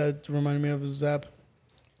 that's what that reminded me of. Was Zap.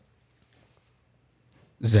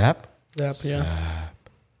 Zap. Zap. Yeah.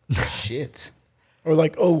 Shit. Or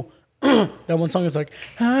like, oh, that one song is like,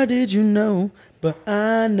 how did you know? But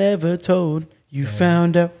I never told. You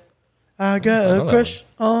found out. I got know a that crush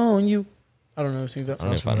on you. I don't know who sings that I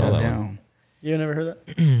don't know song. if I know that one. Down. You never heard that?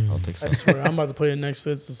 I don't think so. I swear. I'm about to play it next.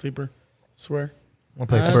 It's the sleeper. swear. We'll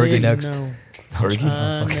play I Fergie didn't next. know. Fergie?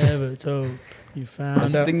 I never told you That's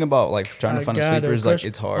found the out. thing about like trying to I find a got a sleeper is like crush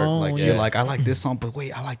it's hard. on Like you. you're like, I like this song, but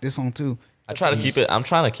wait, I like this song too. I try to keep it. I'm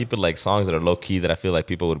trying to keep it like songs that are low key that I feel like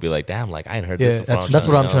people would be like, damn, like I ain't heard this Yeah, before. that's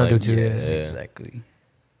what I'm trying to like, do too. Yeah.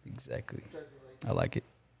 Exactly. I like it.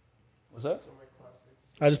 What's that?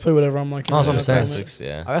 I just play whatever I'm like. Oh, that's what I'm saying. Classics,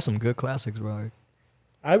 yeah. I got some good classics, bro.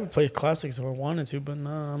 I would play classics if I wanted to, but no,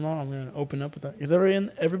 I'm not. I'm gonna open up with that because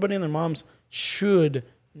everybody and their moms should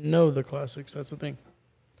know the classics. That's the thing.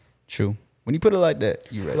 True. When you put it like that,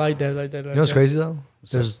 you're right. Like that. You know what's crazy though?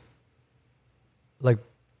 There's like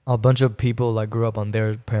a bunch of people like grew up on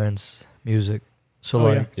their parents' music. So Oh,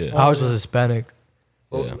 like yeah. ours was Hispanic.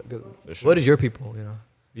 Yeah, Well, for sure. What did your people,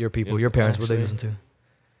 your people, Yeah, your parents, what they actually. listen to?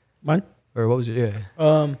 Mine. Or what was it? Yeah.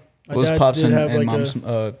 My What was dad pops did and, have, and like, mom's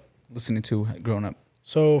listening to growing up?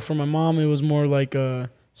 So for my mom, it was more like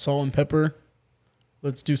salt and pepper.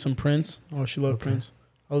 Let's do some Prince. Oh, she loved Prince.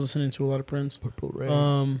 I was listening to a lot of Prince. Purple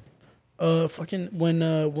Rain. Fucking when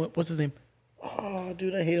what's his name? Oh,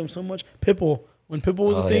 dude, I hate him so much. Pitbull. When Pitbull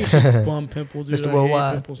was Oh, a thing, yeah. she bumped Pitbull, dude. Mr. I hate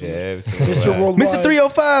Worldwide. Pitbull so Yeah, much. Mr. Mr. Worldwide. Mr.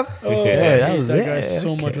 305. Oh, Yeah, I that hate was- that guy yeah,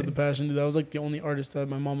 so much okay. with the passion, dude. That was like the only artist that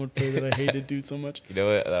my mom would play that I hated, dude, so much. You know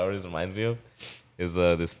what that always reminds me of? Is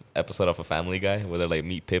this episode of A Family Guy where they're like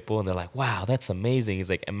meet Pitbull and they're like, wow, that's amazing. He's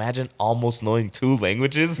like, imagine almost knowing 2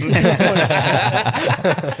 languages.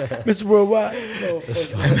 Mr. Worldwide. No, That's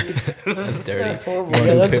dirty. that's horrible. Yeah,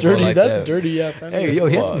 Yeah, that's Pitbull dirty. like that's that. dirty. Yeah. Family Hey, Guy. yo,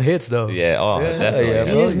 he had some hits though. yeah, definitely. yeah,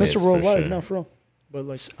 He bro. is Hits Mr. for Worldwide, sure. no, for real. But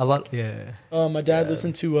like, A lot. Yeah. my dad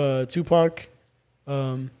listened to Tupac.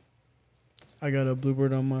 I got a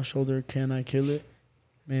bluebird on my shoulder. Can I kill it?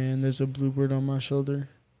 Man, there's a bluebird on my shoulder.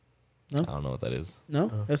 I don't know what that is.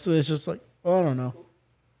 No, it's just like, oh, I don't know.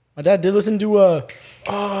 My dad did listen to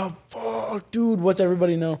oh fuck, dude, what's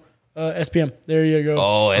everybody know? SPM. There you go.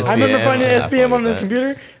 Oh, SPM. I remember finding I SPM fuck on with this that.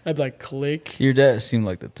 computer. I'd be like, click. Your dad seemed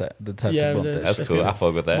like the type Yeah, to bump the- that That's shit. cool. I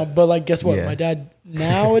fuck with that. But like, guess what? Yeah. My dad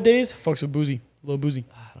nowadays fucks with Boozy, Lil Boozy,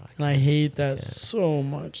 and I hate that so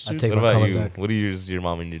much. I Dude. take What my about color you? back. What do your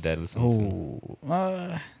mom and your dad listen to?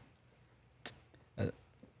 Oh,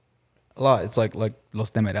 a lot. It's like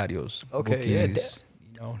Los Temerarios. Okay, yeah, Bookies,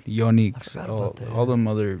 you know, Yonix, forgot all, about that, all them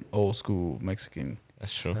other old school Mexican,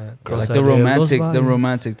 That's true. like the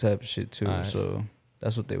romantic type of shit too. Alright. So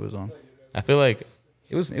that's what they was on. I feel like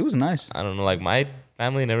It was nice. I don't know. Like my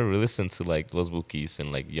family never really listened to like Los Bukis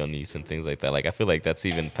and like Yonis and things like that. Like I feel like that's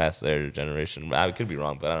even past their generation. I could be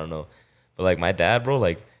wrong, but I don't know. But like my dad, bro,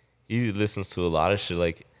 like he listens to a lot of shit.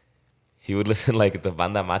 Like he would listen like the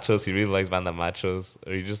Banda Machos. He really likes Banda Machos,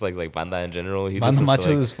 or he just likes like Banda in general. He Banda listens to,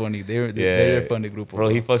 Machos like, is funny. They're a funny group. Bro,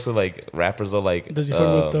 he fucks with like rappers though, like Does he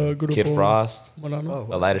fuck with the Kid Grupo Frost, Morano?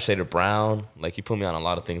 a lighter shade of brown. Like he put me on a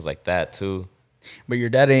lot of things like that too. But your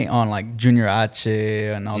dad ain't on like Junior H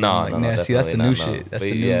and all No, that. no, Like, no, see, that's the definitely new not, no. shit. That's But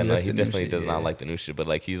the new. yeah, that's he the new definitely shit, does not yeah. like the new shit. But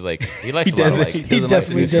like he likes He a lot of doesn't. like. He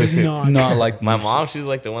definitely like the new does shit. not. Not like My new mom, shit. she's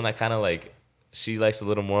like the one that kind of like she likes a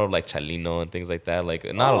little more of like Chalino and things like that. Like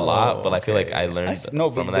not a lot, but I feel like I learned no,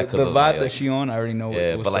 from but that the because of vibe my, that like, she on. I already know.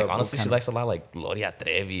 yeah, what's but like up, what honestly, she kind likes a lot like Gloria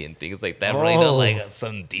Trevi and things like that, bro. You know, Oh. like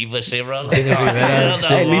some diva shit, bro. Like, hell no,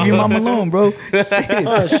 Hey, leave your mom alone, bro.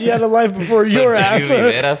 She had a life before Some your Jenny ass.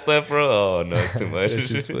 Rivera stuff, bro. Oh no, it's too much. That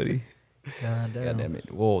shit's funny. God God damn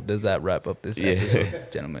it. Well, does that wrap up this Yeah. episode,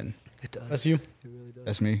 gentlemen? It does. That's you.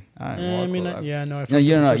 That's me. All right, I well, mean, cool. yeah, no. I No, fucked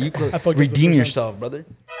you up know, the you first- I could fucked up the redeem first time. yourself, brother.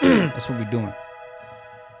 That's what we're doing.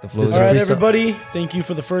 The flow is All right, freestyle. everybody. Thank you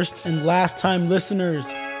for the first and last time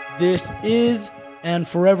listeners. This is and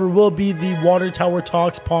forever will be the Water Tower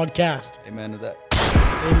Talks podcast. Amen to that.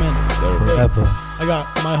 Amen. Forever. I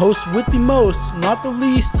got my host with the most, not the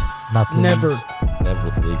least, Not the never, least. Never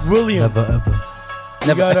with the least. William. Never ever.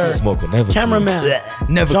 We got our Smoking never. cameraman,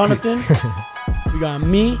 Never Jonathan. We got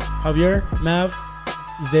me, Javier, Mav,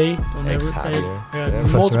 Zay. Don't ever. Ex-Javier. I got Yeah.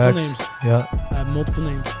 Professor multiple X. names. Yeah. I have multiple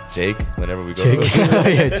names. Jake. Whenever we go. Jake. social.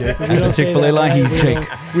 Yeah, Jake. We the don't say Chick-fil-A that, line, right? he's We Jake.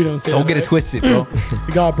 We don't say Don't that, get it right? twisted, bro.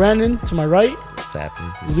 We got Brandon to my right,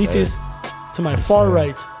 Sapping. Ulysses to my far sir.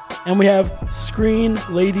 right, and we have Screen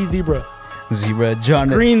Lady Zebra. Zebra, Jonathan.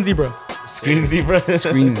 Screen Zebra. Screen zebra.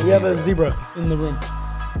 Screen We have a zebra in the room.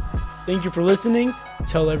 Thank you for listening.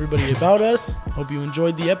 Tell everybody about us. Hope you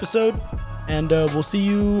enjoyed the episode, and we'll see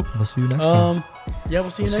you. We'll see you next time. Yeah, we'll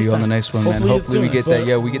see you We'll next see you on time. the next one, man. Hopefully it's Hopefully we soon, get that. but-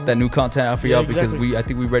 Yeah, we get that new content out for Yeah, y'all because exactly. I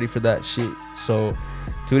think we ready for that shit. So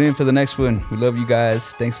tune in for the next one. We love you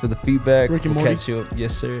guys. Thanks for the feedback. Rick and we'll Morty. catch you.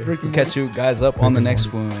 Yes, sir. Rick and We'll catch you guys up on the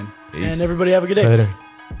next one. Peace. And everybody have a good day. Later.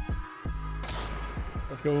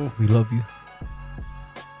 Let's go. We love you.